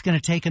it's going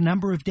to take a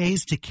number of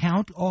days to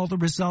count all the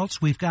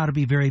results. We've got to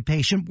be very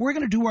patient. We're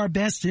going to do our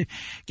best to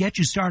get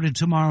you started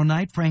tomorrow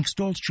night. Frank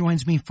Stoltz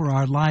joins me for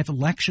our live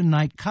election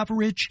night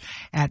coverage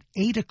at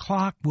 8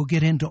 o'clock. We'll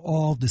get into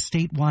all the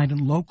statewide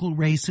and local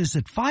races.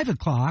 At 5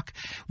 o'clock,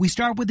 we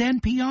start with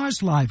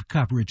NPR's live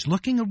coverage,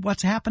 looking at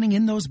what's happening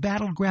in those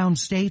battleground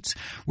states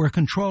where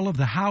control of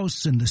the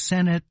House and the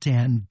Senate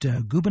and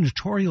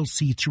gubernatorial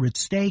seats are at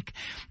stake.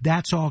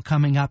 That's all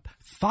coming up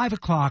 5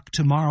 o'clock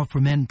tomorrow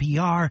from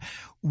NPR.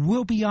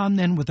 We'll be on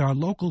then with our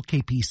local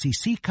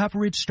KPCC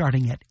coverage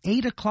starting at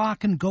 8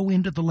 o'clock and go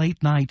into the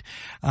late night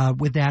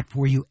with that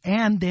for you.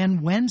 And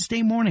then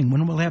Wednesday morning,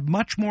 when we'll have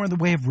much more in the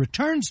way of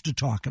returns to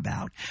talk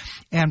about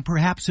and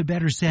perhaps a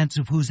better sense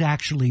of who's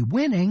actually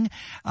winning,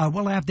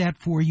 we'll have that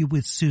for you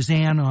with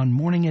Suzanne on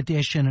Morning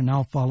Edition, and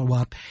I'll follow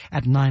up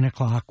at 9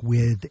 o'clock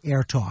with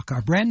Air Talk.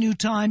 Our brand new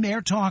time,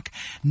 Air Talk,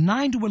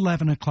 9 to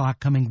 11 o'clock,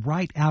 coming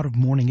right out of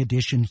Morning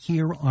Edition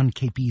here on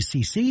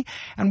KPCC.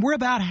 And we're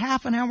about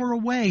half an hour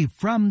away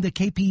from the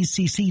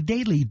KPCC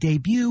Daily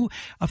debut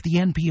of the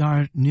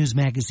NPR News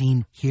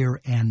Magazine Here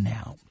and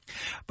Now.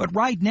 But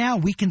right now,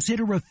 we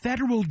consider a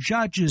federal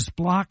judge's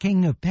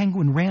blocking of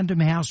Penguin Random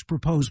House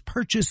proposed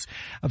purchase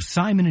of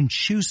Simon &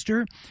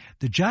 Schuster.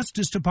 The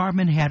Justice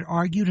Department had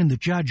argued, and the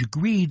judge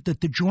agreed,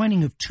 that the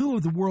joining of two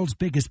of the world's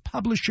biggest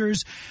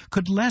publishers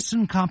could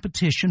lessen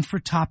competition for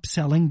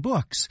top-selling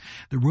books.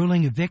 The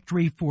ruling a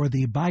victory for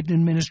the Biden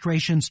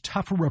administration's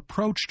tougher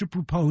approach to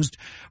proposed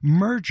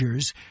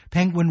mergers.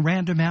 Penguin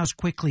Random House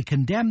quickly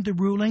condemned the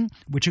ruling,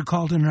 which it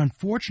called an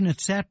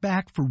unfortunate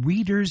setback for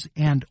readers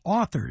and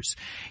authors.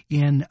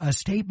 In a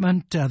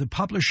statement, the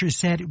publisher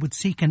said it would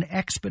seek an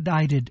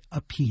expedited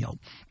appeal.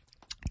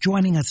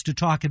 Joining us to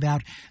talk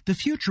about the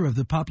future of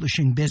the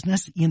publishing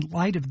business in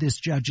light of this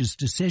judge's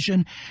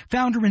decision,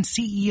 founder and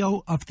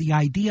CEO of the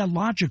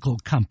Ideological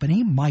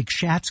Company, Mike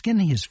Shatzkin.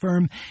 His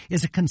firm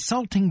is a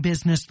consulting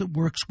business that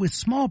works with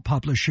small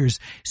publishers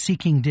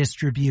seeking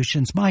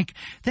distributions. Mike,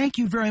 thank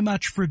you very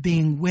much for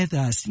being with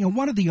us. You know,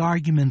 one of the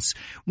arguments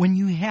when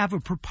you have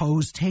a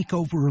proposed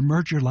takeover or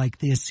merger like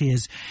this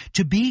is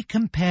to be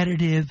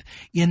competitive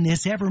in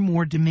this ever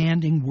more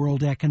demanding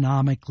world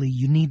economically,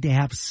 you need to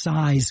have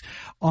size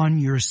on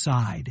your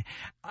side.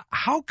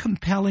 How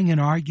compelling an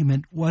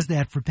argument was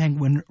that for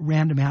Penguin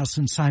Random House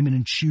and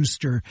Simon &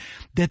 Schuster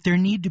that there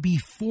need to be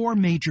 4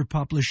 major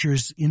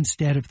publishers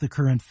instead of the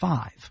current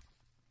 5?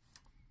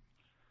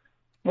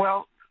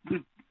 Well,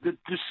 the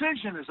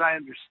decision, as I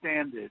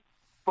understand it,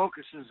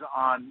 focuses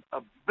on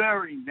a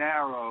very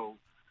narrow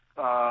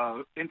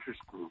interest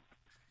group.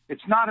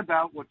 It's not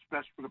about what's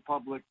best for the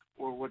public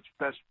or what's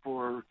best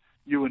for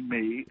you and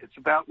me. It's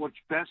about what's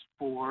best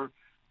for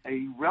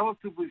a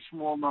relatively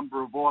small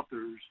number of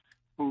authors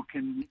who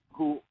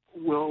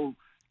will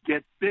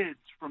get bids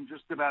from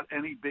just about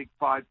any big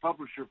 5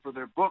 publisher for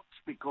their books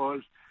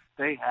because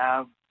they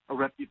have a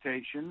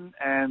reputation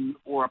and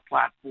or a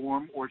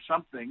platform or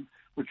something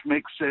which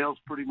makes sales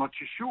pretty much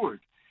assured.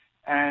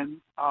 And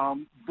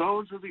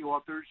those are the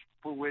authors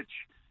for which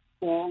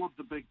all of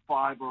the big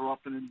 5 are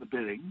often in the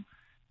bidding.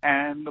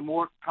 And the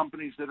more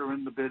companies that are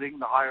in the bidding,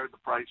 the higher the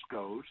price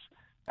goes.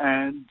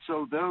 And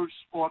so those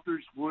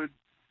authors would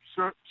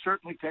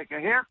certainly take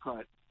a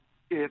haircut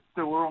if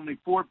there were only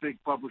 4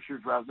 big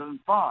publishers rather than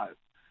 5.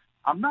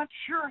 I'm not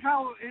sure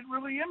how it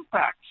really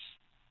impacts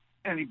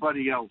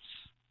anybody else.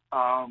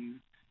 And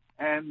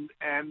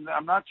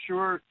I'm not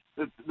sure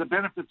that the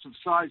benefits of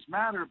size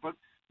matter, but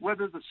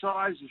whether the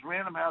size is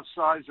Random House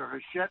size or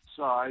Hachette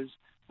size,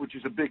 which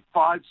is a big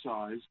 5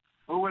 size,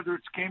 or whether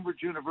it's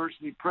Cambridge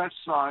University Press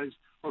size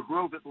or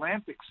Grove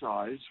Atlantic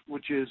size,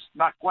 which is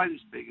not quite as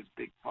big as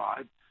big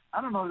 5,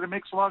 I don't know that it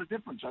makes a lot of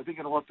difference. I think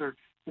an author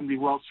can be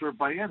well served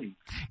by any.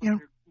 You're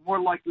more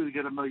likely to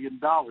get $1 million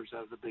out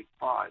of the big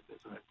 5 as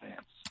an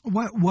advance.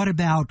 What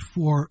about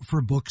for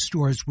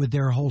bookstores with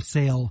their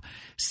wholesale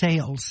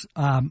sales?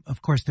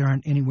 Of course, there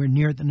aren't anywhere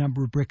near the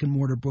number of brick and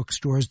mortar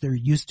bookstores there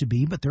used to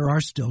be, but there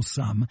are still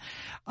some.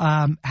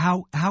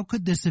 How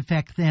could this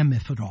affect them,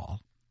 if at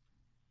all?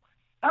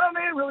 I don't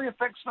think it really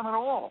affects them at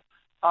all.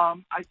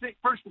 I think,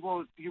 first of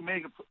all, you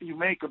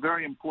make a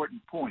very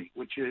important point,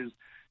 which is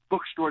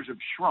bookstores have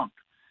shrunk.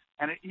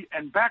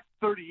 And back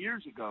 30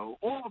 years ago,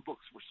 all the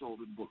books were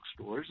sold in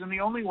bookstores, and the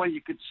only way you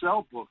could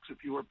sell books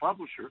if you were a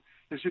publisher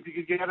is if you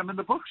could get them in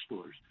the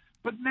bookstores.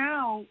 But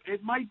now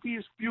it might be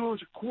as few as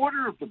a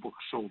quarter of the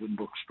books sold in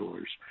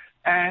bookstores,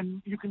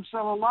 and you can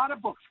sell a lot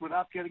of books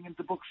without getting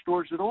into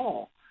bookstores at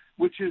all,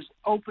 which has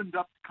opened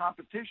up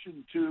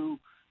competition to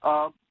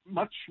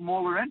much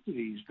smaller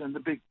entities than the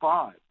big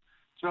 5.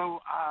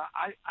 So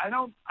I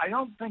don't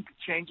think it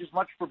changes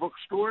much for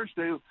bookstores.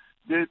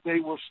 They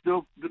will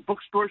still, the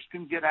bookstores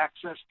can get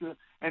access to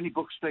any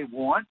books they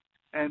want,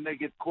 and they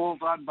get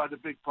called on by the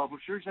big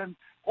publishers. And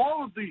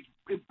all of these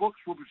books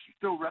will be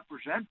still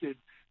represented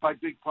by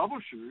big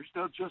publishers.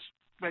 They'll just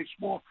make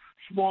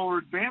smaller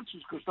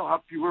advances because they'll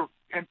have fewer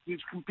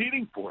entities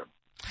competing for them.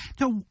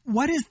 So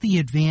what is the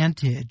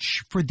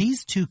advantage for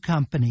these two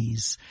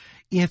companies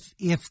if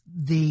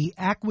the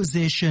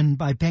acquisition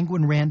by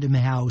Penguin Random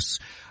House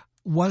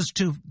was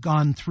to have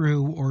gone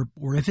through,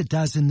 or if it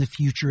does in the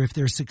future, if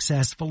they're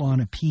successful on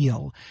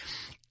appeal,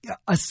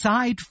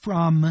 aside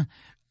from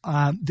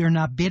they're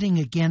not bidding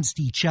against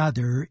each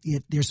other,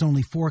 there's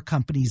only 4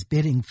 companies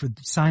bidding for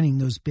signing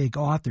those big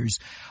authors,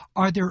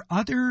 are there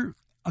other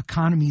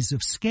economies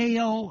of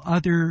scale?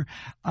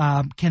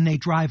 Can they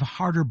drive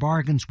harder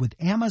bargains with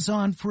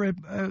Amazon, for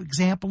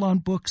example, on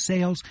book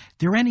sales? Are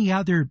there any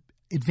other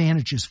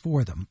advantages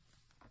for them?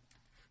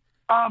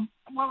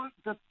 Well,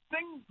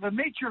 the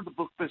nature of the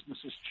book business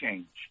has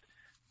changed.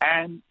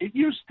 And it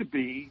used to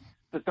be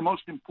that the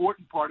most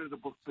important part of the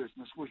book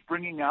business was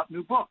bringing out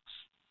new books.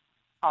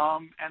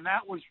 And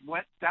that was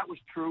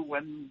true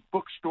when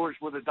bookstores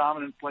were the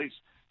dominant place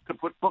to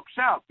put books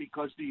out,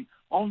 because the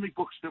only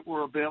books that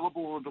were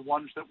available were the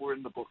ones that were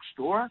in the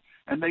bookstore,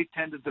 and they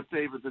tended to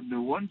favor the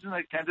new ones, and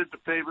they tended to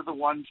favor the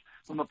ones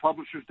from the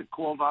publishers that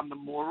called on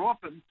them more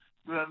often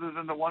rather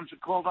than the ones that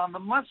called on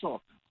them less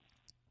often.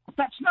 But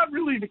that's not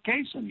really the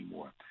case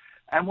anymore.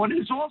 And what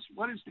is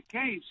the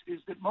case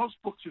is that most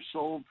books are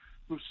sold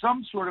through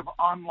some sort of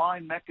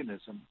online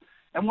mechanism.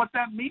 And what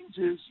that means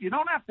is you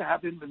don't have to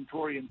have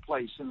inventory in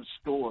place in a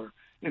store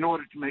in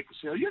order to make a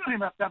sale. You don't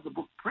even have to have the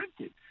book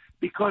printed,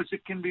 because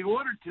it can be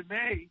ordered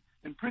today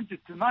and printed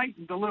tonight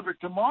and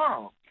delivered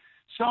tomorrow.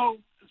 So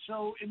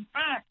in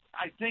fact,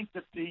 I think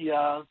that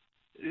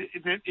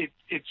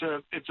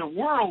it's a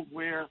world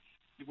where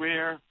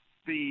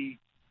the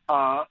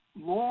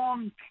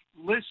long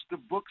list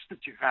of books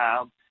that you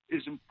have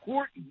is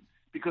important,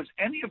 because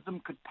any of them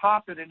could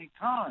pop at any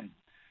time.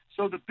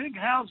 So the big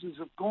houses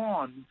have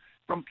gone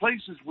from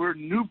places where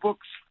new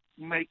books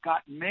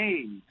got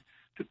made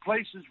to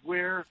places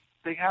where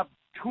they have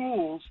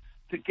tools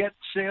to get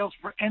sales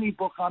for any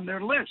book on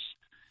their list.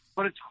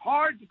 But it's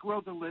hard to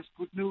grow the list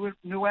with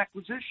new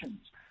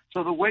acquisitions.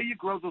 So the way you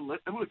grow the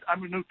list,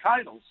 new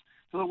titles.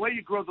 So the way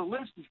you grow the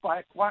list is by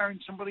acquiring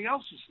somebody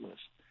else's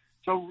list.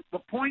 So the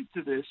point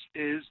to this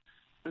is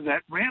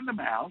that Random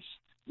House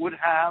would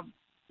have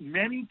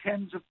many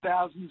tens of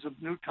thousands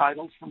of new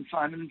titles from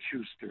Simon &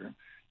 Schuster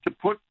to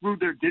put through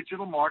their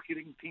digital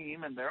marketing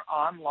team and their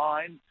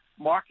online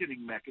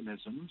marketing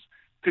mechanisms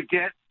to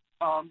get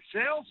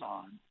sales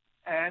on.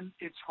 And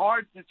it's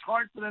hard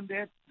for them to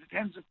have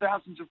tens of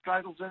thousands of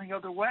titles any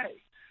other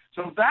way.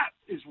 So that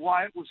is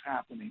why it was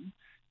happening.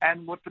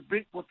 And what the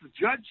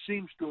judge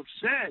seems to have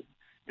said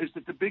is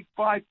that the big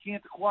five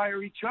can't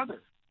acquire each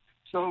other.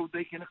 So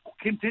they can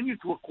continue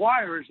to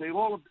acquire, as they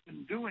all have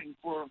been doing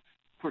for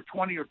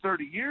 20 or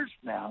 30 years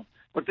now,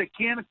 but they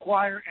can't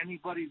acquire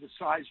anybody the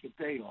size that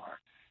they are.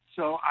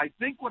 So I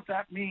think what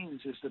that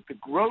means is that the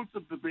growth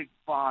of the big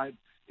five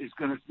is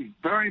going to be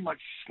very much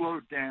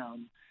slowed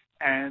down,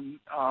 and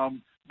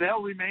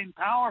they'll remain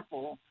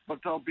powerful, but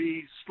they'll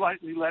be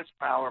slightly less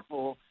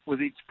powerful with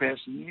each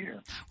passing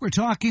year. We're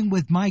talking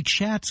with Mike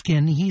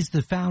Shatzkin. He's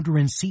the founder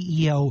and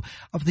CEO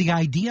of the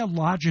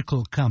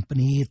Idealogical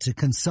Company. It's a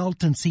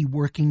consultancy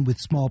working with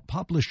small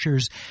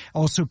publishers,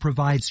 also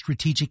provides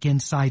strategic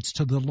insights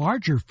to the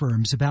larger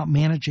firms about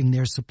managing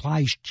their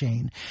supply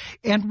chain.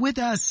 And with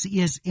us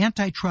is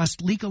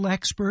antitrust legal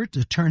expert,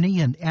 attorney,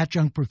 and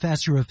adjunct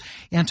professor of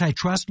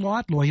antitrust law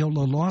at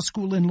Loyola Law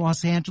School in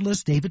Los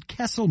Angeles, David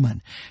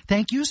Kesselman.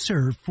 Thank you,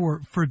 sir,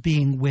 for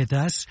being with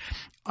us.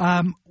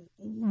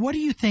 What do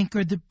you think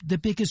are the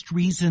biggest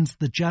reasons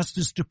the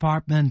Justice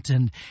Department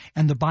and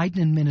the Biden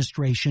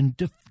administration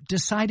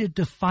decided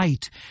to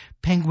fight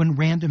Penguin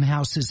Random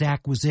House's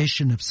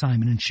acquisition of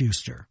Simon &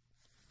 Schuster?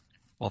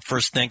 Well,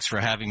 first, thanks for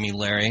having me,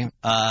 Larry.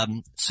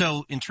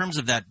 So in terms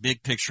of that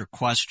big picture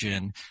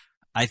question,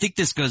 I think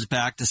this goes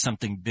back to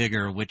something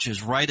bigger, which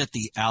is right at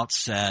the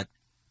outset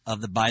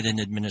of the Biden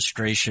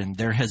administration,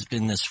 there has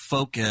been this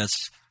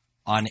focus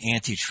on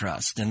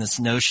antitrust and this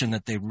notion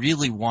that they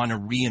really want to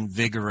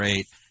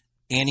reinvigorate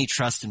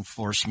antitrust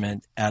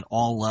enforcement at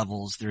all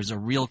levels. There's a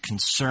real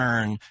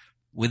concern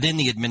within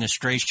the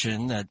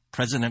administration that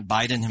President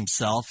Biden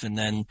himself, and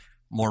then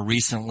more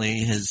recently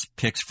his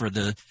picks for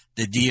the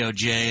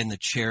DOJ and the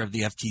chair of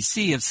the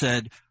FTC, have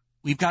said,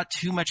 we've got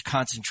too much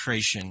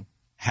concentration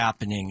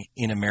happening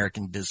in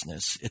American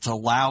business. It's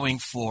allowing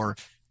for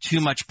too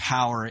much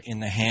power in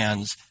the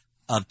hands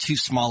of too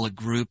small a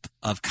group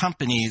of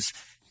companies.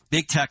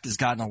 Big tech has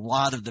gotten a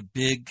lot of the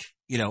big,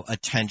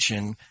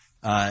 attention,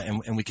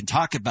 and we can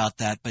talk about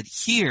that. But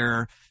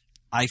here,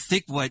 I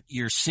think what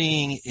you're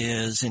seeing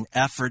is an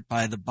effort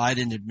by the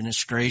Biden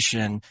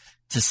administration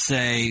to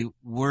say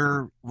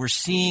we're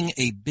seeing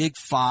a big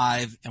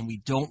five, and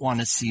we don't want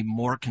to see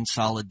more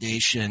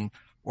consolidation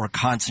or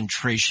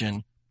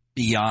concentration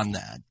beyond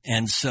that.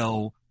 And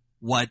so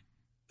what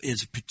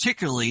is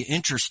particularly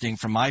interesting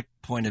from my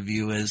point of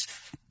view is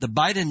the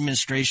Biden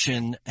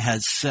administration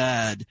has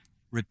said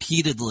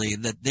repeatedly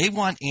that they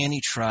want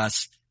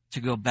antitrust to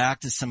go back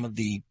to some of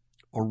the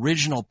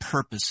original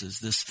purposes,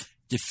 this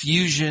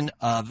diffusion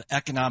of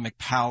economic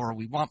power.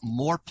 We want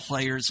more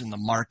players in the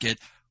market.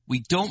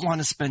 We don't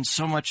want to spend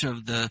so much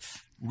of the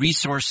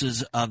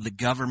resources of the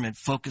government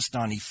focused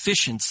on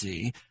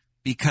efficiency,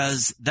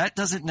 because that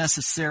doesn't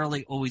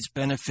necessarily always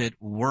benefit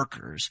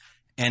workers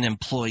and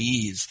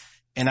employees.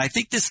 And I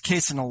think this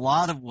case, in a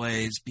lot of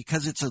ways,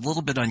 because it's a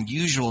little bit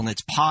unusual in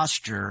its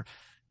posture,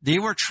 they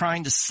were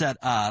trying to set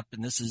up,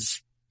 and this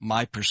is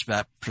my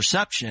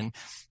perception,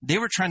 they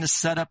were trying to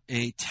set up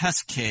a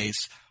test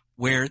case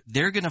where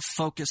they're going to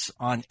focus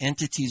on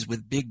entities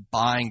with big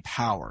buying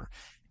power,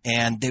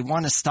 and they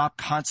want to stop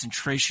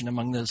concentration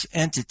among those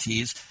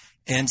entities.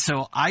 And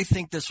so I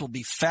think this will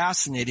be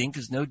fascinating,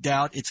 because no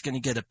doubt it's going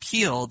to get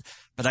appealed,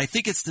 but But I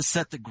think it's to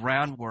set the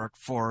groundwork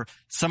for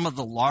some of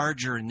the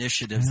larger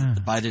initiatives that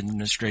the Biden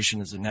administration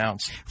has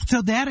announced.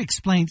 So that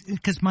explains,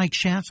 because Mike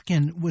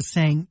Shafkin was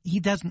saying he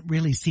doesn't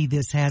really see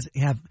this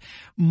have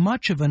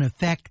much of an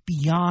effect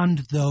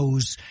beyond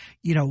those,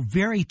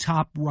 very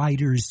top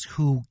writers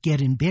who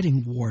get in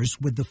bidding wars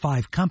with the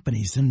 5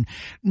 companies, and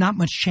not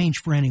much change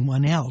for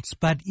anyone else.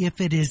 But if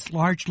it is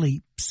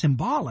largely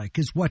symbolic,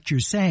 is what you're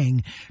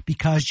saying,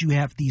 because you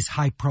have these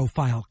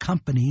high-profile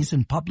companies,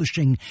 and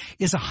publishing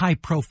is a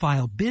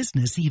high-profile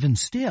business even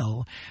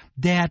still,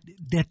 that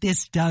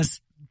this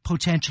does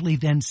potentially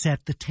then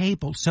set the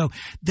table. So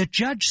the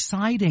judge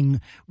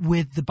siding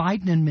with the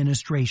Biden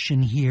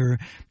administration here,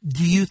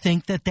 do you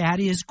think that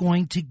is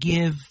going to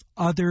give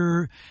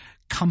other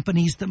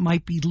companies that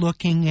might be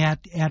looking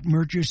at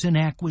mergers and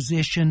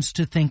acquisitions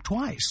to think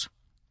twice?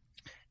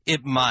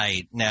 It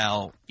might.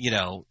 Now,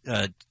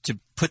 to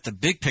put the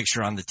big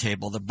picture on the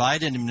table, the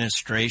Biden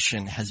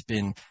administration has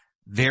been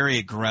very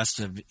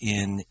aggressive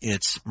in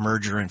its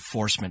merger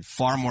enforcement,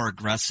 far more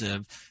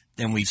aggressive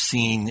than we've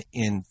seen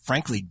in,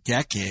 frankly,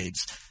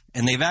 decades.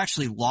 And they've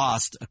actually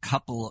lost a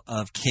couple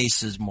of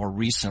cases more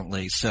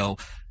recently. So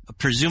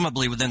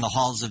presumably within the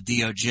halls of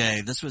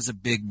DOJ, this was a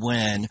big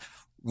win.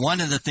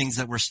 One of the things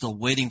that we're still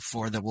waiting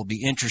for that will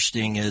be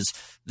interesting is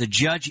the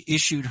judge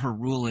issued her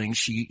ruling.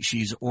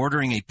 She's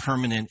ordering a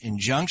permanent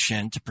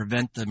injunction to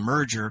prevent the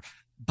merger,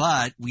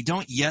 but we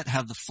don't yet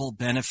have the full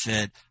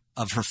benefit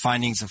of her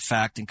findings of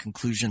fact and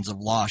conclusions of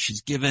law.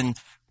 She's given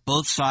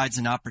both sides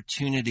an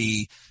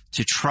opportunity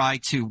to try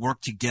to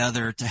work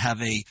together to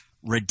have a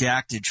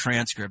redacted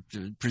transcript,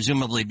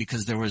 presumably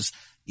because there was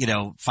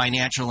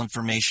financial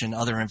information,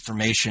 other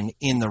information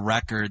in the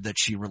record that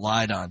she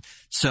relied on.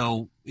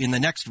 So in the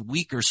next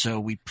week or so,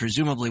 we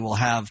presumably will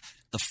have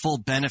the full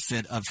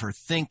benefit of her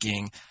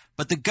thinking.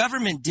 But the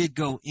government did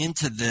go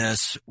into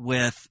this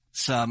with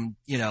some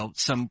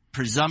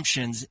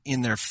presumptions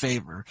in their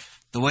favor.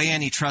 The way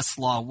antitrust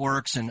law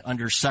works, and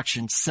under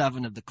Section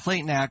 7 of the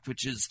Clayton Act,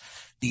 which is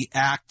the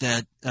act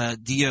that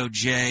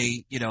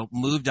DOJ,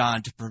 moved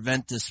on to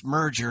prevent this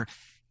merger,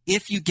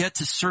 if you get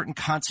to certain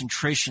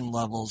concentration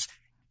levels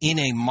in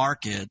a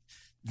market,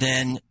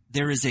 then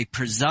there is a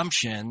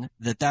presumption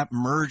that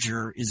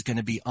merger is going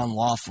to be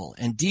unlawful.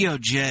 And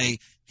DOJ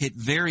hit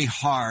very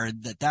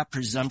hard that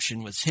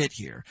presumption was hit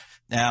here.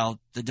 Now,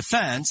 the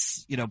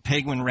defense,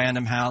 Penguin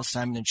Random House,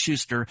 Simon &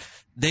 Schuster,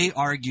 they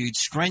argued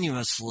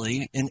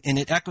strenuously, and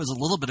it echoes a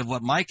little bit of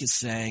what Mike is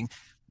saying,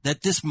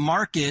 that this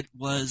market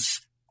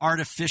was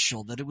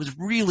artificial, that it was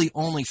really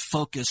only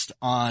focused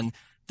on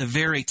the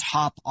very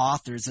top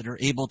authors that are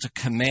able to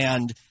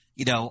command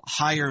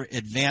higher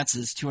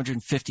advances,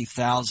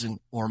 250,000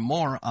 or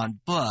more on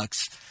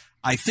books.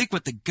 I think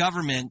what the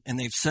government, and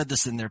they've said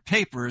this in their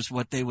papers,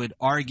 what they would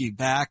argue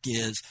back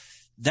is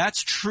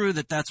that's true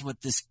that that's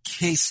what this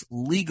case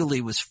legally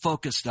was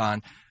focused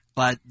on,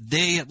 but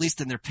they, at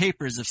least in their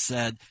papers, have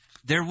said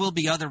there will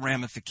be other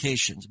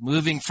ramifications.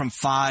 Moving from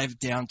 5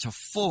 down to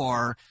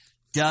 4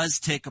 does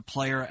take a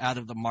player out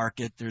of the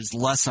market. There's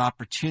less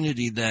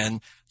opportunity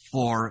then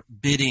for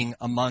bidding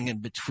among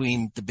and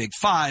between the big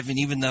 5. And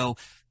even though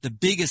the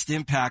biggest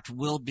impact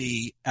will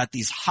be at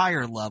these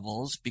higher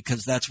levels,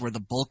 because that's where the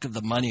bulk of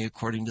the money,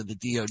 according to the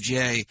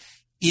DOJ,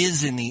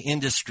 is in the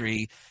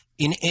industry,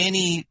 in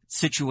any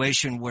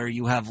situation where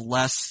you have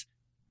less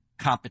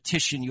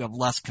competition, you have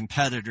less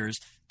competitors,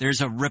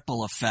 there's a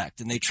ripple effect.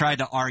 And they try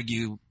to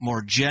argue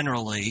more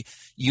generally,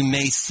 you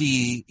may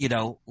see,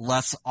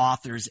 less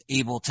authors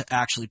able to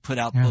actually put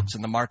out books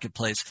in the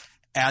marketplace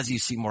as you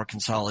see more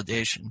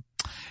consolidation.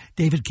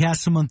 David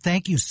Kesselman,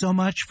 thank you so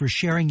much for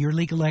sharing your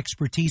legal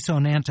expertise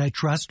on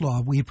antitrust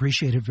law. We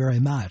appreciate it very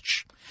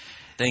much.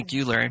 Thank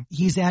you, Larry.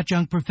 He's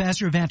adjunct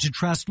professor of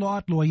antitrust law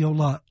at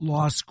Loyola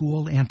Law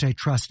School,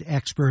 antitrust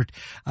expert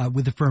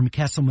with the firm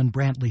Kesselman,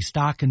 Brantley,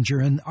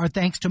 Stockinger. And our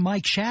thanks to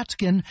Mike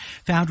Shafkin,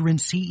 founder and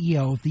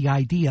CEO of the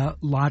Idea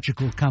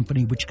Logical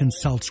Company, which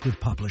consults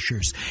with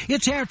publishers.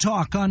 It's Air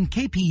Talk on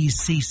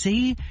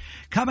KPCC.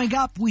 Coming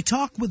up, we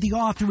talk with the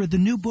author of the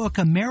new book,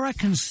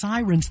 American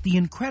Sirens, the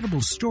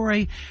incredible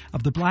story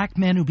of the black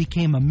men who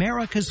became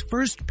America's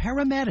first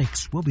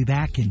paramedics. We'll be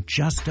back in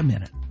just a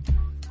minute.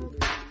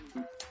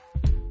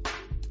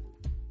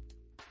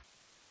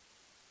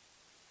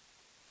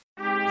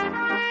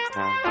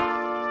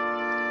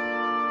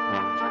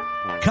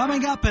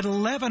 Coming up at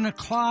 11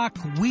 o'clock,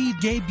 we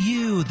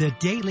debut the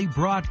daily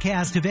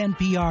broadcast of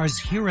NPR's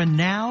Here and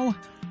Now.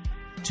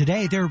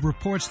 Today, there are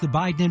reports the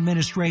Biden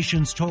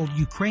administration's told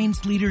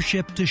Ukraine's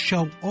leadership to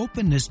show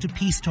openness to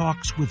peace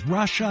talks with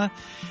Russia.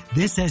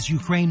 This as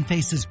Ukraine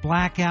faces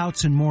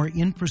blackouts and more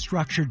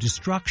infrastructure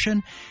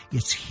destruction.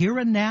 It's Here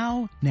and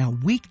Now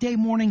weekday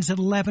mornings at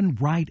 11,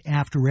 right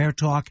after Air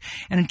Talk.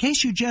 And in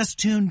case you just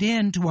tuned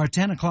in to our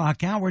 10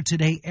 o'clock hour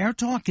today, Air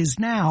Talk is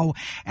now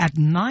at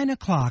 9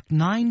 o'clock,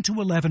 9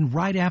 to 11,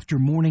 right after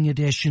Morning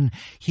Edition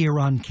here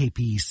on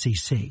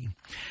KPCC.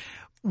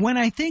 When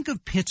I think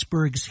of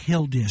Pittsburgh's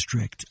Hill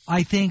District,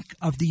 I think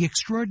of the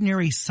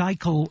extraordinary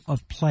cycle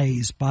of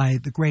plays by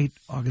the great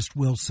August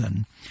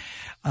Wilson,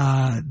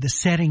 the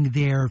setting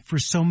there for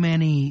so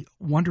many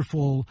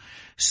wonderful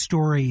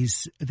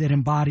stories that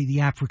embody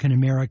the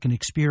African-American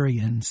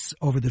experience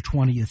over the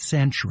 20th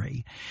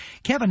century.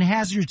 Kevin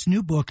Hazard's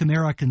new book,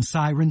 American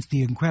Sirens,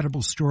 The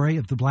Incredible Story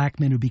of the Black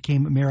Men Who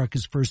Became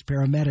America's First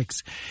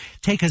Paramedics,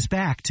 take us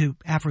back to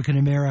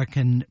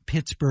African-American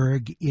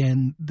Pittsburgh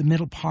in the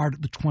middle part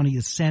of the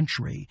 20th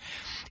century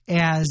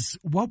as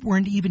what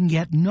weren't even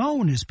yet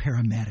known as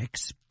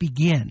paramedics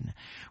begin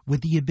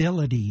with the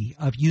ability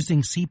of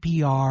using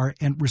CPR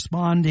and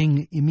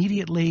responding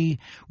immediately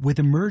with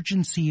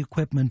emergency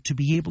equipment to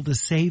be able to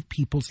save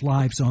people's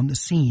lives on the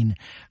scene,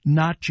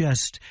 not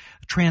just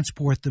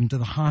transport them to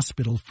the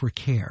hospital for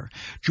care.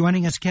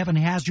 Joining us, Kevin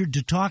Hazard,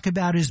 to talk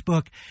about his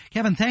book.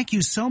 Kevin, thank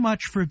you so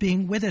much for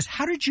being with us.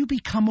 How did you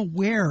become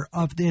aware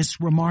of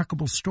this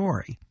remarkable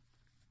story?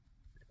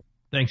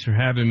 Thanks for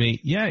having me.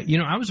 Yeah,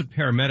 I was a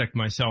paramedic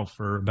myself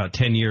for about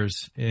 10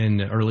 years in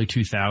the early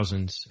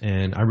 2000s,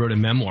 and I wrote a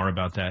memoir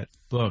about that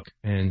book,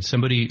 and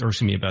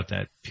about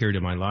that period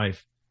of my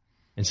life.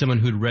 And someone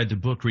who'd read the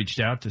book reached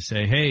out to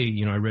say, hey,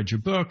 I read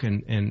your book,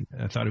 and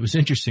I thought it was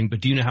interesting,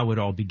 but do you know how it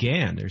all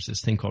began? There's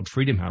this thing called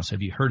Freedom House.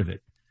 Have you heard of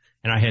it?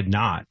 And I had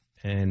not.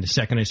 And the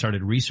second I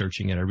started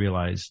researching it, I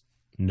realized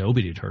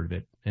nobody had heard of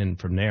it. And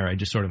from there, I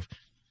just sort of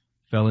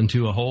fell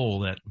into a hole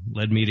that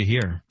led me to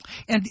here.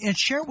 And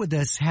share with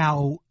us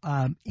how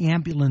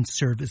ambulance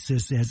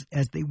services,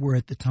 as they were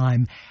at the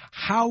time,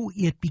 how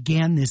it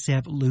began this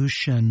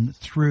evolution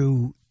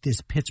through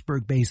this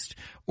Pittsburgh-based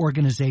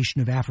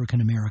organization of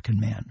African-American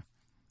men.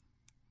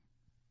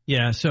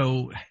 Yeah,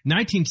 so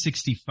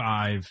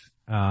 1965,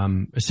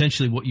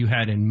 essentially what you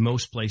had in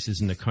most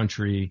places in the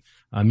country,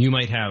 you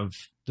might have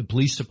the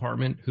police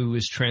department who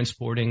is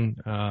transporting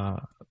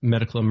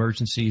medical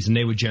emergencies, and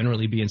they would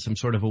generally be in some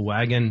sort of a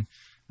wagon,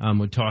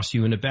 would toss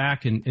you in the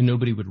back, and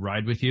nobody would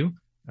ride with you.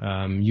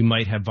 You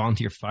might have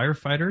volunteer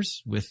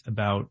firefighters with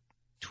about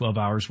 12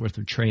 hours worth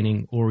of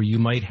training, or you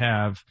might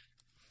have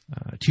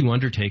two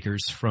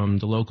undertakers from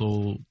the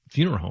local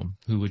funeral home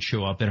who would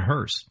show up in a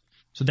hearse.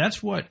 So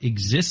that's what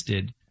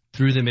existed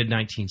through the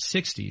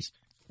mid-1960s.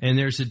 And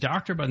there's a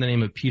doctor by the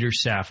name of Peter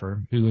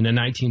Safar who in the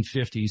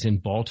 1950s in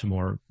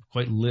Baltimore,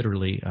 quite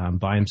literally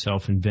by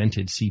himself,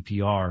 invented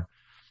CPR.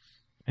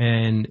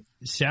 And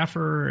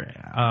Safar,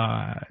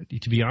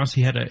 to be honest,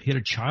 he had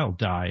a child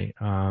die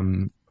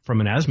from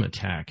an asthma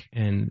attack.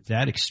 And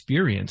that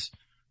experience,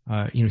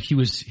 he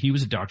was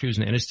a doctor, he was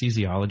an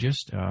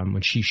anesthesiologist.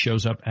 When she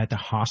shows up at the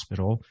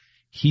hospital,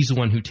 he's the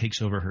one who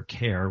takes over her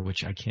care,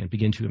 which I can't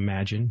begin to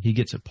imagine. He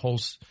gets a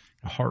pulse,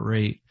 a heart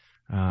rate.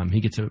 He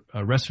gets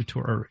a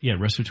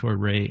respiratory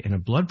rate and a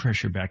blood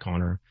pressure back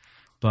on her,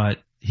 but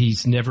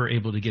he's never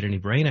able to get any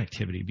brain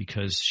activity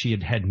because she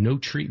had no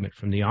treatment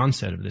from the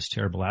onset of this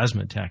terrible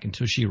asthma attack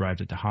until she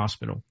arrived at the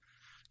hospital.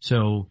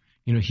 So,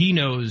 he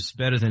knows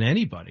better than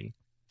anybody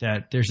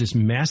that there's this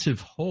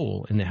massive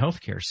hole in the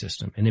healthcare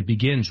system, and it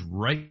begins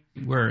right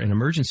where an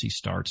emergency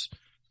starts,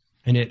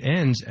 and it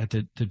ends at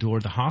the door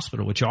of the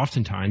hospital, which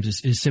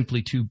oftentimes is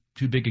simply too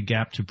big a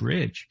gap to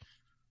bridge.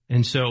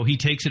 And so he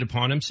takes it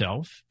upon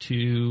himself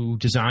to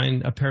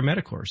design a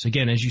paramedic course.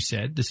 Again, as you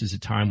said, this is a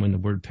time when the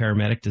word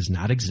paramedic does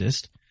not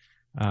exist.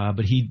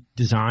 But he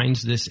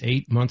designs this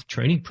 8-month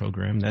training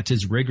program that's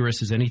as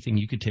rigorous as anything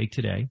you could take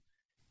today.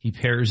 He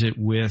pairs it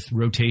with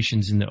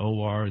rotations in the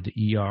OR, the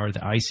ER,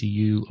 the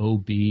ICU,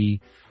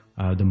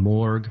 OB, the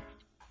morgue.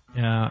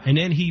 And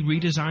then he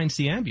redesigns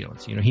the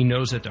ambulance. He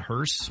knows that the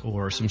hearse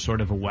or some sort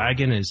of a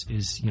wagon is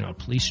a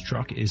police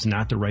truck is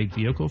not the right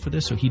vehicle for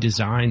this. So he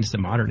designs the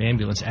modern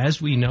ambulance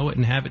as we know it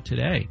and have it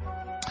today.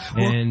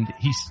 And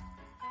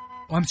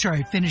I'm sorry,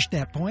 I finished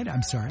that point.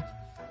 I'm sorry.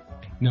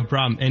 No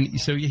problem. And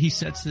so he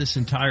sets this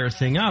entire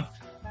thing up.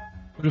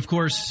 But of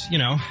course,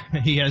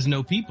 he has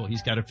no people.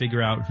 He's got to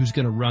figure out who's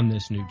going to run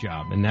this new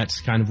job. And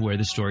that's kind of where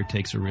the story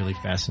takes a really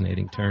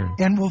fascinating turn.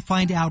 And we'll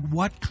find out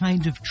what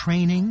kind of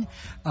training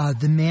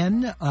the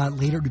men,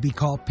 later to be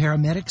called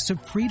paramedics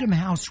of Freedom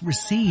House,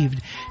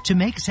 received to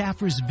make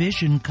Safar's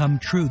vision come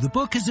true. The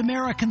book is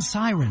American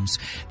Sirens,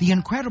 The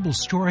Incredible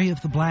Story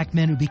of the Black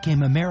Men Who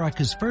Became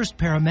America's First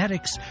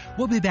Paramedics.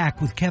 We'll be back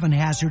with Kevin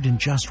Hazard in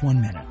just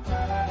 1 minute.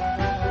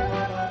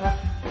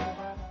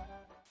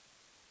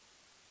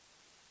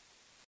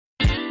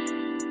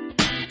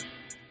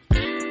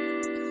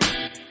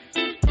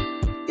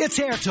 It's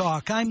Air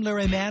Talk. I'm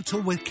Larry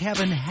Mantle with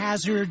Kevin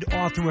Hazard,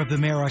 author of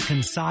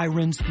American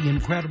Sirens, The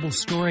Incredible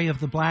Story of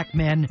the Black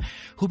Men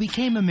Who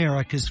Became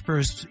America's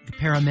First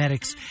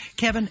Paramedics.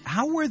 Kevin,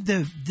 how were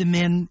the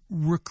men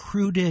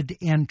recruited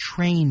and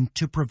trained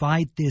to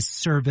provide this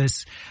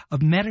service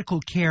of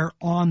medical care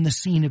on the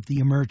scene of the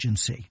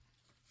emergency?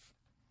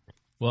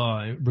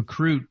 Well,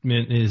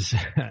 recruitment is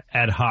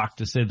ad hoc,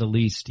 to say the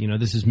least.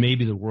 This is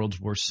maybe the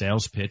world's worst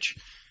sales pitch.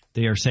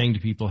 They are saying to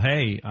people,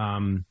 hey,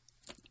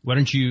 why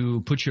don't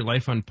you put your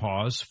life on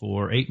pause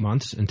for 8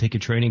 months and take a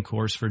training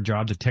course for a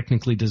job that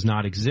technically does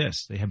not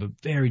exist? They have a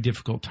very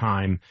difficult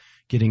time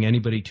getting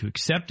anybody to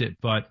accept it,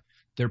 but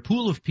their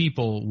pool of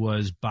people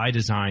was by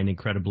design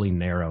incredibly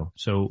narrow.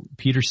 So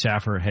Peter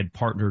Safar had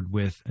partnered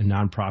with a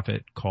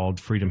nonprofit called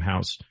Freedom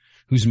House,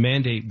 whose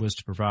mandate was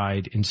to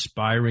provide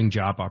inspiring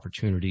job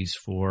opportunities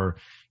for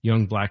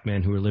young black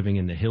men who were living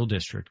in the Hill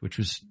District, which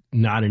was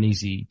not an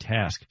easy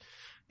task.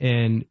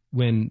 And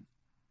when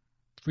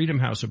Freedom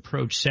House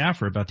approached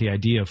Safar about the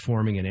idea of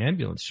forming an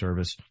ambulance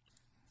service,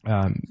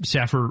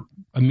 Safar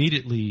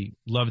immediately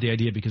loved the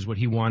idea because what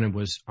he wanted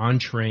was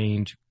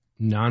untrained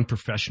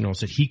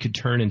non-professionals that he could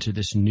turn into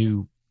this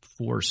new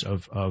force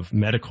of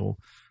medical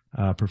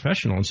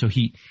professional. And so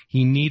he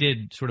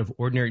needed sort of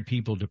ordinary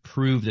people to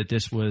prove that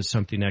this was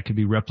something that could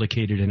be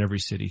replicated in every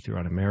city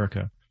throughout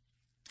America.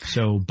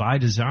 So by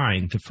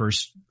design, the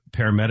first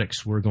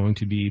paramedics were going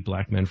to be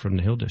black men from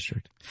the Hill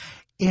District.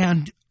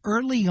 And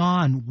early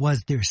on,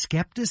 was there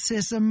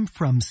skepticism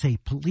from, say,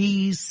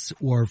 police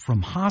or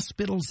from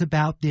hospitals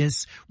about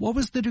this? What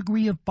was the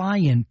degree of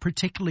buy-in,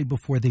 particularly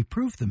before they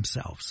proved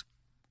themselves?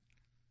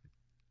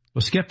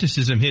 Well,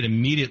 skepticism hit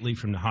immediately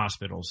from the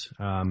hospitals.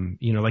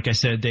 Like I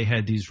said, they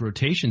had these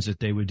rotations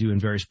that they would do in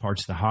various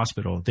parts of the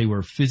hospital. They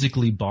were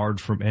physically barred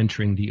from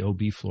entering the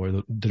OB floor.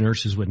 The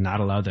nurses would not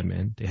allow them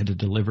in. They had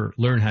to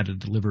learn how to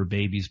deliver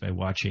babies by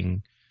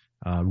watching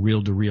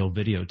reel-to-reel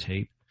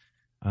videotape.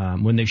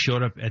 When they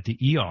showed up at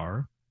the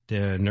ER,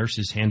 the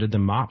nurses handed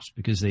them mops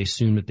because they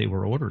assumed that they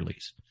were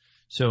orderlies.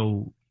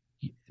 So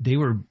they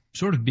were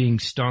sort of being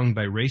stung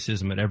by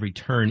racism at every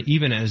turn,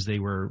 even as they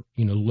were,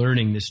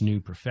 learning this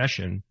new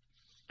profession.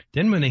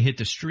 Then when they hit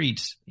the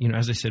streets,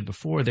 as I said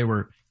before, they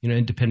were,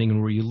 and depending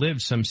on where you lived,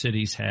 some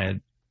cities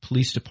had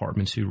police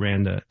departments who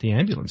ran the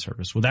ambulance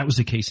service. Well, that was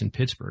the case in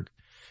Pittsburgh.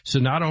 So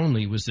not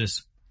only was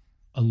this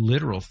a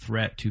literal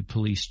threat to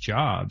police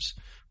jobs,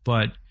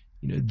 but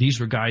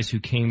these were guys who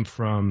came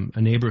from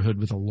a neighborhood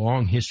with a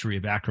long history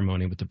of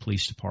acrimony with the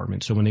police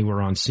department. So when they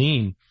were on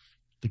scene,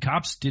 the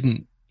cops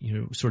didn't,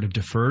 sort of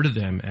defer to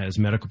them as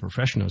medical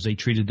professionals. They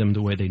treated them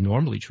the way they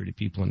normally treated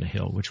people in the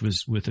Hill, which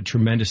was with a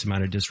tremendous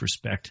amount of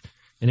disrespect.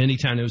 And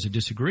anytime there was a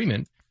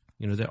disagreement,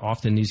 that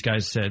often these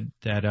guys said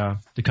that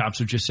the cops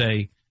would just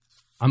say,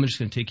 I'm just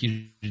going to take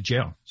you to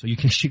jail. So you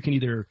can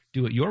either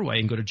do it your way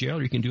and go to jail,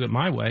 or you can do it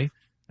my way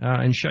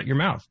and shut your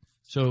mouth.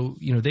 So,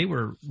 they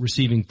were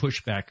receiving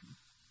pushback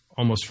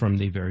almost from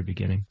the very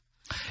beginning.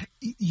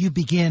 You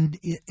begin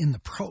in the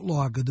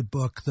prologue of the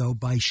book, though,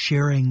 by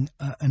sharing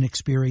an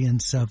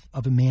experience of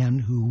a man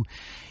who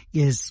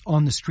is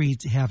on the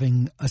streets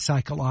having a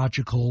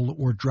psychological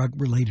or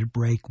drug-related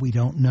break. We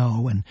don't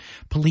know, and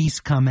police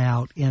come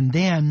out, and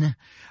then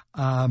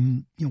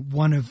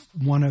one of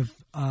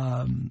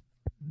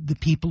the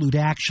people who'd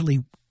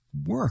actually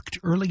worked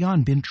early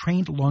on, been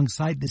trained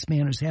alongside this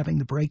man who's having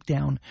the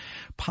breakdown,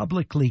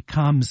 publicly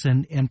comes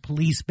and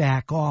police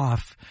back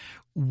off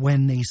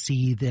when they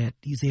see that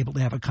he's able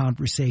to have a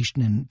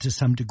conversation and to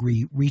some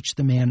degree reach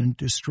the man in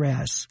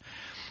distress.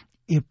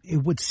 It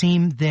would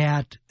seem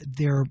that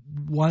there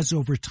was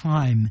over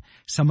time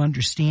some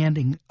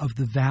understanding of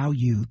the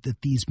value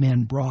that these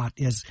men brought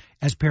as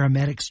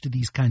paramedics to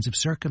these kinds of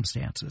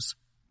circumstances.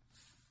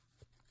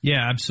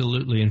 Yeah,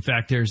 absolutely. In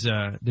fact, there's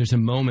a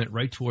moment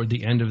right toward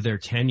the end of their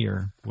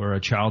tenure where a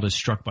child is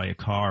struck by a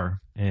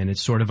car, and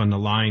it's sort of on the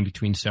line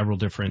between several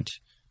different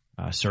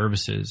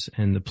services,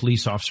 and the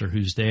police officer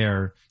who's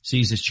there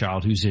sees this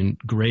child who's in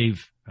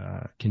grave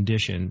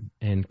condition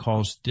and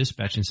calls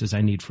dispatch and says,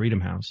 I need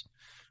Freedom House.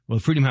 Well,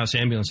 the Freedom House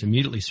ambulance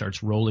immediately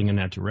starts rolling in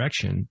that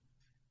direction.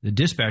 The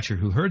dispatcher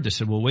who heard this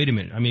said, well, wait a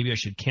minute, maybe I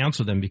should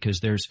cancel them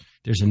because there's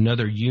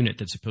another unit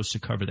that's supposed to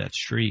cover that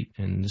street.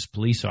 And this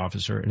police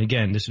officer, and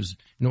again, this was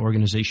an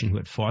organization who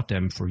had fought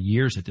them for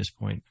years at this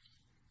point.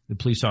 The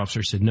police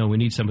officer said, no, we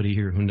need somebody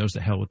here who knows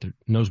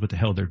what the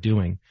hell they're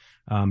doing.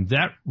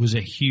 That was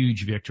a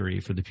huge victory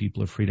for the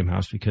people of Freedom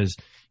House because,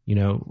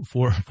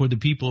 for the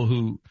people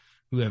who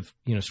have,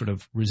 sort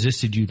of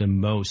resisted you the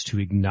most, to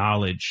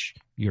acknowledge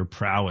your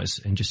prowess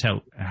and just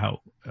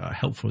how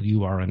helpful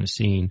you are on the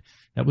scene.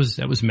 That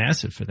was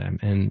massive for them.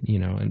 And,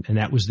 and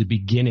that was the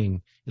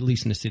beginning, at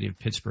least in the city of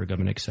Pittsburgh, of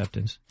an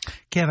acceptance.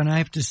 Kevin, I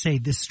have to say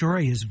this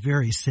story is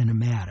very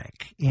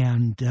cinematic.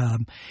 And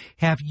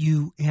have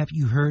you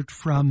heard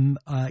from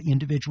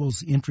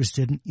individuals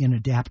interested in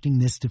adapting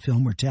this to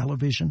film or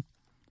television?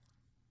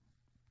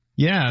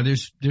 Yeah,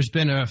 there's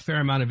been a fair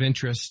amount of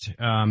interest.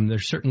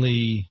 There's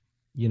certainly,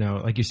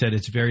 like you said,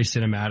 it's very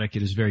cinematic.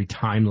 It is very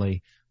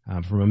timely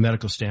from a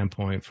medical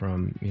standpoint,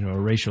 from, a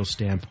racial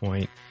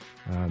standpoint.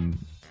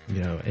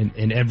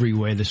 In every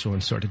way, this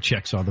one sort of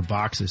checks all the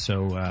boxes.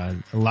 So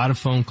a lot of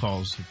phone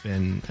calls have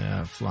been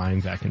flying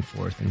back and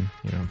forth, and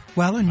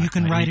Well, and you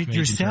can write it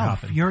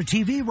yourself. You're a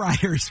TV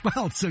writer as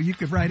well, so you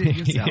could write it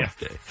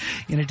yourself. Yeah.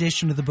 In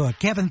addition to the book,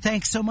 Kevin,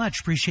 thanks so much.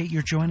 Appreciate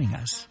your joining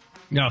us.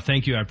 No,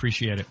 thank you. I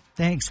appreciate it.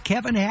 Thanks.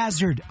 Kevin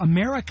Hazard,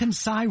 American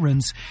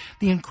Sirens,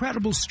 the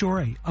incredible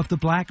story of the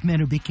black men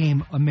who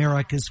became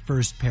America's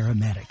first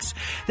paramedics.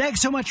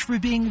 Thanks so much for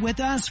being with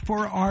us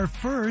for our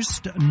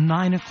first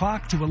 9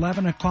 o'clock to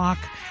 11 o'clock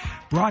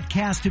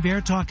broadcast of Air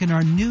Talk in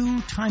our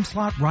new time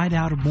slot right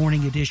out of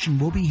Morning Edition.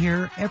 We'll be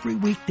here every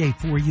weekday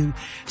for you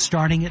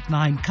starting at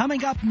 9.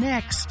 Coming up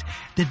next,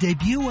 the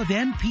debut of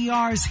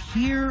NPR's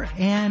Here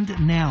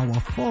and Now,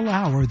 a full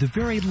hour, the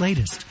very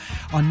latest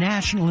on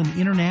national and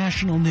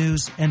international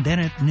news, and then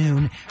at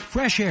noon,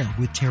 Fresh Air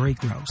with Terry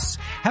Gross.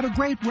 Have a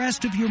great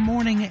rest of your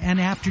morning and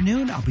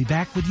afternoon. I'll be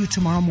back with you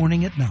tomorrow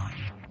morning at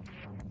 9.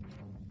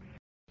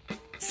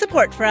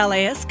 Support for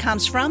LAist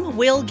comes from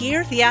Will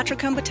Gear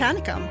Theatricum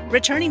Botanicum,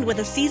 returning with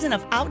a season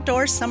of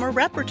outdoor summer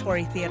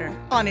repertory theater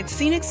on its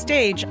scenic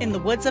stage in the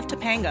woods of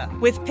Topanga,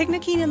 with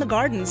picnicking in the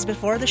gardens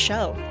before the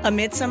show. A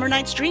Midsummer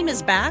Night's Dream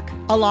is back,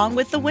 along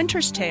with The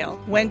Winter's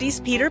Tale, Wendy's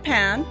Peter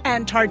Pan,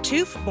 and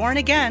Tartuffe Born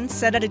Again,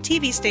 set at a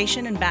TV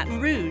station in Baton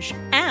Rouge.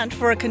 And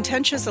for a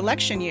contentious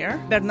election year,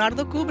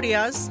 Bernardo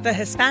Cubria's The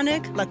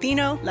Hispanic,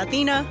 Latino,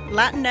 Latina,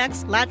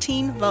 Latinx,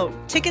 Latin Vote.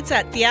 Tickets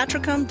at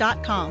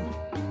theatricum.com.